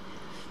messages.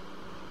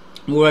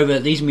 Moreover,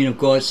 these men of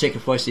God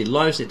sacrificed their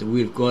lives that the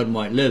word of God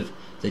might live.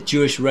 The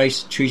Jewish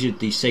race treated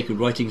these sacred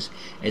writings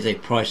as a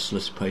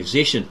priceless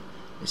possession.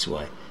 That's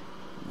why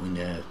when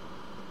there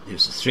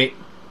was a threat,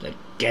 they'd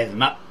gather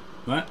them up,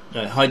 right?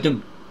 They'd hide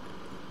them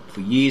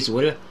for years or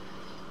whatever.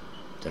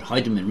 They'd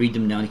hide them and read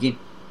them now and again,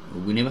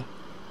 or whenever.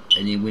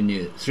 And then when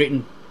they're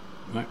threatened,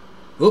 right?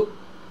 Whoop,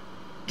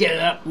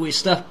 gather up with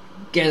stuff,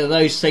 gather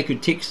those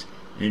sacred texts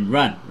and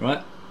run,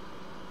 right?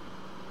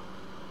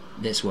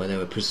 That's why they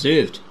were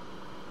preserved,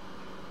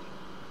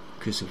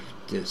 because of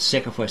the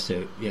sacrifice.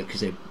 Because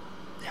they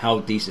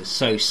held these as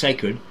so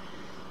sacred,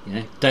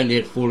 don't let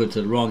it fall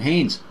into the wrong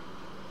hands.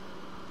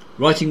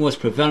 Writing was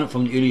prevalent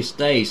from the earliest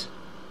days.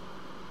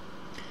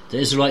 The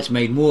Israelites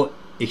made more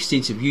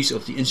extensive use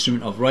of the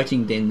instrument of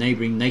writing than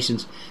neighbouring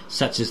nations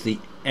such as the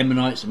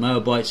Ammonites,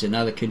 Moabites and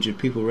other kindred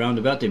people round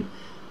about them.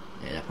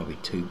 Yeah, they're probably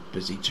too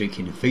busy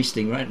drinking and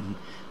feasting, right? And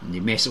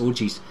their mass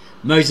orgies.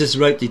 Moses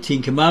wrote the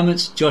 10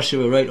 Commandments.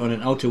 Joshua wrote on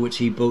an altar which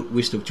he built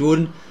west of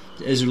Jordan.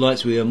 The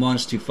Israelites were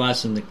admonished to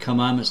fasten the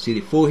commandments to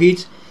their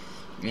foreheads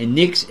and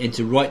necks, and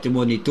to write them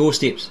on their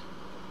doorsteps.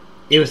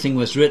 Everything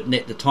was written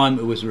at the time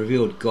it was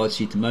revealed, God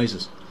said to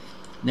Moses.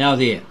 Now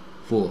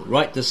therefore,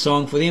 write this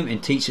song for them,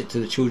 and teach it to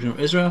the children of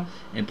Israel,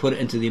 and put it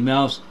into their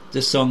mouths.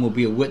 This song will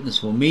be a witness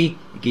for me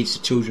against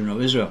the children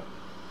of Israel.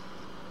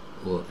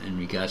 Or in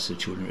regards to the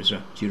children of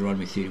Israel,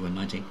 Deuteronomy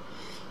 31:19.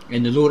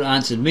 And the Lord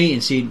answered me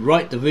and said,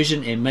 write the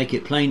vision and make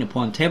it plain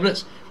upon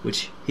tablets,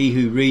 which he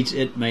who reads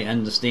it may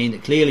understand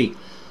it clearly.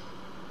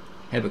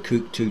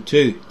 Habakkuk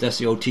 2:2. Thus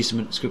the Old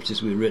Testament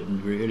scriptures were written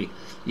very early.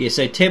 Yeah,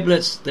 so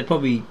tablets, they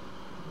probably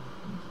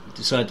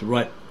decided to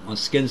write on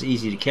skins,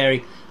 easy to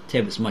carry.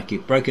 Tablets might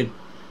get broken.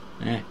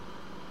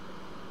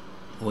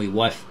 Or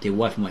their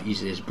wife might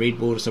use it as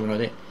breadboard or something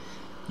like that.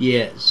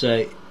 Yeah,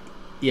 so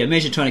yeah,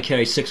 imagine trying to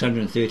carry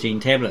 613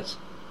 tablets.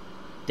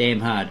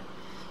 Damn hard.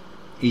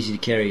 Easy to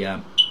carry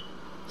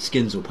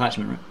skins or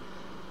parchment, right?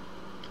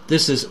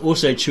 This is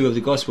also true of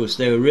the Gospels.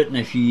 They were written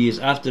a few years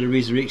after the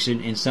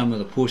resurrection, and some of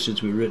the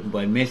portions were written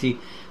by Matthew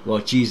while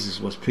Jesus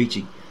was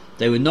preaching.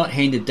 They were not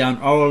handed down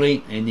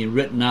orally and then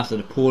written after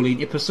the Pauline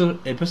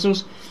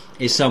epistles,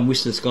 as some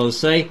Western scholars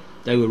say.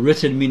 They were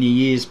written many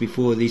years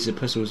before these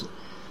epistles.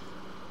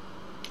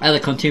 Other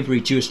contemporary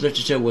Jewish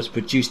literature was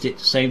produced at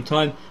the same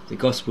time the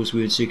Gospels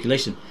were in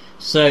circulation.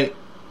 So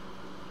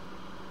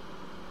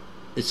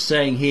it's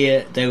saying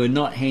here they were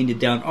not handed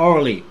down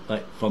orally,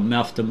 like from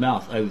mouth to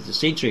mouth over the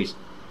centuries.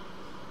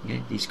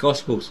 Okay, these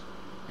Gospels,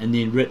 and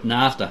then written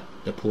after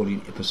the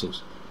Pauline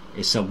epistles,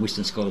 as some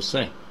Western scholars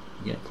say.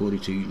 Yeah,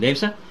 according to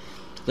Lamsa,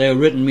 they were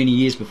written many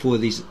years before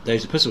those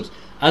epistles.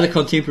 Other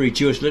contemporary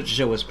Jewish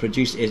literature was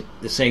produced at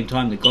the same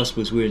time the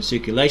Gospels were in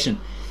circulation.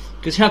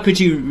 Because how could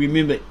you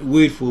remember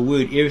word for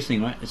word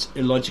everything, right? It's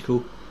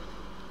illogical.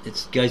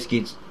 It goes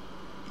against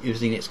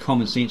everything that's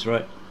common sense,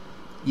 right?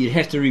 You'd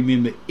have to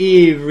remember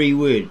every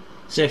word.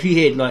 So if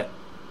you had like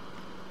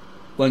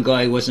one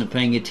guy who wasn't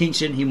paying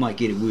attention, he might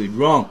get a word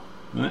wrong,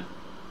 right?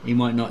 He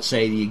might not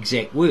say the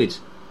exact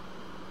words,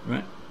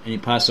 right? And he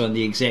pass on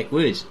the exact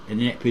words, and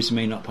then that person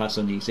may not pass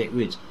on the exact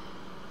words.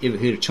 Ever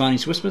heard of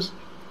Chinese whispers?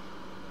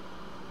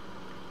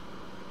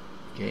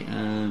 Okay,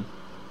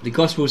 the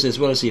Gospels as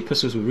well as the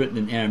epistles were written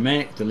in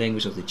Aramaic, the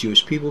language of the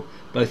Jewish people,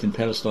 both in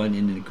Palestine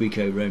and in the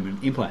Greco-Roman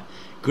Empire.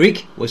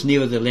 Greek was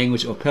never the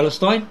language of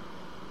Palestine.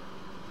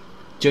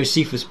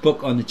 Josephus'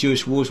 book on the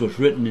Jewish wars was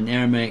written in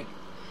Aramaic.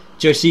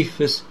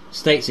 Josephus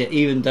states that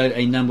even though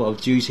a number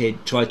of Jews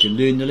had tried to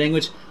learn the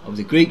language of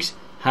the Greeks,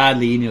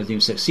 hardly any of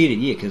them succeeded.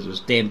 Yeah, because it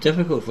was damn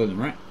difficult for them,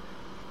 right?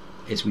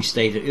 As we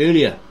stated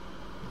earlier.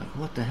 Like,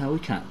 what the hell? We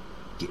can't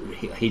get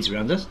our heads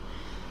around this.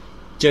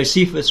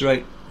 Josephus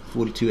wrote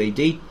 42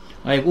 AD.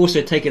 I have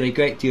also taken a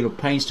great deal of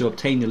pains to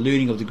obtain the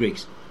learning of the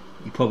Greeks.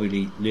 He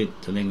probably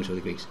learnt the language of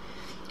the Greeks.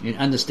 And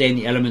understand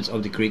the elements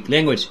of the Greek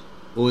language,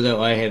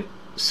 although I have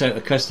so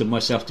accustomed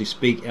myself to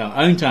speak our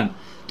own tongue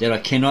that I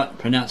cannot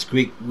pronounce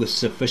Greek with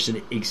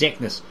sufficient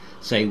exactness.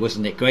 So he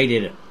wasn't that great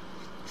at it.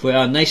 For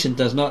our nation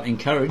does not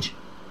encourage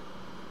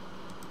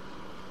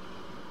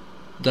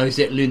those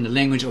that learn the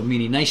language of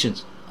many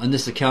nations. On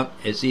this account,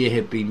 as there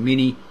have been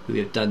many who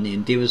have done their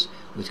endeavours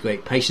with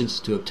great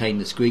patience to obtain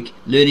this Greek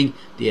learning,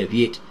 there have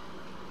yet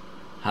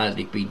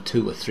hardly been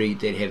 2 or 3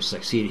 that have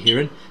succeeded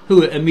herein,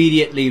 who are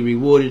immediately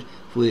rewarded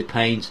for their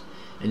pains,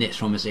 and that's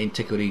from his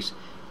Antiquities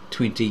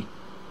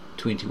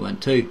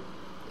 20:21-2.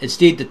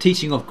 Instead, the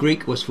teaching of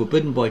Greek was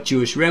forbidden by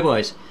Jewish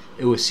rabbis.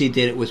 It was said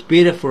that it was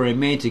better for a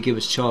man to give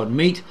his child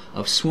meat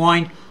of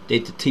swine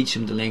than to teach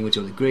him the language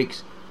of the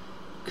Greeks,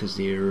 because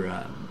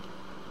they're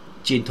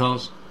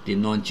Gentiles, they're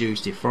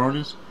non-Jews, they're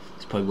foreigners.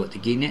 That's probably what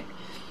they're getting at.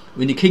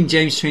 When the King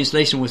James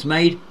translation was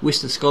made,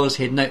 Western scholars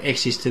had no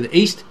access to the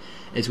East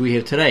as we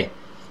have today.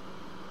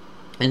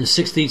 In the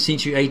 16th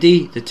century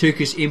AD, the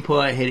Turkish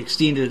Empire had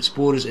extended its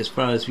borders as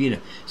far as Vienna.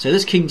 So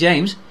this King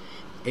James,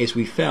 as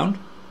we found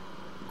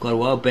quite a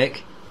while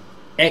back,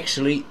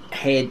 actually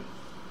had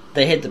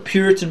the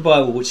Puritan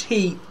Bible, which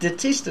he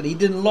detested. He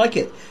didn't like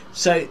it.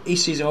 So he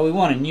says, we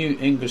want a new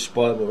English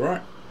Bible,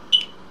 right?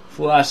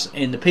 For us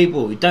and the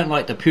people who don't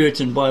like the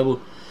Puritan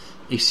Bible,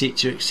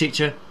 etc.,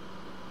 etc.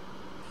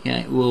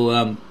 Okay,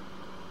 we'll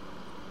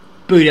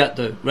boot out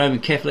the Roman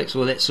Catholics,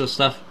 all that sort of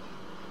stuff,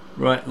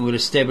 right? And we'll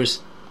establish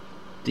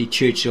the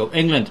Church of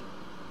England.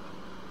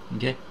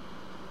 Okay,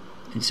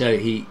 and so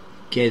he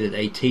gathered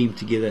a team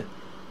together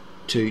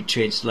to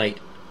translate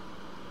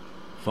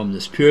from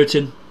this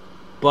Puritan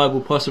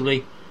Bible,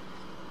 possibly,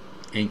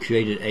 and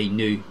created a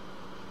new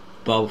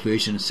Bible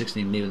version in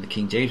 1611, the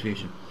King James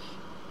Version,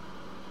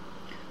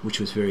 which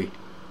was very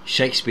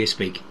Shakespeare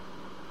speak.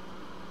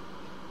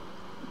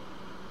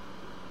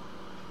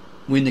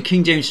 When the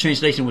King James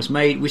translation was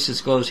made, Western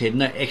scholars had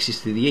no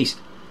access to the East.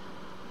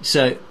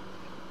 So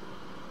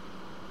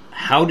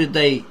how did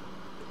they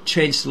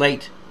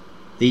translate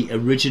the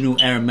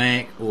original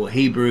Aramaic or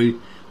Hebrew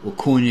or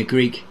Koine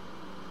Greek?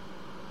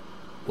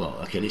 Well,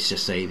 okay, let's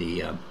just say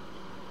the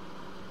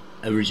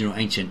original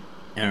ancient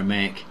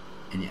Aramaic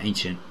and the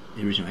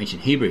original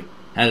ancient Hebrew.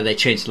 How did they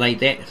translate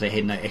that if they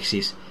had no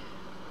access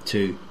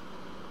to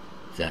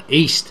the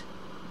East?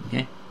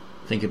 Okay,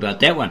 think about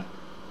that one.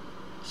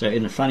 So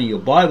in the front of your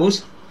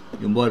Bibles,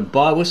 your modern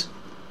Bibles,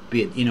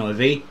 be it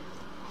NIV,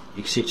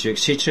 etc.,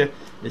 etc.,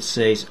 it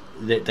says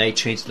that they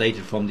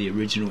translated from the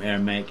original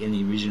Aramaic and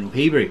the original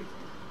Hebrew.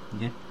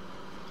 Okay?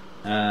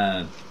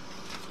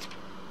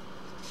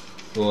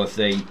 Or if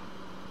they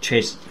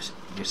just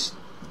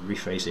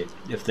rephrase it,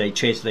 if they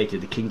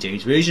translated the King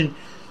James Version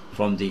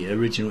from the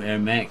original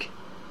Aramaic,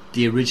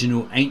 the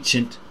original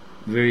ancient,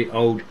 very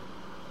old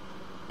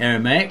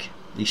Aramaic,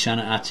 the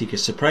Shana Artika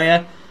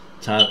Cypriot,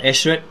 Tav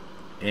Ashret,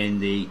 and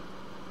the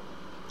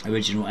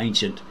original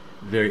ancient,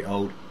 very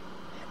old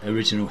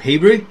original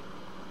Hebrew,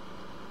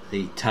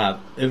 the Tav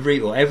Ivri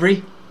or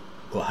Avri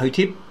or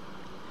Hotep.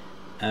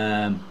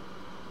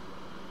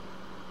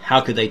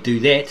 How could they do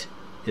that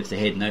if they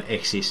had no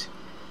access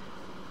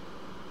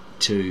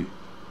to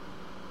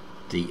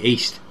the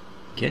East?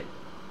 Okay,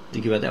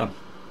 think about that one.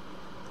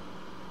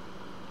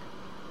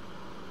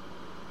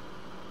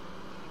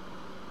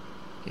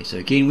 Okay, so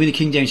again, when the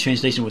King James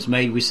translation was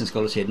made, Western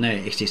scholars had no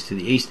access to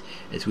the East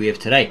as we have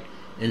today.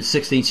 In the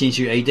 16th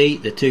century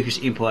AD, the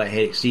Turkish Empire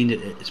had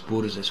extended its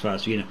borders as far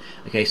as Vienna.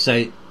 Okay,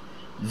 so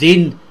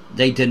then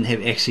they didn't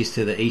have access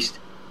to the East,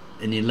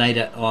 and then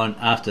later on,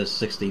 after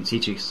 16th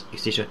century,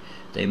 etc.,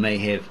 they may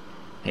have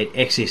had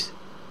access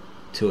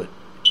to it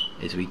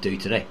as we do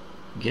today.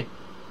 Okay,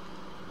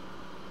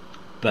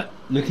 but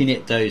looking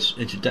at those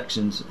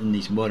introductions in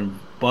these modern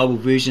Bible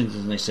versions,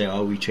 and they say,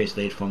 "Oh, we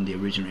translated from the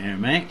original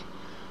Aramaic,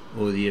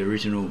 or the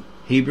original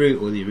Hebrew,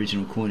 or the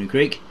original Koine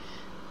Greek."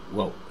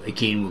 Well,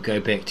 again, we'll go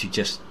back to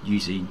just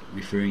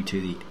referring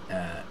to the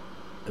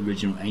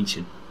original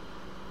ancient,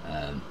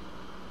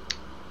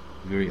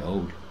 very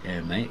old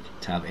Aramaic,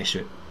 Tav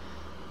Ashret,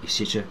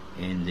 etc.,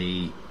 and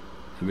the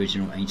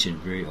original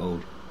ancient, very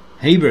old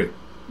Hebrew.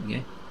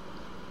 Okay,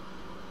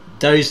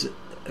 those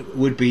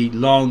would be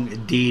long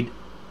dead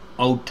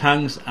old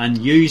tongues,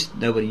 unused.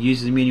 Nobody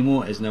uses them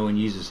anymore, as no one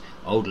uses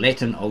Old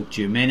Latin, Old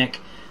Germanic,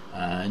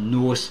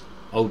 Norse,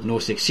 Old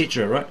Norse,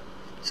 etc. Right?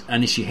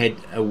 Unless you had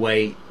a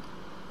way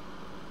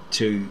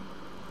to,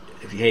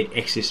 if you had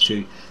access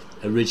to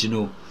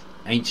original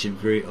ancient,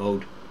 very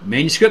old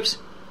manuscripts,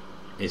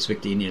 as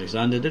Victor N.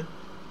 Alexander did,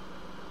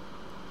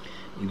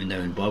 even though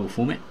in Bible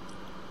format,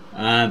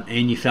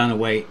 and you found a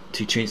way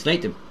to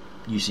translate them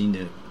using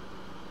the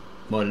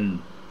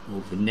modern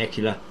or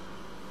vernacular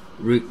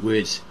root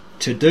words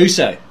to do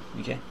so.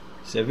 Okay,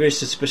 so very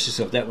suspicious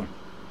of that one.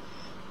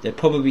 They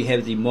probably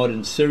have the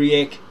modern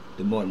Syriac,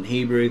 the modern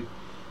Hebrew,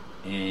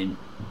 and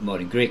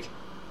modern Greek.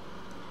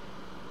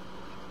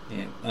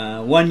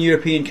 Yeah. One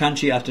European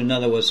country after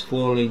another was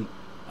falling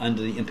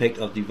under the impact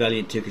of the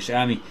valiant Turkish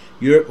army.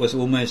 Europe was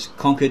almost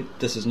conquered.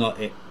 This is not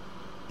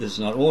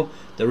all.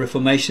 The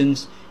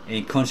reformations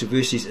and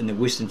controversies in the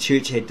Western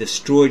Church had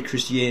destroyed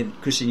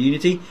Christian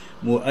unity.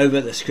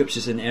 Moreover, the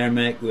scriptures in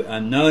Aramaic were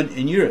unknown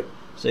in Europe.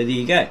 So there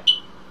you go.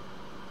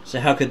 So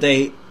how could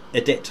they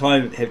at that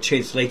time have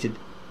translated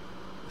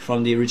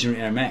from the original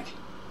Aramaic?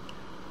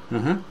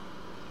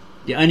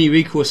 The only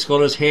recourse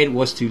scholars had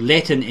was to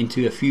Latin and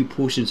to a few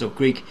portions of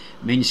Greek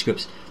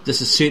manuscripts. This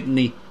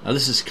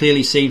is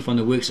clearly seen from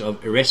the works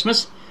of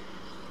Erasmus.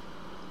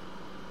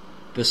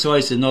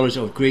 Besides, the knowledge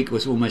of Greek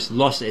was almost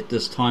lost at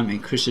this time,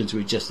 and Christians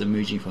were just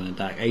emerging from the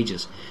Dark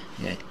Ages.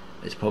 Yeah,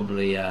 it's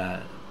probably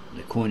the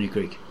Koine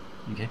Greek,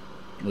 okay,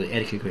 or the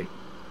Attica Greek.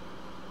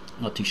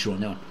 Not too sure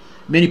on that one.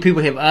 Many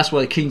people have asked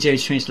why the King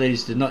James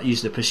translators did not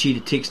use the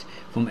Peshitta text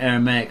from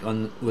Aramaic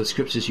with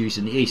scriptures used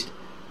in the East.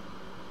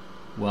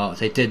 Well,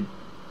 they did.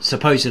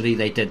 Supposedly,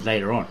 they did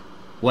later on,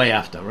 way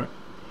after, right?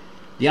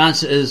 The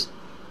answer is,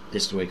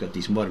 that's the way I got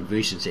these modern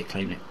versions that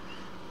claim that.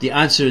 The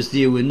answer is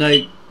there were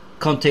no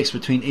contacts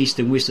between East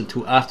and West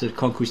until after the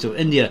conquest of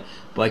India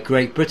by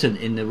Great Britain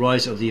and the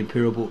rise of the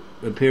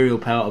imperial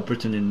power of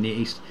Britain in the Near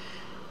East,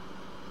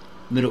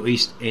 Middle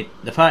East, and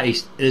the Far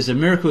East. It is a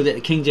miracle that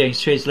the King James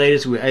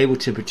translators were able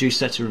to produce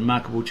such a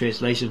remarkable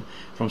translation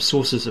from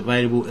sources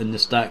available in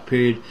this dark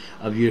period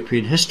of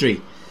European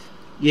history.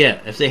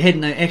 Yeah, if they had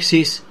no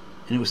access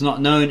and it was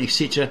not known,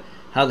 etc.,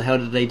 how the hell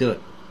did they do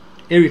it?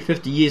 Every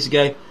 50 years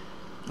ago,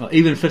 or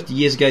even 50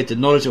 years ago, the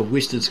knowledge of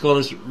Western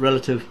scholars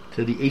relative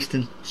to the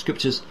Eastern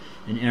scriptures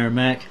in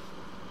Aramaic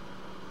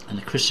and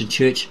the Christian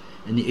Church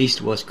in the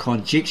East was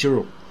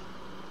conjectural.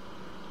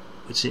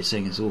 What's that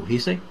saying? Is all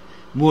hearsay?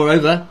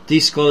 Moreover,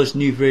 these scholars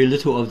knew very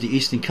little of the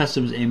Eastern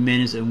customs and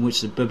manners in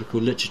which the biblical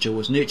literature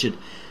was nurtured.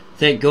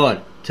 Thank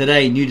God,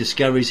 today new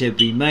discoveries have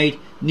been made,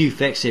 new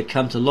facts have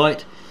come to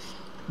light,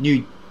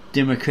 new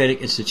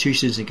democratic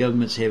institutions and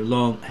governments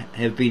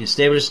have been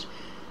established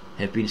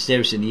in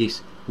the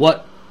East.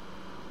 What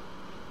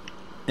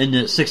in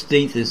the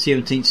 16th and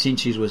 17th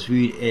centuries was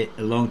viewed at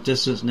a long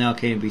distance now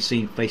can be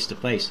seen face to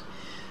face.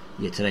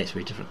 Yeah, today it's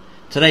very different.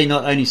 Today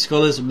not only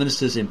scholars,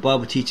 ministers and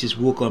Bible teachers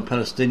walk on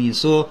Palestinian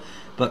soil,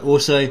 but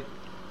also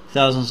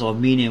thousands of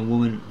men and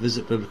women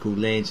visit biblical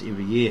lands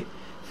every year.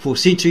 For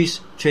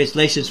centuries,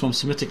 translations from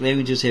Semitic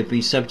languages have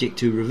been subject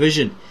to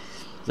revision.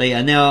 They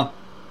are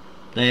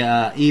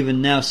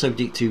even now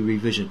subject to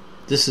revision.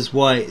 This is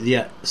why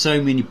there are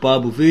so many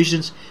Bible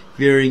versions,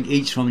 varying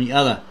each from the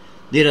other.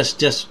 Let us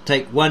just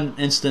take one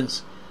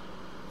instance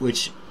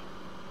which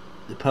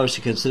the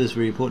publisher considers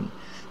very important.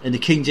 In the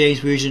King James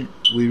Version,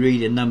 we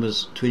read in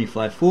Numbers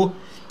 25:4,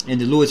 "And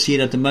the Lord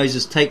said unto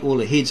Moses, Take all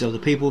the heads of the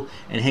people,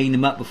 and hang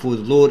them up before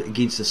the Lord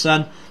against the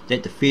sun,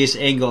 that the fierce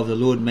anger of the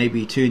Lord may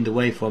be turned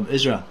away from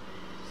Israel."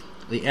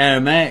 The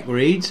Aramaic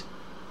reads,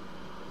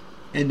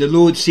 "And the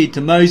Lord said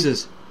to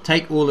Moses,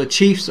 Take all the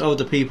chiefs of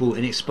the people,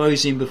 and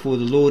expose them before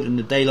the Lord in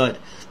the daylight,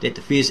 that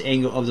the fierce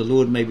anger of the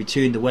Lord may be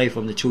turned away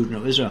from the children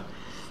of Israel."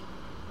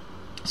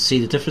 See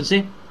the difference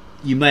there?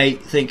 You may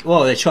think,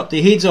 "Oh, they chopped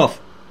their heads off.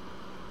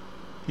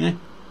 Yeah?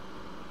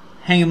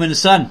 Hang them in the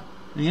sun."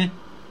 Yeah?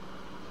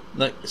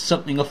 Like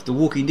something off The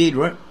Walking Dead,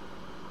 right?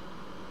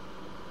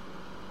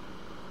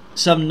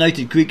 Some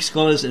noted Greek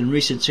scholars in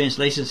recent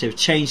translations have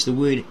changed the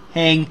word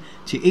hang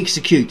to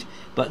execute,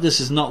 but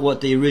this is not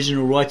what the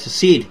original writer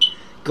said.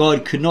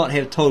 God could not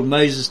have told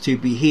Moses to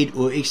behead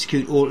or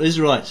execute all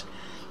Israelites.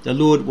 The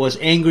Lord was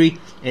angry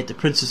at the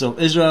princes of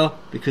Israel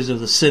because of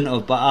the sin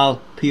of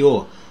Baal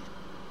Peor.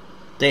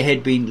 They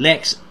had been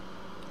lax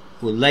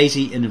or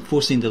lazy in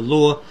enforcing the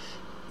law,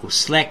 or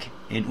slack,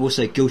 and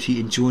also guilty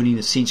in joining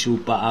the sensual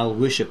Baal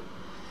worship.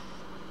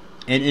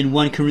 And in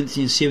 1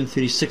 Corinthians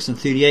 7:36 and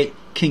 38,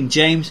 King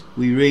James,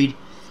 we read,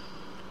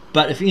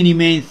 "But if any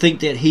man think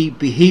that he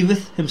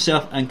behaveth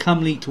himself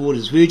uncomely toward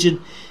his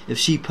virgin, if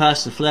she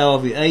pass the flower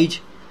of her age,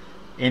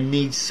 and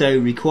needs so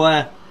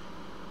require,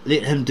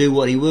 let him do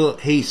what he will,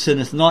 he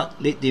sinneth not,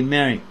 let them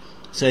marry.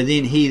 So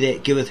then he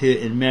that giveth her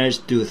in marriage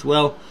doeth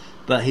well,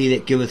 but he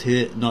that giveth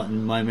her not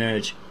in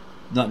marriage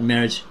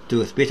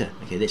doeth better."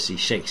 Okay, that's the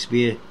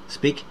Shakespeare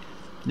speak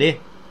there.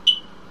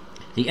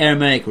 The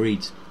Aramaic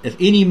reads, "If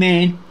any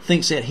man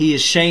thinks that he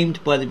is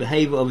shamed by the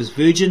behaviour of his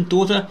virgin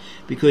daughter,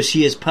 because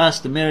she has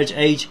passed the marriage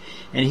age,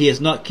 and he has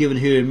not given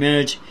her in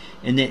marriage,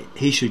 and that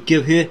he should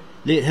give her,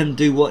 let him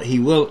do what he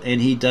will,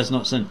 and he does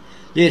not sin.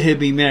 Let her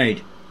be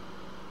married.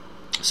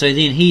 So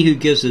then he who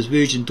gives his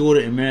virgin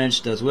daughter in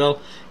marriage does well,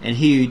 and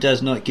he who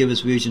does not give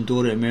his virgin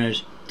daughter in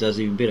marriage does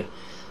even better."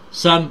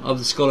 Some of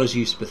the scholars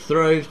use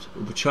betrothed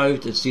or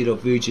betrothed instead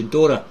of virgin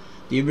daughter.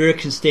 The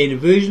American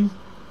Standard Version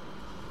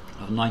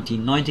of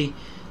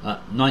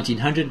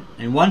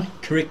 1901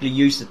 correctly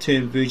used the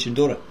term virgin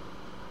daughter.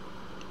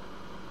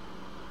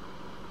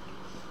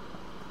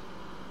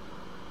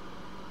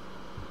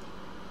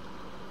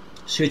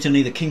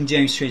 Certainly the King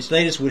James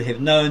translators would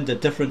have known the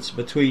difference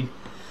between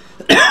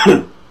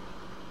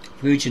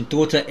virgin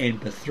daughter and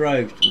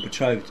betrothed or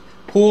betrothed.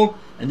 Paul,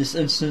 in this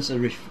instance,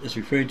 is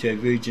referring to a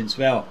virgin's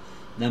vow,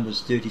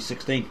 Numbers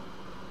 30:16.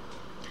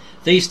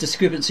 These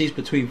discrepancies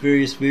between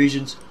various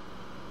versions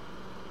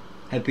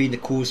have been the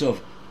cause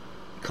of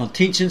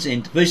contentions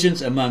and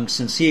divisions among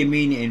sincere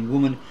men and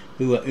women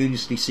who are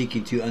earnestly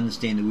seeking to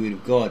understand the Word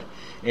of God.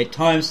 At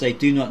times they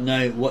do not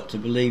know what to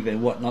believe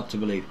and what not to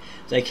believe.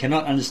 They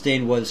cannot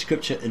understand why the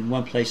Scripture in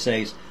one place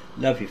says,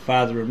 "Love your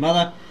father and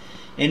mother,"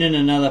 and in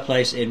another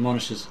place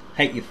admonishes,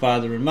 "Hate your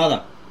father and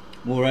mother."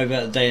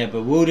 Moreover, they are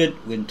bewildered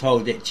when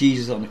told that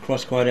Jesus on the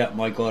cross cried out,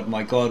 my God,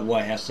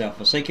 why hast thou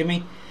forsaken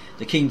me?"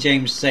 The King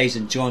James says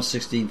in John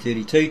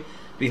 16:32,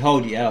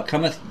 "Behold, the hour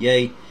cometh,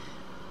 yea,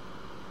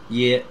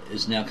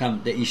 is now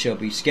come, that ye shall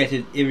be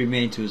scattered, every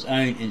man to his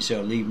own, and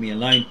shall leave me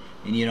alone,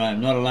 and yet I am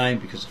not alone,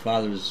 because the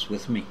Father is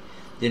with me."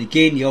 Then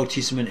again, the Old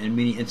Testament in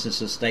many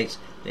instances states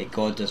that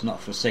God does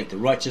not forsake the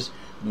righteous,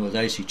 nor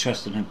those who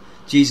trust in him.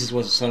 Jesus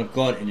was the Son of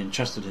God and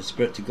entrusted his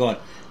Spirit to God.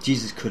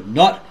 Jesus could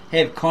not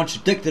have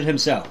contradicted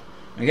himself.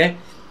 Okay?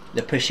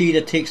 The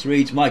Peshitta text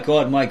reads, my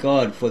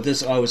God, for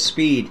this I was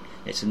spared."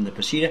 That's in the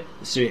Peshitta,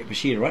 the Syriac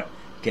Peshitta, right?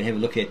 You can have a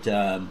look at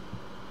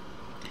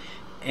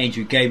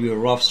Andrew Gabriel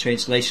Roth's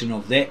translation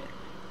of that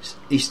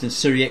Eastern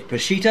Syriac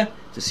Peshitta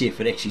to see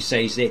if it actually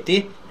says that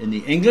there in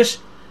the English.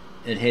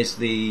 It has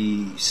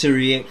the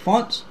Syriac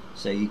fonts,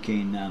 so you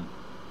can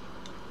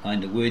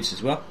find the words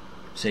as well.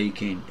 So you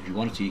can, if you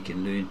wanted to, you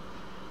can learn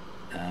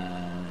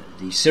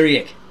the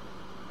Syriac.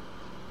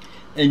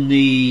 In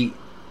the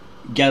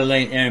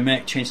Galilean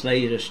Aramaic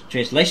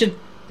translation,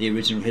 the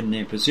original hidden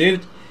and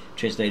preserved,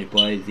 translated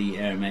by the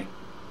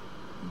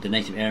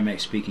native Aramaic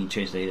speaking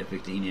translator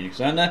Victor N.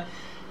 Alexander.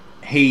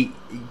 We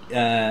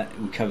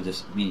covered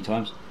this many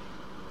times.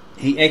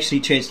 He actually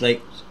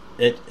translates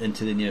it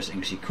into the nearest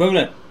English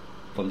equivalent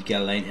from the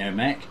Galilean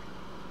Aramaic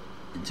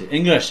into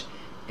English,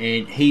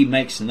 and he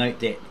makes the note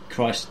that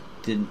Christ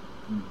didn't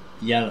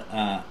yell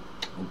or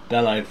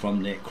bellow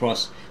from that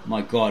cross,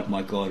 my God,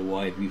 why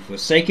have you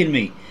forsaken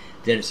me?"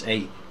 That it's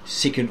a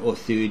second or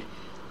third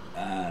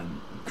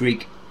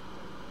Greek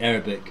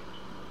Arabic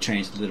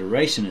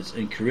transliteration. It's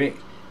incorrect.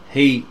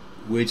 He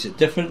words it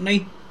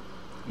differently.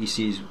 He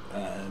says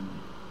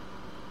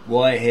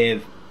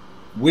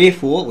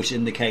wherefore, which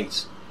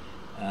indicates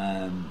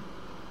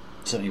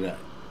something about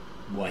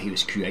why he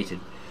was created,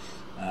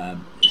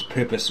 his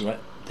purpose, right,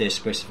 they're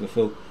supposed to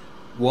fulfill.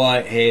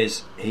 Why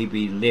has he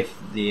been left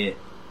there?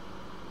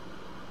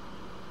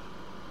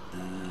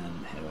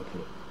 How do I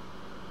put it?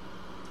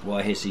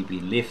 Why has he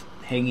been left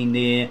hanging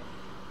there?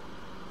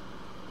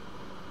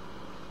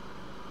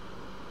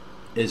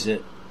 Is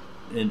it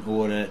in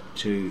order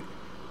to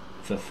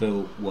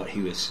fulfill what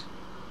he was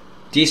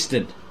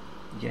destined?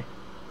 Okay.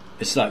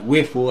 It's like,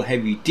 wherefore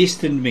have you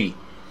destined me?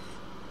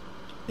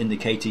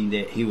 Indicating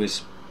that he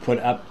was put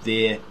up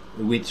there,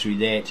 went through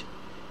that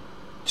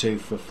to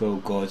fulfill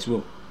God's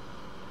will.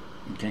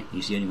 Okay,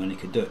 he's the only one that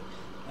could do it.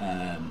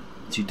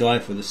 To die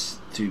for this,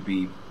 to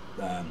be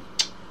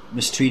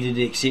mistreated,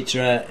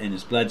 etc., and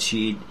his blood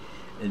shed,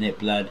 and that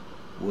blood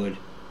would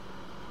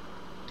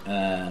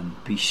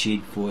be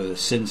shed for the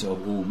sins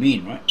of all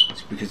men, right?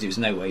 It's because there was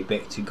no way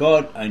back to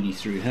God, only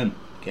through him.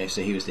 Okay,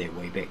 so he was that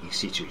way back,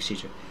 etc.,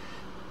 etc.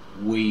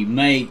 We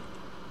may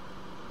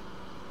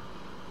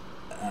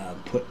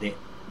put that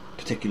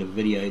particular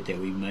video that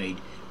we made,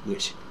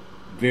 which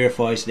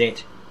verifies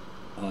that,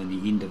 on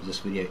the end of this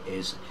video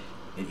as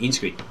an end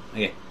screen.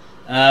 Okay,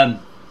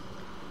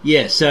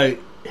 yeah, so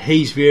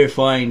he's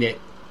verifying that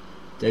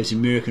those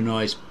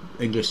Americanized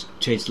English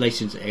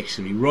translations are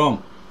actually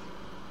wrong,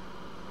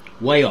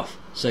 way off.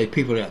 So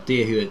people out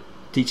there who are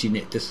teaching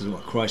that this is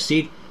what Christ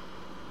said,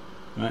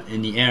 right,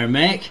 in the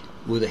Aramaic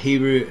or the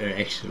Hebrew, are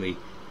actually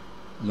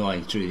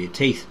lying through their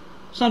teeth.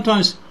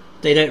 Sometimes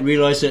they don't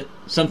realise it,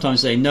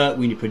 sometimes they know it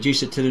when you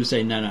produce it to them,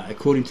 say no,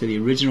 according to the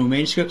original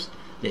manuscripts,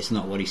 that's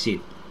not what he said,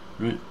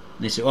 right? And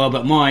they say, oh,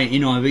 but my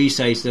NIV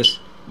says this.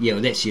 Yeah,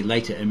 well, that's your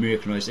later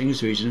Americanized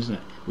English version, isn't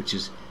it?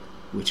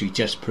 Which we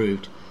just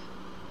proved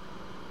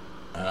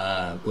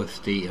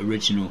with the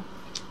original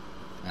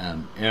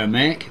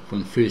Aramaic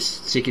from the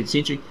 2nd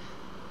century,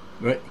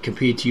 right?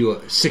 Compared to your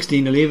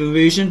 1611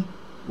 version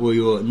or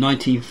your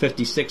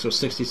 1956 or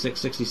 66,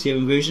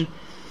 67 version,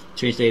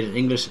 translated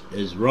English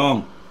is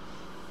wrong.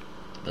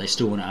 But they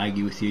still want to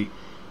argue with you,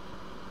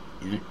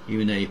 you know,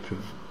 even though you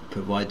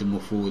provide them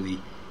with all the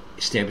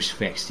established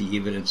facts, the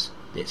evidence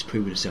that's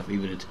proven itself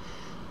evident,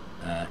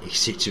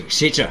 etc.,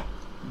 etc.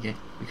 Okay,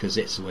 because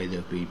that's the way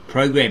they've been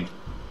programmed,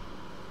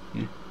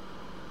 yeah,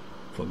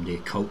 from their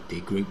cult, their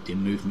group, their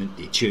movement,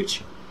 their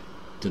church,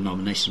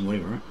 denomination,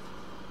 whatever. Right?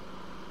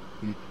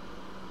 Yeah.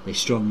 They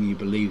strongly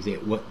believe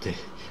that what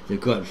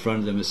they've got in front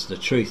of them is the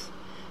truth,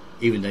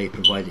 even though you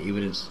provide the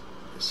evidence.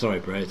 Sorry,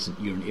 bro,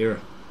 you're in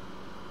error.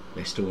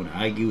 They still want to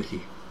argue with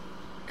you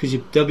because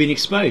they've been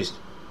exposed.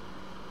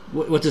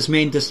 What does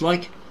man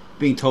dislike?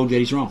 Being told that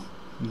he's wrong.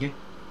 Okay,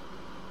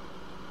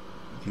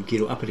 you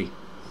get all uppity.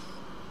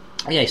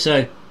 Okay,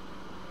 so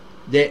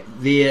that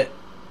there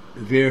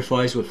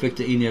verifies what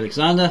Victor N.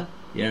 Alexander,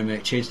 the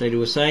Aramaic translator,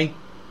 was saying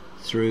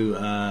through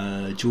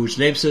George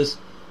Lamsa's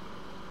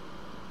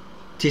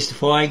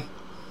testifying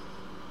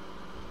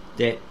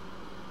that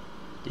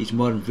these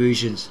modern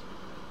versions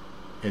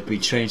have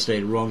been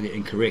translated wrong, they're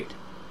incorrect.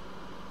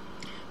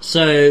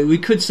 So we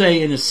could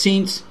say, in a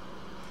sense,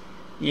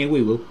 yeah,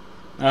 we will,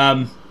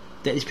 that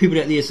there's people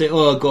out there say,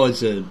 oh,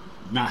 God's a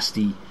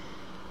nasty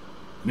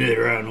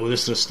murderer and all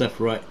this sort of stuff,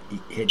 right?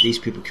 He had these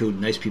people killed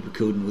and those people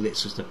killed and all that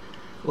sort of stuff.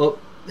 Well,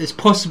 it's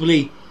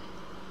possibly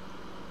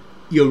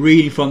you're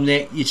reading from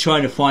that, you're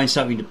trying to find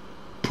something to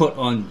put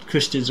on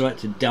Christians, right,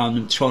 to down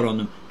them, trot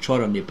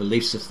on their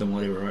belief system,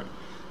 whatever, right?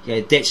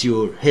 Okay, that's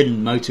your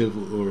hidden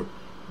motive or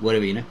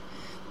whatever, you know.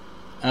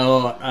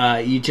 Or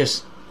you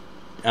just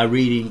are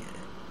reading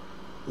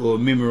or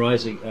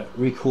memorizing,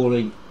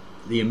 recalling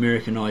the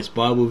Americanized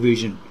Bible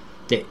version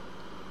that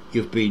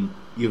you've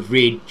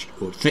read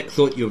or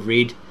thought you've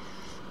read.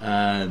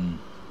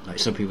 Like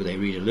some people, they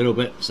read a little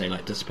bit, say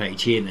like this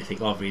page here, and they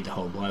think, oh, I've read the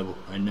whole Bible,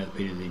 I know it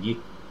better than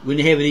you, when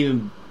they haven't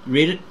even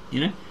read it,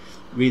 you know,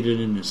 read it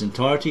in its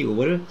entirety or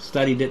whatever,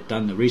 studied it,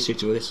 done the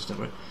research, all that sort of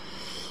stuff,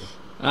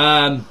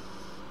 right?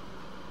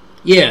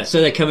 Yeah,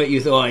 so they come at you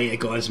with, oh yeah,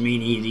 God's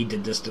mean, he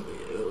did this to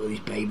all these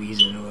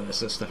babies and all that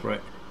sort of stuff,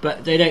 right?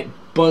 But they don't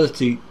bother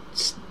to,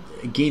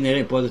 again, they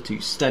don't bother to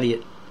study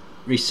it,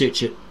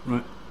 research it,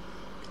 right,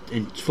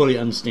 and fully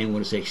understand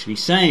what it's actually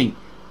saying.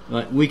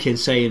 Like, we can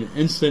say in an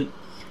instant,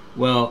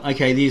 well,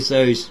 okay, there's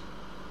those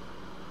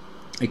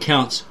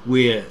accounts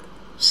where,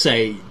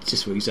 say,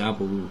 just for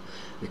example,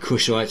 the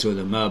Cushites or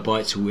the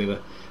Moabites or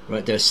whoever,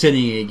 right, they're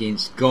sinning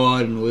against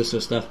God and all this sort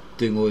of stuff,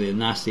 doing all their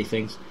nasty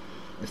things,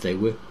 if they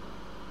were.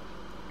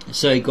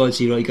 So God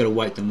said, right, you've got to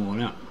wipe them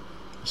all out.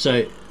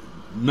 So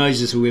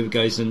Moses, whoever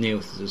goes in there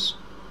with this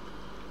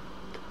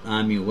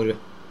army or whatever,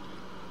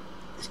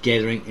 is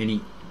gathering, and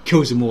he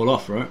kills them all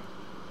off, right?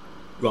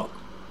 Rock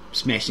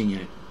smashing, you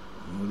know,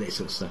 all that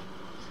sort of stuff.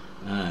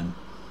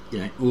 You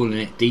know, all in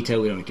that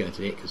detail. We don't want to go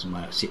into that because it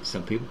might upset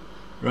some people,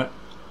 right?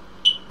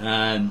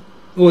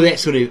 All that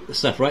sort of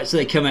stuff, right? So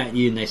they come at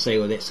you and they say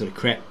all that sort of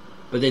crap,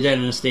 but they don't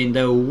understand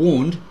they were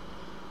warned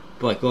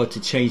by God to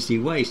change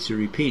their ways, to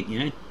repent, you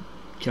know,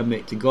 come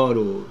back to God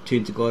or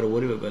turn to God or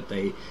whatever, but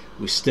they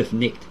were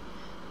stiff-necked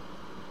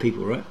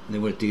people, right? And they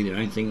want to do their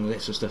own thing and all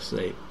that sort of stuff, so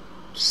they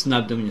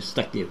snubbed them and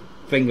stuck their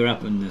finger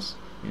up in this,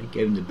 you know,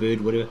 gave them the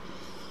bird, whatever.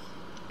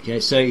 Okay,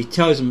 so he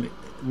tells them,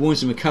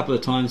 warns them a couple of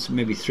times,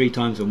 maybe 3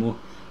 times or more.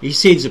 He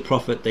sends a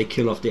prophet, they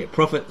kill off that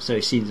prophet, so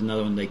he sends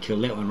another one, they kill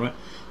that one, right?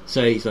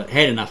 So he's like,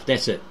 had enough,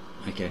 that's it.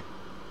 Okay,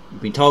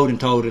 You've been told and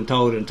told and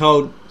told and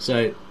told.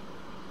 So,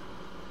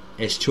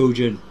 as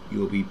children,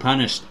 you'll be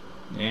punished.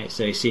 Yeah?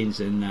 So he sends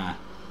in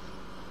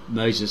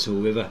Moses or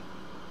whoever,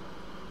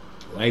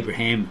 or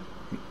Abraham.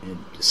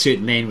 A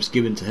certain land was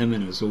given to him,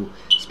 and it was all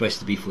supposed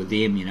to be for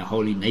them,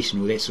 holy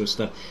nation, all that sort of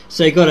stuff.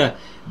 So you got to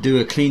do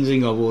a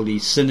cleansing of all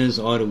these sinners,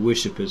 idol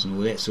worshippers, and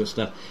all that sort of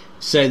stuff,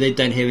 so they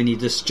don't have any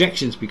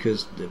distractions.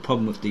 Because the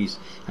problem with these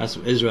house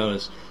of Israel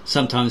is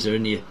sometimes they're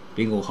in there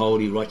being all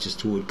holy, righteous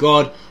toward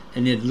God,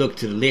 and then look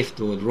to the left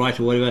or the right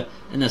or whatever,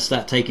 and they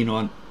start taking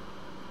on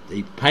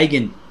the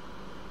pagan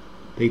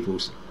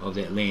peoples of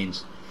that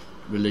land's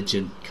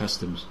religion,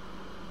 customs,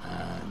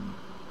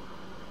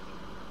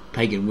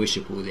 pagan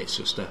worship, all that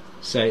sort of stuff.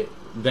 So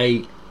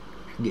they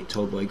get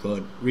told by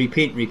God,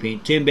 repent,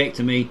 turn back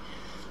to me,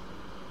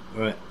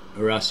 right,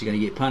 or else you're going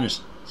to get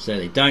punished. So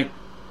they don't,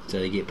 so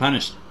they get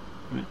punished,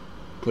 right?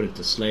 Put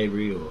into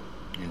slavery or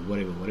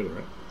whatever,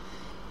 right?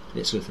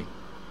 That sort of thing,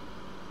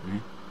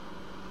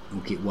 or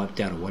get wiped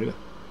out or whatever.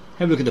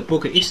 Have a look at the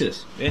book of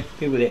Exodus. Yeah?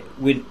 People that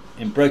went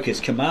and broke his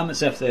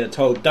commandments after they were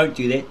told, don't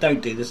do that, don't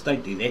do this,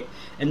 don't do that,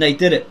 and they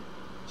did it.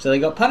 So they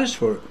got punished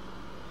for it.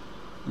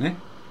 Yeah?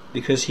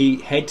 Because he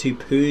had to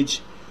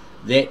purge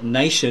that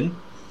nation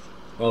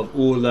of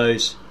all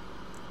those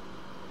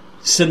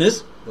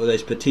sinners, or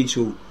those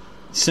potential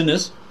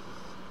sinners,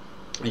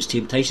 his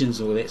temptations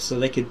and all that, so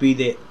they could be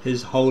that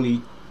his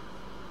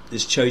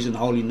chosen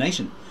holy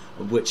nation,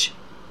 of which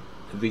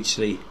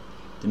eventually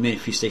the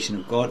manifestation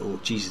of God, or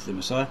Jesus the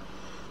Messiah,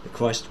 the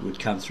Christ, would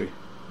come through.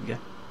 Okay?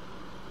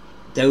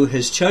 They were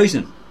his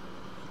chosen,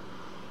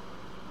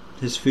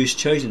 his first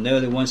chosen. They were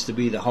the ones to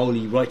be the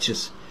holy,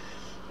 righteous,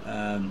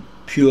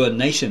 pure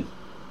nation,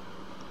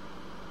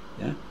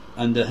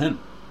 under him.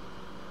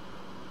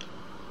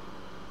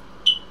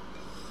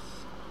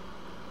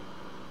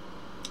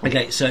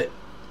 Okay, so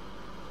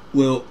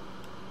we'll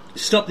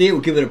stop there.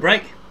 We'll give it a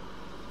break.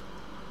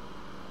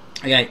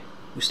 Okay,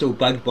 we're still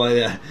bugged by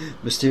the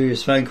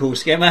mysterious phone call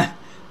scammer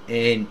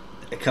and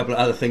a couple of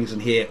other things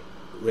in here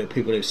where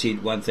people have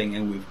said one thing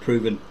and we've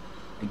proven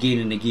again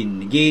and again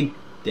and again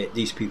that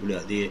these people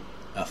out there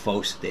are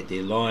false, that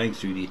they're lying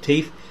through their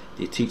teeth.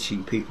 They're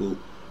teaching people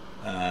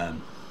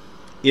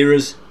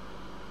errors,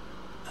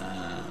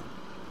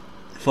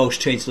 false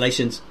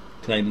translations,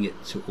 claiming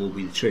it to all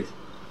be the truth.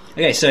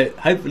 Okay, so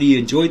hopefully you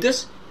enjoyed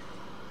this.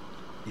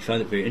 You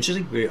found it very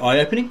interesting, very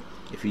eye-opening.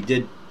 If you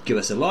did, give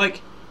us a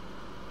like.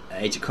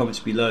 Add your comments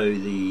below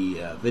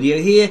the video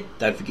here.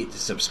 Don't forget to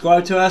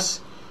subscribe to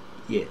us.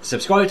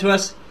 Subscribe to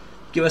us.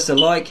 Give us a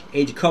like.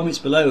 Add your comments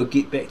below. We'll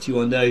get back to you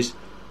on those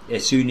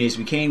as soon as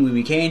we can, when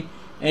we can.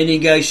 And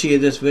then go share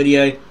this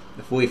video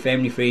with all your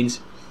family,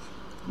 friends,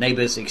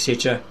 neighbours,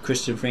 etc.,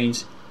 Christian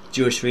friends,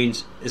 Jewish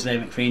friends,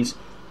 Islamic friends,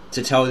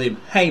 to tell them,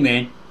 hey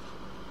man,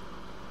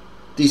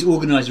 these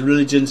organised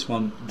religions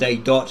from day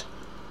dot,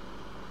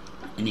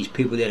 and these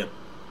people that are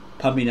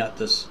pumping out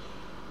this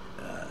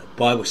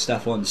Bible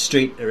stuff on the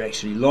street are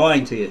actually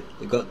lying to you.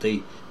 They've got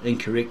the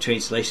incorrect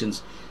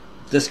translations.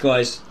 This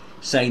guy's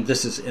saying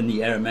this is in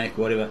the Aramaic,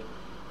 whatever,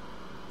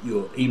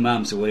 your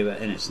imams or whatever,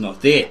 and it's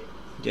not there.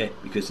 Okay?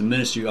 Because the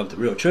ministry of the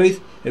real truth,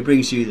 it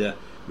brings you the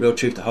real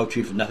truth, the whole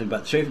truth, and nothing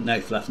but the truth,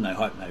 no fluff, no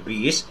hype, no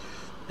BS,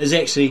 is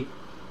actually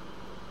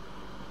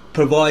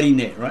providing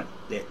that, right?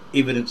 That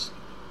evidence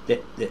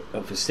that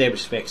of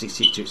established facts,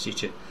 etc.,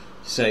 etc.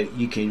 So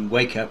you can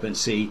wake up and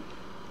see,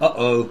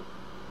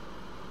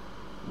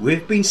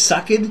 we've been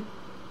suckered.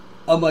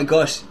 Oh my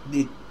gosh,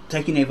 they're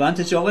taking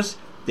advantage of us.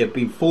 They've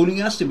been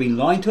fooling us. They've been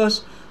lying to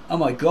us. Oh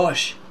my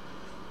gosh.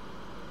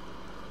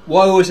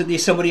 Why wasn't there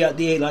somebody out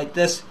there like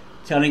this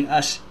telling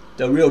us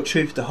the real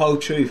truth, the whole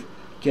truth?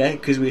 Okay,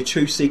 because we're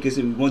truth seekers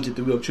and we wanted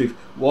the real truth.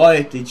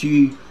 Why do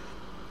you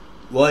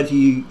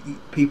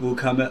people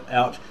come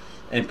out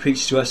and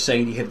preach to us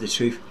saying you have the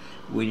truth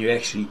when you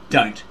actually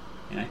don't?